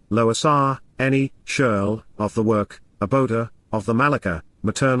perform, lo asar, any, shirl, of the work, aboda, of the Malakah,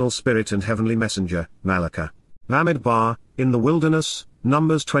 maternal spirit and heavenly messenger, Malakah. Bamidbar, in the wilderness,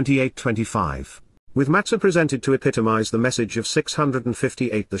 Numbers 28:25. With Matsah presented to epitomize the message of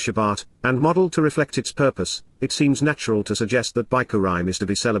 658 the Shabat, and modeled to reflect its purpose, it seems natural to suggest that Bikuwrym is to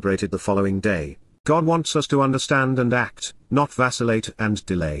be celebrated the following day. God wants us to understand and act, not vacillate and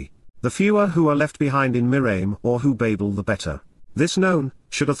delay. The fewer who are left behind in Miqra'ey or who babel the better. This known,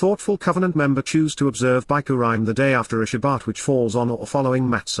 should a thoughtful covenant member choose to observe Bikuwrym the day after a Shabat which falls on or following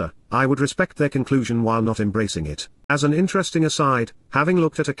Matsah, I would respect their conclusion while not embracing it. As an interesting aside, having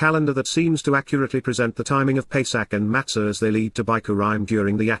looked at a calendar that seems to accurately present the timing of Pesach and Matsah as they lead to Bikuwrym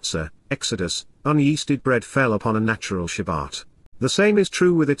during the Yatzah, Exodus, unyeasted bread fell upon a natural Shabat. The same is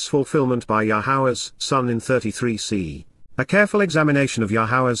true with its fulfillment by Yahowah's Son in 33c. A careful examination of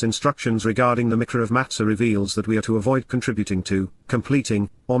Yahowah's instructions regarding the Miqra'ey of Matsah reveals that we are to avoid contributing to, completing,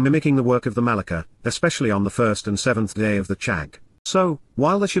 or mimicking the work of the Malakah, especially on the 1st and 7th day of the Chag. So,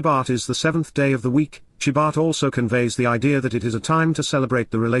 while the Shabat is the 7th day of the week, Shabat also conveys the idea that it is a time to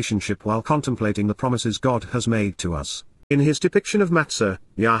celebrate the relationship while contemplating the promises God has made to us. In his depiction of Matsah,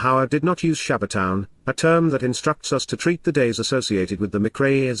 Yahowah did not use Shabbatown, a term that instructs us to treat the days associated with the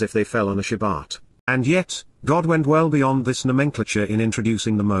Miqra'ey as if they fell on a Shabat. And yet, God went well beyond this nomenclature in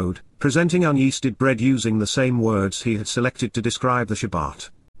introducing the Mow'ed, presenting unyeasted bread using the same words he had selected to describe the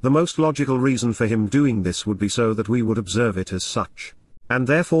Shabat. The most logical reason for him doing this would be so that we would observe it as such. And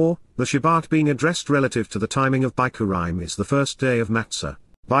therefore, the Shabat being addressed relative to the timing of Bikuwrym is the first day of Matsah.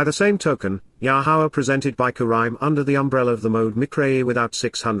 By the same token, Yahowah presented Bikuwrym under the umbrella of the Mow'ed Miqra'ey without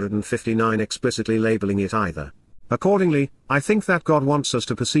 659 explicitly labeling it either. Accordingly, I think that God wants us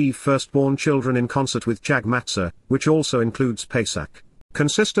to perceive firstborn children in concert with Chag Matsah, which also includes Pesach.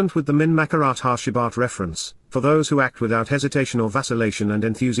 Consistent with the Min Makarat HaShabbat reference, for those who act without hesitation or vacillation and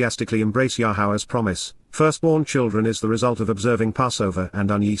enthusiastically embrace Yahowah's promise, firstborn children is the result of observing Passover and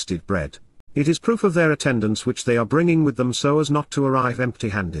unyeasted bread. It is proof of their attendance which they are bringing with them so as not to arrive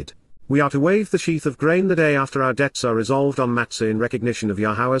empty-handed. We are to wave the sheath of grain the day after our debts are resolved on Matsah in recognition of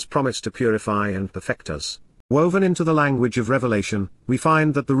Yahowah's promise to purify and perfect us. Woven into the language of Revelation, we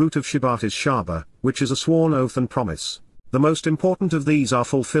find that the root of Shabat is Shaba, which is a sworn oath and promise. The most important of these are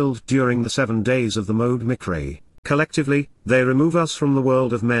fulfilled during the 7 days of the Mow'ed Miqra'ey. Collectively, they remove us from the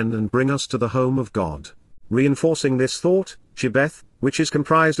world of men and bring us to the home of God. Reinforcing this thought, Shebeth, which is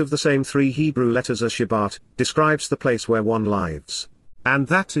comprised of the same 3 Hebrew letters as Shabat, describes the place where one lives. And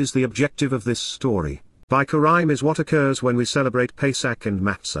that is the objective of this story. Bikuwrym is what occurs when we celebrate Pesach and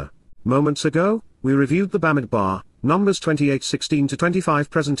Matsah. Moments ago, we reviewed the Bamidbar, Numbers 28:16-25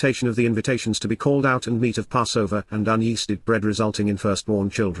 presentation of the invitations to be called out and meat of Passover and unyeasted bread resulting in firstborn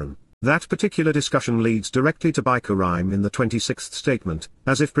children. That particular discussion leads directly to Bikuwrym in the 26th statement,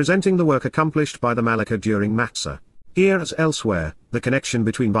 as if presenting the work accomplished by the Malakah during Matsah. Here as elsewhere, the connection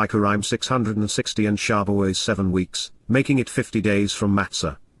between Bikuwrym 660 and Shabat is 7 weeks, making it 50 days from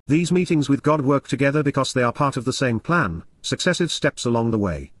Matsah. These meetings with God work together because they are part of the same plan, successive steps along the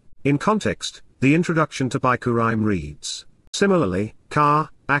way. In context, the introduction to Bikuwrym reads, similarly, ka,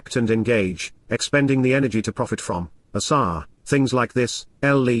 act and engage, expending the energy to profit from, asar, things like this,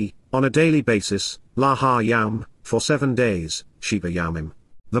 Li, on a daily basis, La Ha Yaum, for 7 days, Sheba Yaumim.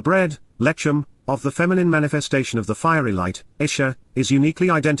 The bread, lechem, of the feminine manifestation of the fiery light, Isha, is uniquely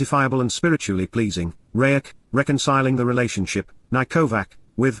identifiable and spiritually pleasing, Re'ek, reconciling the relationship, Nikovak,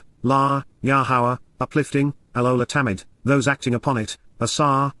 with, La, Yahowah, uplifting, Alola Tamid, those acting upon it,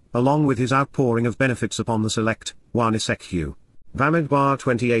 Asar, along with his outpouring of benefits upon the select, Wa Nisekhu. Bamidbar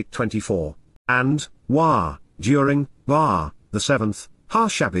 28-24. And, Wa, during, Bar, the 7th, Ha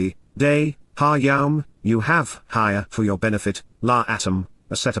Shabi, day, Ha Yaum, you have, Haya for your benefit, La Atom,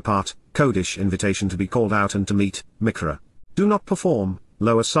 a set apart, Kodesh invitation to be called out and to meet, Miqra'ey. Do not perform,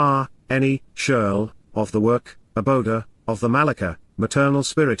 Lo Asar, any, Shirl, of the work, Aboda, of the Malakah, maternal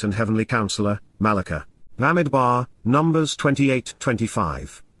spirit and heavenly counselor, Malakah. Bamidbar, Numbers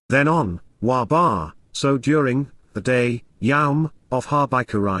 28-25. Then on, Wa Bar, so during, the day, Yaum, of Ha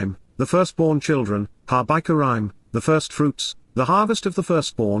Bikuwrym, the firstborn children, Ha Bikuwrym, the firstfruits, the harvest of the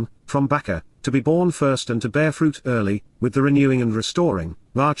firstborn, from Baka, to be born first and to bear fruit early, with the renewing and restoring,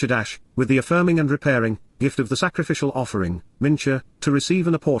 Varchadash, with the affirming and repairing, gift of the sacrificial offering, Mincha, to receive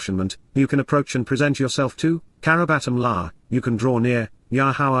an apportionment, you can approach and present yourself to, Karabatam La, you can draw near,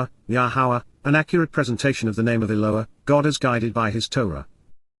 Yahowah, Yahowah, an accurate presentation of the name of Eloah, God as guided by his Torah.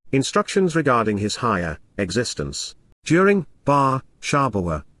 Instructions regarding his higher existence. During, Bar,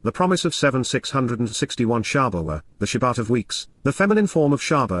 Shabuah, the promise of 661 Shabuah, the Shabat of weeks, the feminine form of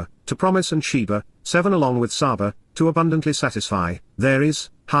Shaba, to promise and Sheba, 7 along with Saba, to abundantly satisfy, there is,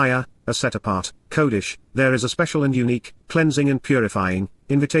 higher, a set apart, Kodesh, there is a special and unique, cleansing and purifying,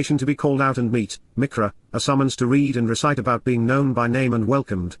 invitation to be called out and meet, Miqra'ey, a summons to read and recite about being known by name and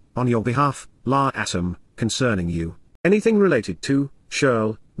welcomed, on your behalf, La Atom, concerning you. Anything related to,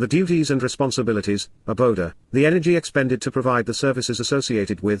 Shirl, the duties and responsibilities, Aboda, the energy expended to provide the services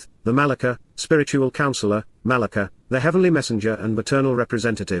associated with, the Malakah, spiritual counselor, Malakah, the heavenly messenger and maternal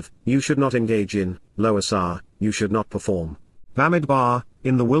representative, you should not engage in, Lo Asar, you should not perform. Bamidbar,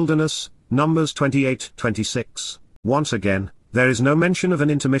 in the wilderness, Numbers 28-26. Once again, there is no mention of an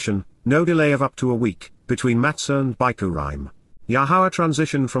intermission, no delay of up to a week, between Matsah and Bikuwrym. Yahowah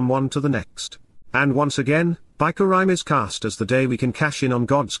transition from one to the next. And once again, Bikuwrym is cast as the day we can cash in on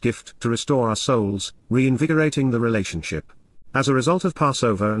God's gift to restore our souls, reinvigorating the relationship. As a result of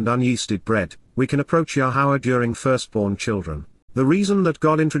Passover and unyeasted bread, we can approach Yahowah during firstborn children. The reason that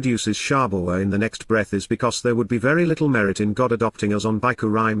God introduces Shabuah in the next breath is because there would be very little merit in God adopting us on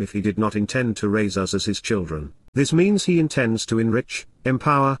Bikuwrym if he did not intend to raise us as his children. This means he intends to enrich,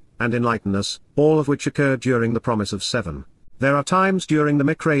 empower, and enlighten us, all of which occurred during the promise of 7. There are times during the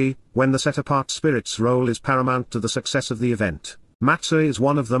Miqra'ey, when the set-apart spirit's role is paramount to the success of the event. Matsah is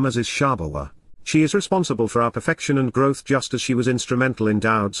one of them, as is Shabuah. She is responsible for our perfection and growth just as she was instrumental in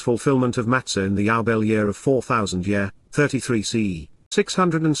Daud's fulfillment of Matsah in the Yaubel year of 4000 year, 33 CE.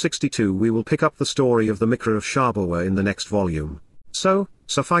 662. We will pick up the story of the Miqra'ey of Shabuah in the next volume. So,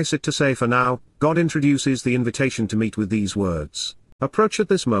 suffice it to say for now, God introduces the invitation to meet with these words. Approach at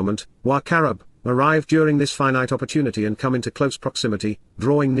this moment, Wa Karab. Arrive during this finite opportunity and come into close proximity,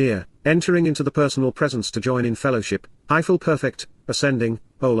 drawing near, entering into the personal presence to join in fellowship, Eiffel perfect, ascending,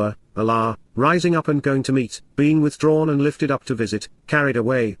 Ola, Allah, rising up and going to meet, being withdrawn and lifted up to visit, carried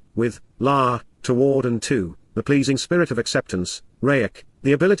away, with, La, toward and to, the pleasing spirit of acceptance, Re'ek,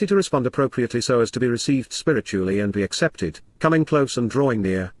 the ability to respond appropriately so as to be received spiritually and be accepted, coming close and drawing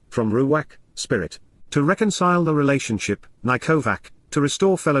near, from Ruach, spirit, to reconcile the relationship, Nikovak, to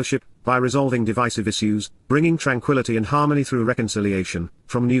restore fellowship, by resolving divisive issues, bringing tranquility and harmony through reconciliation,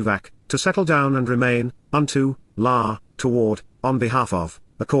 from Nuvak, to settle down and remain, unto, La, toward, on behalf of,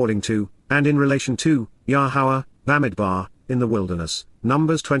 according to, and in relation to, Yahowah, Bamidbar, in the wilderness,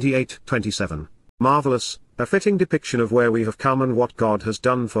 Numbers 28-27. Marvelous, a fitting depiction of where we have come and what God has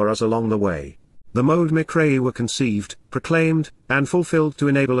done for us along the way. The Mow'ed Miqra'ey were conceived, proclaimed, and fulfilled to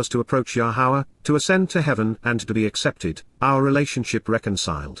enable us to approach Yahowah, to ascend to heaven and to be accepted, our relationship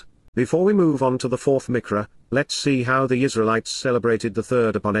reconciled. Before we move on to the 4th Miqra'ey, let's see how the Israelites celebrated the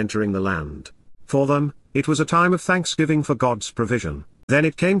 3rd upon entering the land. For them, it was a time of thanksgiving for God's provision. Then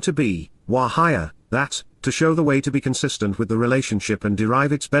it came to be, Wahaya, that, to show the way to be consistent with the relationship and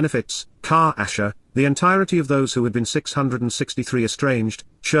derive its benefits, Ka Asher, the entirety of those who had been 663 estranged,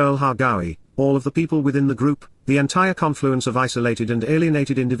 Shirl Hagawi, all of the people within the group, the entire confluence of isolated and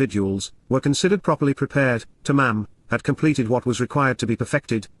alienated individuals, were considered properly prepared, Tamam, had completed what was required to be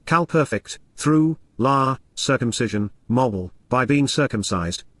perfected, Kal perfect, through, La, circumcision, Mow'ed, by being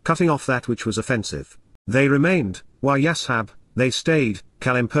circumcised, cutting off that which was offensive. They remained, Wa Yashab, they stayed,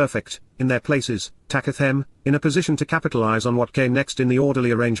 Kal imperfect, in their places, taketh them, in a position to capitalize on what came next in the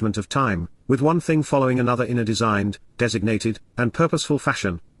orderly arrangement of time, with one thing following another in a designed, designated, and purposeful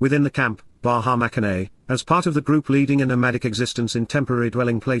fashion, within the camp, Bar HaMachane, as part of the group leading a nomadic existence in temporary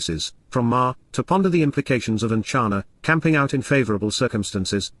dwelling places, from Ma, to ponder the implications of Anchana, camping out in favorable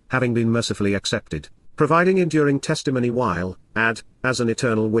circumstances, having been mercifully accepted, providing enduring testimony while, as an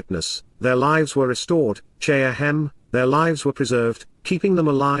eternal witness, their lives were restored, Cheahem, their lives were preserved, keeping them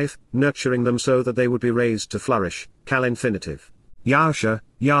alive, nurturing them so that they would be raised to flourish, Kal infinitive. Yahusha,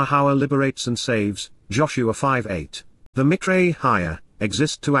 Yahowah liberates and saves, Joshua 5:8. The Miqra'ey higher,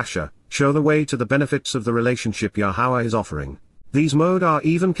 exist to Asher, show the way to the benefits of the relationship Yahowah is offering. These Mow'ed are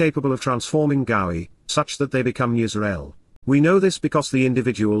even capable of transforming Gawi, such that they become Yisrael. We know this because the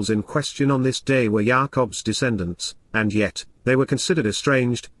individuals in question on this day were Jacob's descendants, and yet, they were considered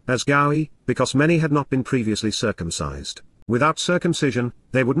estranged, as Gawi, because many had not been previously circumcised. Without circumcision,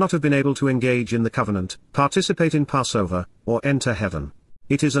 they would not have been able to engage in the covenant, participate in Passover, or enter heaven.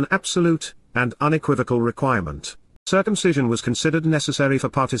 It is an absolute, and unequivocal requirement. Circumcision was considered necessary for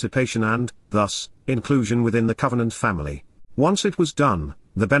participation and, thus, inclusion within the covenant family. Once it was done,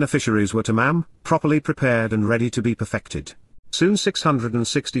 the beneficiaries were tamam, properly prepared and ready to be perfected. Soon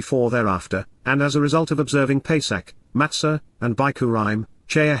 664 thereafter, and as a result of observing Pesach, Matsah, and Bikuwrym,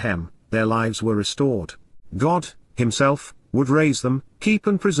 Cheahem, their lives were restored. God, Himself, would raise them, keep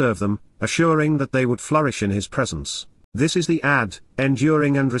and preserve them, assuring that they would flourish in His presence. This is the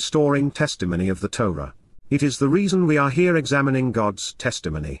enduring and restoring testimony of the Torah. It is the reason we are here examining God's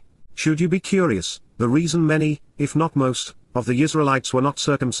testimony. Should you be curious, the reason many, if not most, of the Israelites were not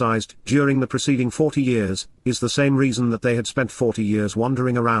circumcised during the preceding 40 years, is the same reason that they had spent 40 years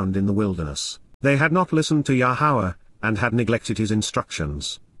wandering around in the wilderness. They had not listened to Yahowah, and had neglected His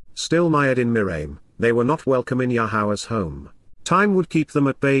instructions. Still mired in Miraim, they were not welcome in Yahowah's home. Time would keep them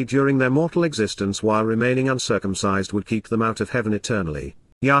at bay during their mortal existence, while remaining uncircumcised would keep them out of heaven eternally.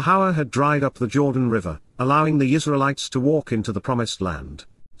 Yahowah had dried up the Jordan River, allowing the Israelites to walk into the promised land.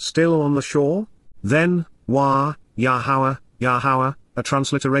 Still on the shore? Then, Yahowah, a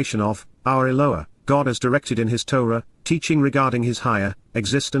transliteration of, our Eloah, God as directed in His Torah, teaching regarding His higher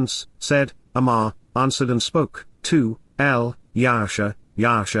existence, said, Amar, answered and spoke, 2, Yahusha,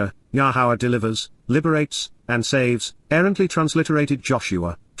 Yahowah delivers, liberates, and saves, errantly transliterated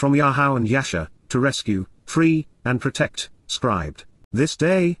Joshua, from Yahowah and Yasha, to rescue, free, and protect, scribed. This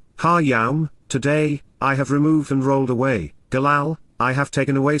day, today, I have removed and rolled away, Galal, I have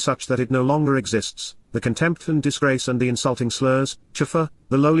taken away such that it no longer exists, the contempt and disgrace and the insulting slurs, Chafa,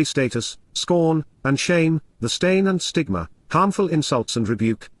 the lowly status, scorn, and shame, the stain and stigma, harmful insults and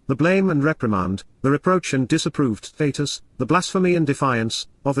rebuke, the blame and reprimand, the reproach and disapproved status, the blasphemy and defiance,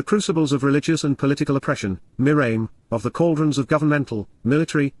 of the crucibles of religious and political oppression, Miraim, of the cauldrons of governmental,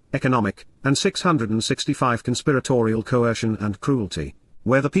 military, economic, and 665 conspiratorial coercion and cruelty,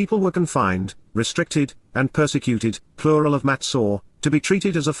 where the people were confined, restricted, and persecuted, plural of Matsah, to be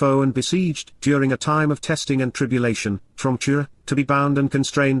treated as a foe and besieged during a time of testing and tribulation, from Towrah, to be bound and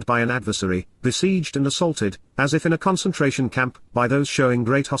constrained by an adversary, besieged and assaulted, as if in a concentration camp, by those showing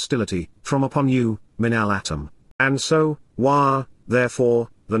great hostility, from upon you, min al atom. And so, therefore,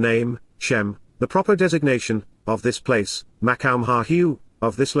 the name, Shem, the proper designation, of this place, Makam Ha-Hu,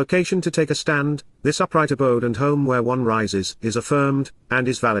 of this location to take a stand, this upright abode and home where one rises, is affirmed, and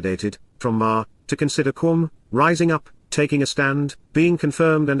is validated, from Ma, to consider Qum, rising up, taking a stand, being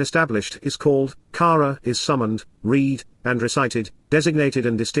confirmed and established is called, Kara is summoned, read, and recited, designated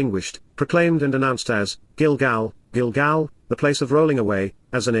and distinguished, proclaimed and announced as, Gilgal, the place of rolling away,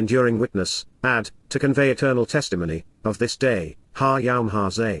 as an enduring witness, to convey eternal testimony, of this day, Ha-Yom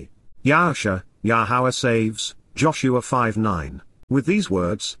Ha-Zeh. Yahusha, Yahowah saves, Joshua 5:9. With these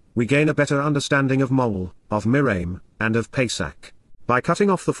words, we gain a better understanding of Mow'ed, of Miraim, and of Pesach. By cutting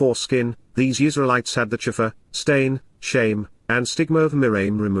off the foreskin, these Israelites had the chafa, stain, shame, and stigma of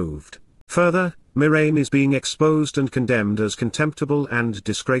Miraim removed. Further, Miraim is being exposed and condemned as contemptible and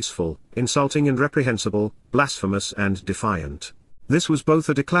disgraceful, insulting and reprehensible, blasphemous and defiant. This was both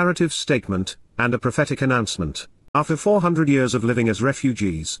a declarative statement, and a prophetic announcement. After 400 years of living as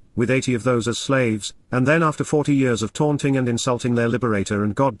refugees, with 80 of those as slaves, and then after 40 years of taunting and insulting their liberator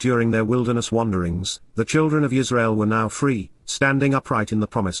and God during their wilderness wanderings, the children of Israel were now free, standing upright in the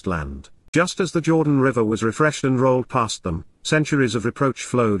promised land. Just as the Jordan River was refreshed and rolled past them, centuries of reproach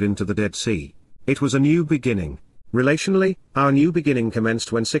flowed into the Dead Sea. It was a new beginning. Relationally, our new beginning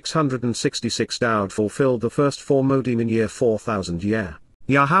commenced when 666 Dowd fulfilled the first 4 Modim in year 4000 year.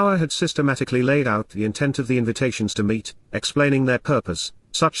 Yahowah had systematically laid out the intent of the invitations to meet, explaining their purpose,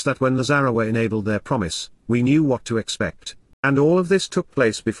 such that when the Zarawah enabled their promise, we knew what to expect. And all of this took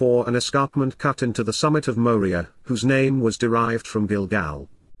place before an escarpment cut into the summit of Moriah, whose name was derived from Gilgal.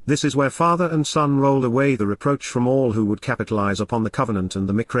 This is where Father and Son rolled away the reproach from all who would capitalize upon the covenant and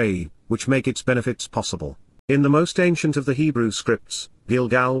the Miqra'ey, which make its benefits possible. In the most ancient of the Hebrew scripts,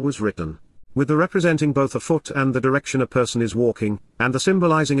 Gilgal was written, with the representing both a foot and the direction a person is walking, and the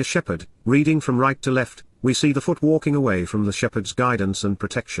symbolizing a shepherd. Reading from right to left, we see the foot walking away from the shepherd's guidance and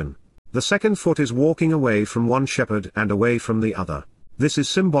protection. The second foot is walking away from one shepherd and away from the other. This is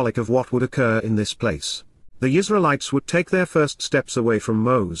symbolic of what would occur in this place. The Israelites would take their first steps away from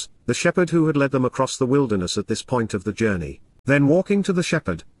Moses, the shepherd who had led them across the wilderness at this point of the journey. Then walking to the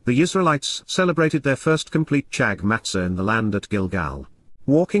shepherd, the Israelites celebrated their first complete Chag Matsah in the land at Gilgal.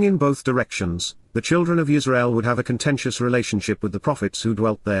 Walking in both directions, the children of Israel would have a contentious relationship with the prophets who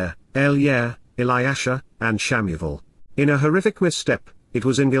dwelt there, Eliah, Elisha, and Shamuel. In a horrific misstep, it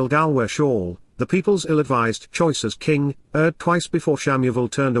was in Gilgal where Shaul, the people's ill-advised choice as king, erred twice before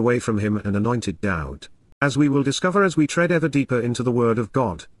Shamuel turned away from him and anointed Daud. As we will discover as we tread ever deeper into the Word of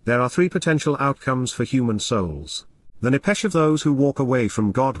God, there are three potential outcomes for human souls. The Nepesh of those who walk away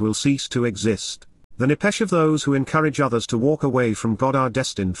from God will cease to exist. The Nepesh of those who encourage others to walk away from God are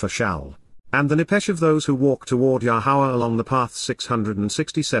destined for Shaul. And the Nepesh of those who walk toward Yahowah along the path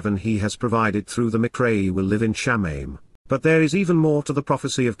 667 he has provided through the Miqra'ey will live in Shamaim. But there is even more to the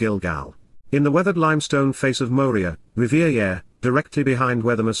prophecy of Gilgal. In the weathered limestone face of Moriah, Revere, directly behind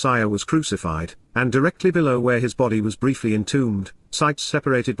where the Messiah was crucified, and directly below where his body was briefly entombed, sites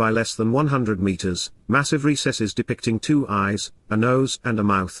separated by less than 100 meters, massive recesses depicting two eyes, a nose and a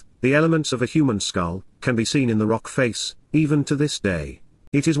mouth, the elements of a human skull, can be seen in the rock face, even to this day.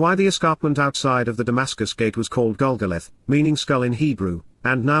 It is why the escarpment outside of the Damascus gate was called Golgoleth, meaning skull in Hebrew,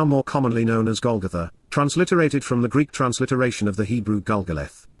 and now more commonly known as Golgotha, transliterated from the Greek transliteration of the Hebrew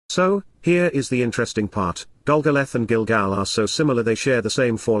Gulgaleth. So, here is the interesting part, Golgoleth and Gilgal are so similar they share the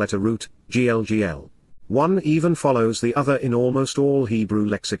same four-letter root, GLGL. One even follows the other in almost all Hebrew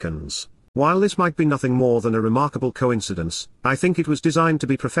lexicons. While this might be nothing more than a remarkable coincidence, I think it was designed to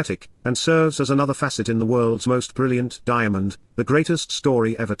be prophetic, and serves as another facet in the world's most brilliant diamond, the greatest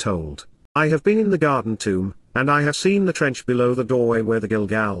story ever told. I have been in the garden tomb, and I have seen the trench below the doorway where the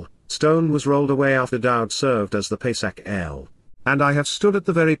Gilgal stone was rolled away after Daud served as the Pesach El. And I have stood at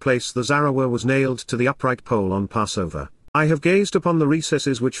the very place the Zarawah was nailed to the upright pole on Passover. I have gazed upon the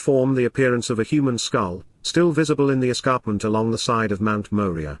recesses which form the appearance of a human skull, still visible in the escarpment along the side of Mount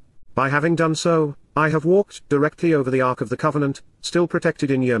Moriah. By having done so, I have walked directly over the Ark of the Covenant, still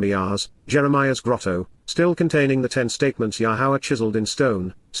protected in Yirmiyah's, Jeremiah's grotto, still containing the 10 statements Yahowah chiseled in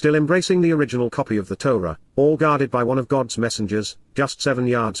stone, still embracing the original copy of the Torah, all guarded by one of God's messengers, just 7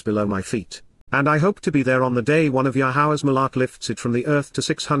 yards below my feet. And I hope to be there on the day one of Yahowah's Malach lifts it from the earth to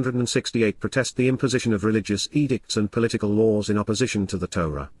 668 protest the imposition of religious edicts and political laws in opposition to the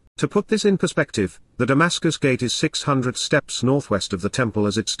Torah. To put this in perspective, the Damascus gate is 600 steps northwest of the temple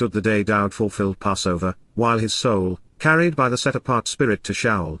as it stood the day Daud fulfilled Passover, while his soul, carried by the set-apart spirit to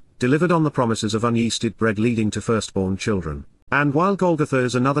Shaul, delivered on the promises of unyeasted bread leading to firstborn children. And while Golgotha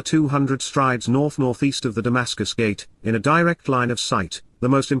is another 200 strides north-northeast of the Damascus gate, in a direct line of sight, the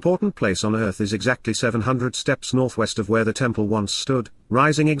most important place on earth is exactly 700 steps northwest of where the temple once stood,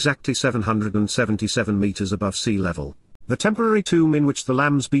 rising exactly 777 meters above sea level. The temporary tomb in which the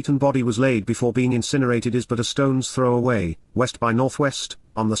lamb's beaten body was laid before being incinerated is but a stone's throw away, west by northwest,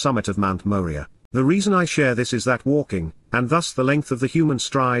 on the summit of Mount Moriah. The reason I share this is that walking, and thus the length of the human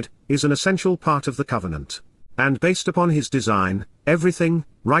stride, is an essential part of the covenant. And based upon his design, everything,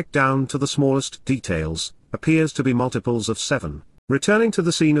 right down to the smallest details, appears to be multiples of 7. Returning to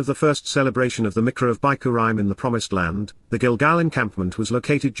the scene of the first celebration of the Miqra'ey of Bikuwrym in the Promised Land, the Gilgal encampment was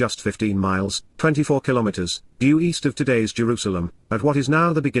located just 15 miles, 24 kilometers, due east of today's Jerusalem, at what is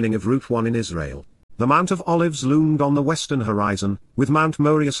now the beginning of Route 1 in Israel. The Mount of Olives loomed on the western horizon, with Mount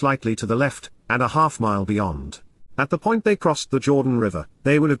Moriah slightly to the left, and a half-mile beyond. At the point they crossed the Jordan River,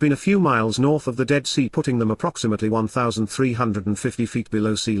 they would have been a few miles north of the Dead Sea, putting them approximately 1,350 feet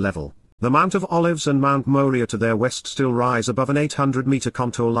below sea level. The Mount of Olives and Mount Moriah to their west still rise above an 800-meter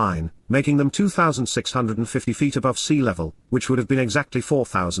contour line, making them 2,650 feet above sea level, which would have been exactly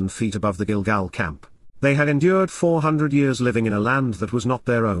 4,000 feet above the Gilgal camp. They had endured 400 years living in a land that was not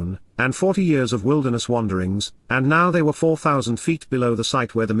their own, and 40 years of wilderness wanderings, and now they were 4,000 feet below the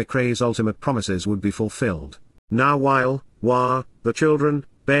site where the Miqra'ey's ultimate promises would be fulfilled. Now while, the children,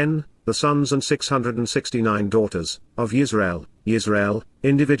 Ben, the sons and 669 daughters, of Yisrael,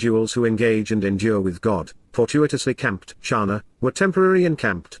 individuals who engage and endure with God, fortuitously camped, Shana, were temporarily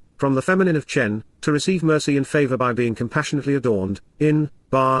encamped, from the feminine of Chen, to receive mercy and favor by being compassionately adorned, in,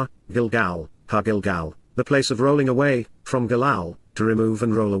 Gilgal, Ha-Gilgal, the the place of rolling away, from galal, to remove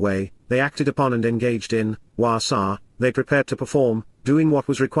and roll away, they acted upon and engaged in, Matsah, they prepared to perform, doing what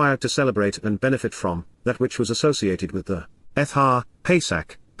was required to celebrate and benefit from, that which was associated with the Ethar,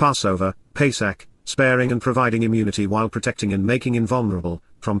 Pesach, Passover, Pesach, sparing and providing immunity while protecting and making invulnerable,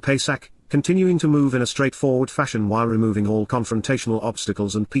 from Pesach, continuing to move in a straightforward fashion while removing all confrontational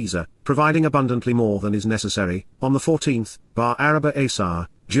obstacles and Pesach, providing abundantly more than is necessary, on the 14th, Bar Araba Asar,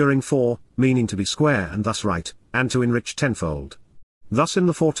 during 4, meaning to be square and thus right, and to enrich tenfold. Thus in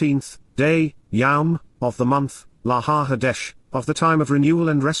the 14th day, Yom, of the month, Lahar Hadesh, of the time of renewal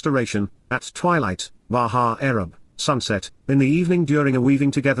and restoration, at twilight, Bahar Arab, sunset, in the evening during a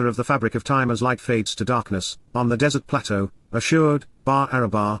weaving together of the fabric of time as light fades to darkness, on the desert plateau, assured, Bar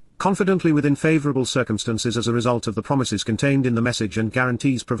Arabah, confidently within favorable circumstances as a result of the promises contained in the message and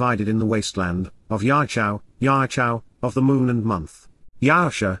guarantees provided in the wasteland, of Yahchow, of the moon and month.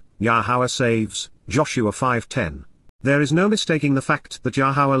 Yahowah saves, Joshua 5:10. There is no mistaking the fact that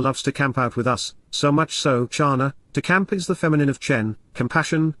Yahowah loves to camp out with us, so much so Chana, to camp is the feminine of Chen,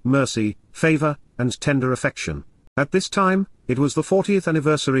 compassion, mercy, favor, and tender affection. At this time, it was the 40th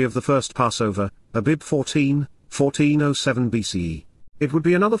anniversary of the first Passover, Abib 14, 1407 BCE. It would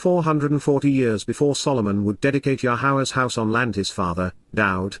be another 440 years before Solomon would dedicate Yahowah's house on land his father,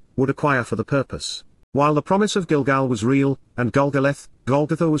 Daud, would acquire for the purpose. While the promise of Gilgal was real, and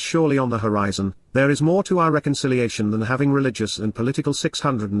Golgotha was surely on the horizon, there is more to our reconciliation than having religious and political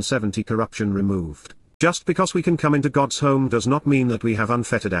 670 corruption removed. Just because we can come into God's home does not mean that we have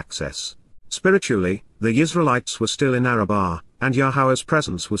unfettered access. Spiritually, the Israelites were still in Arabah, and Yahowah's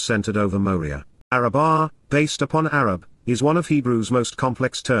presence was centered over Moriah. Arabah, based upon Arab, is one of Hebrew's most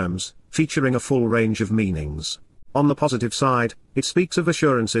complex terms, featuring a full range of meanings. On the positive side, it speaks of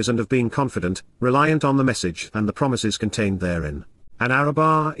assurances and of being confident, reliant on the message and the promises contained therein. An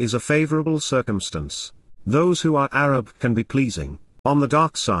Arabah is a favorable circumstance. Those who are Arab can be pleasing. On the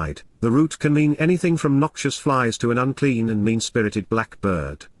dark side, the root can mean anything from noxious flies to an unclean and mean-spirited black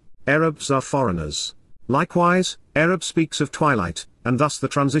bird. Arabs are foreigners. Likewise, Arab speaks of twilight, and thus the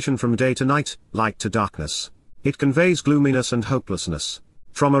transition from day to night, light to darkness. It conveys gloominess and hopelessness.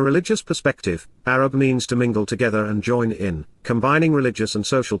 From a religious perspective, Arab means to mingle together and join in, combining religious and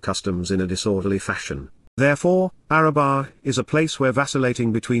social customs in a disorderly fashion. Therefore, Arabah is a place where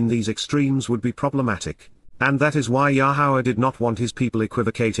vacillating between these extremes would be problematic. And that is why Yahowah did not want his people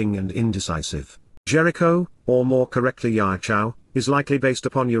equivocating and indecisive. Jericho, or more correctly Yahchow, is likely based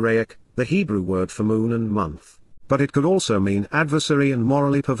upon Uraic, the Hebrew word for moon and month. But it could also mean adversary and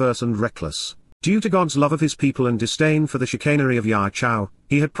morally perverse and reckless. Due to God's love of his people and disdain for the chicanery of Yahchow,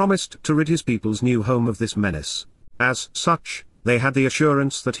 he had promised to rid his people's new home of this menace. As such, they had the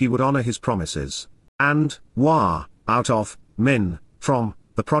assurance that he would honor his promises. And, out of, min, from,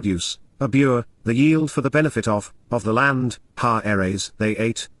 the produce, abur, the yield for the benefit of the land, eres, they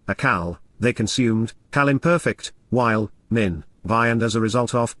ate, akal, they consumed, kal imperfect, while, min, by and as a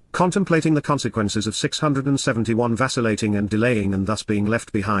result of, contemplating the consequences of 671 vacillating and delaying and thus being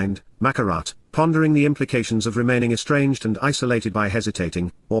left behind, makarat, pondering the implications of remaining estranged and isolated by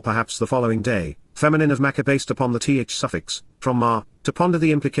hesitating, or perhaps the following day, feminine of maka based upon the th suffix, from ma, to ponder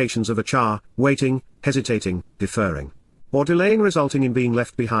the implications of achar, waiting, hesitating, deferring, or delaying resulting in being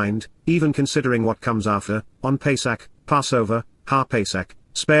left behind, even considering what comes after, on Pesach, Passover, Pesach,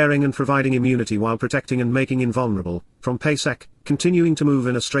 sparing and providing immunity while protecting and making invulnerable, from Pesach, continuing to move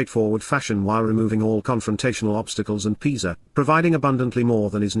in a straightforward fashion while removing all confrontational obstacles and Pesach, providing abundantly more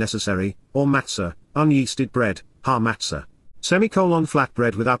than is necessary, or Matsah, unyeasted bread, Matsah. Flat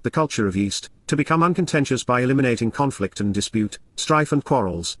bread without the culture of yeast, to become uncontentious by eliminating conflict and dispute, strife and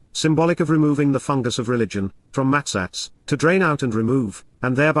quarrels, symbolic of removing the fungus of religion, from matzahs, to drain out and remove,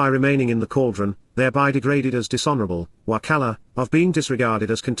 and thereby remaining in the cauldron, thereby degraded as dishonorable, wakala, of being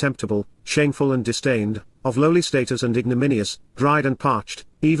disregarded as contemptible, shameful and disdained, of lowly status and ignominious, dried and parched,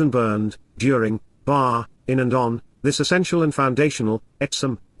 even burned, during, in and on, this essential and foundational,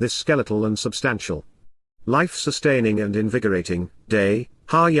 etzem, this skeletal and substantial, life-sustaining and invigorating, day,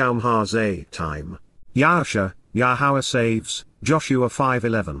 ha-yom ha-zeh, time. Yahowah saves, Joshua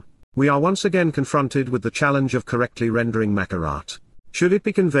 5:11. We are once again confronted with the challenge of correctly rendering makarat. Should it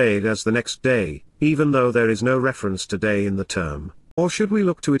be conveyed as the next day, even though there is no reference to day in the term, or should we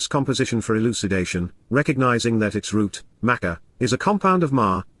look to its composition for elucidation, recognizing that its root, maka, is a compound of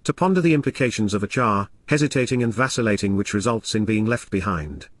ma, to ponder the implications of achar, hesitating and vacillating which results in being left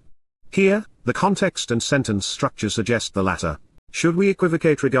behind. Here, the context and sentence structure suggest the latter. Should we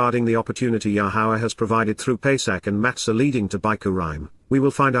equivocate regarding the opportunity Yahowah has provided through Pesach and Matsah leading to Bikuwrym, we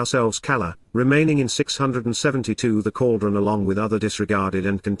will find ourselves kala, remaining in 672 the cauldron along with other disregarded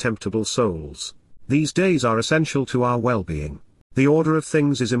and contemptible souls. These days are essential to our well-being. The order of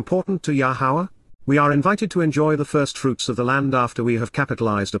things is important to Yahowah. We are invited to enjoy the first fruits of the land after we have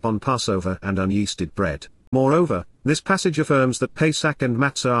capitalized upon Passover and unyeasted bread. Moreover, this passage affirms that Pesach and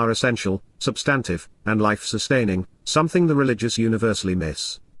Matsah are essential, substantive, and life-sustaining, something the religious universally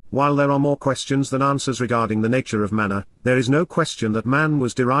miss. While there are more questions than answers regarding the nature of manna, there is no question that man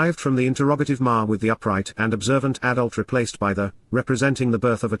was derived from the interrogative ma with the upright and observant adult replaced by the, representing the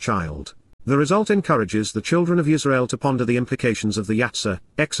birth of a child. The result encourages the children of Israel to ponder the implications of the Yatzah,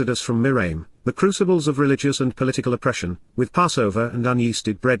 exodus from Miqra'ey, the crucibles of religious and political oppression, with Passover and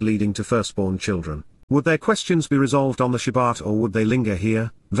unyeasted bread leading to firstborn children. Would their questions be resolved on the Shabat, or would they linger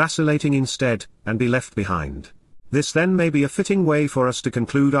here, vacillating instead, and be left behind? This then may be a fitting way for us to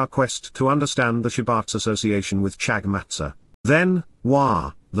conclude our quest to understand the Shabbat's association with Chag Matzah. Then,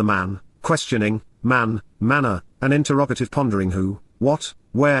 the man, questioning, man, manna, an interrogative pondering who, what,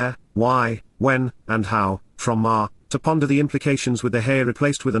 where, why, when, and how, from ma, to ponder the implications with the hay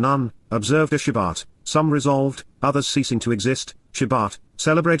replaced with an observed a Shabbat, some resolved, others ceasing to exist. Shabat,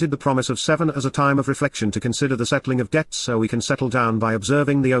 celebrated the promise of 7 as a time of reflection to consider the settling of debts so we can settle down by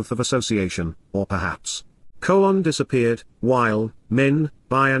observing the oath of association, or perhaps, disappeared, while,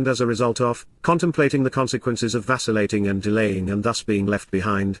 by and as a result of, contemplating the consequences of vacillating and delaying and thus being left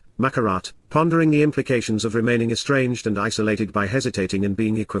behind, Makarat, pondering the implications of remaining estranged and isolated by hesitating and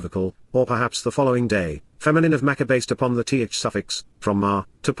being equivocal, or perhaps the following day, feminine of Makkah based upon the th suffix, from ma,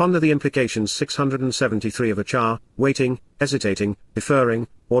 to ponder the implications 673 of a char, waiting, hesitating, deferring,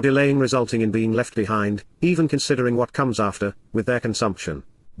 or delaying resulting in being left behind, even considering what comes after, with their consumption.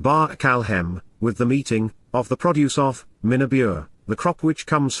 Bar Kalhem, with the meeting, of the produce of, Minabur, the crop which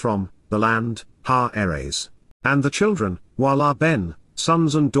comes from, the land, Ha-Eres. And the children, Wala Ben,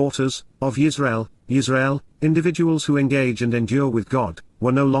 sons and daughters, of Yisrael, individuals who engage and endure with God,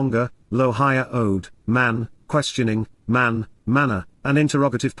 were no longer, lo higher ode, man, questioning, man, manna, an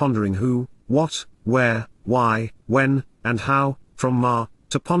interrogative pondering who, what, where, why, when, and how, from ma,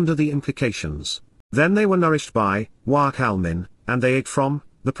 to ponder the implications. Then they were nourished by, Wa Kalmin, and they ate from,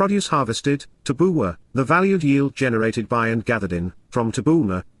 the produce harvested, Tabuwa, the valued yield generated by and gathered in, from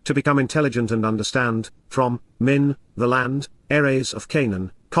Tabuna, to become intelligent and understand, from, Min, the land, Eres of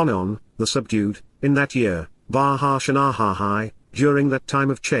Canaan, Konon, the subdued, in that year, Bar-Hashanah-Hahai, during that time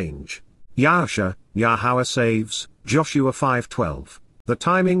of change. Yahowah saves, Joshua 5:12. The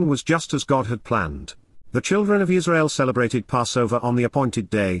timing was just as God had planned. The children of Israel celebrated Passover on the appointed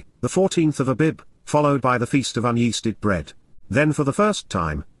day, the 14th of Abib, followed by the Feast of Unyeasted Bread. Then for the first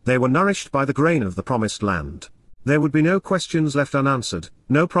time, they were nourished by the grain of the promised land. There would be no questions left unanswered,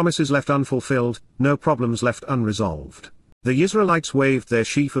 no promises left unfulfilled, no problems left unresolved. The Israelites waved their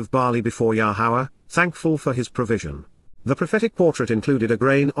sheaf of barley before Yahowah, thankful for his provision. The prophetic portrait included a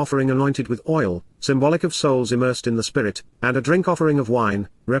grain offering anointed with oil, symbolic of souls immersed in the Spirit, and a drink offering of wine,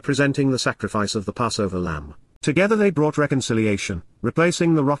 representing the sacrifice of the Passover lamb. Together they brought reconciliation,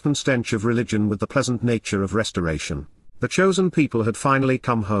 replacing the rotten stench of religion with the pleasant nature of restoration. The chosen people had finally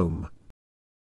come home.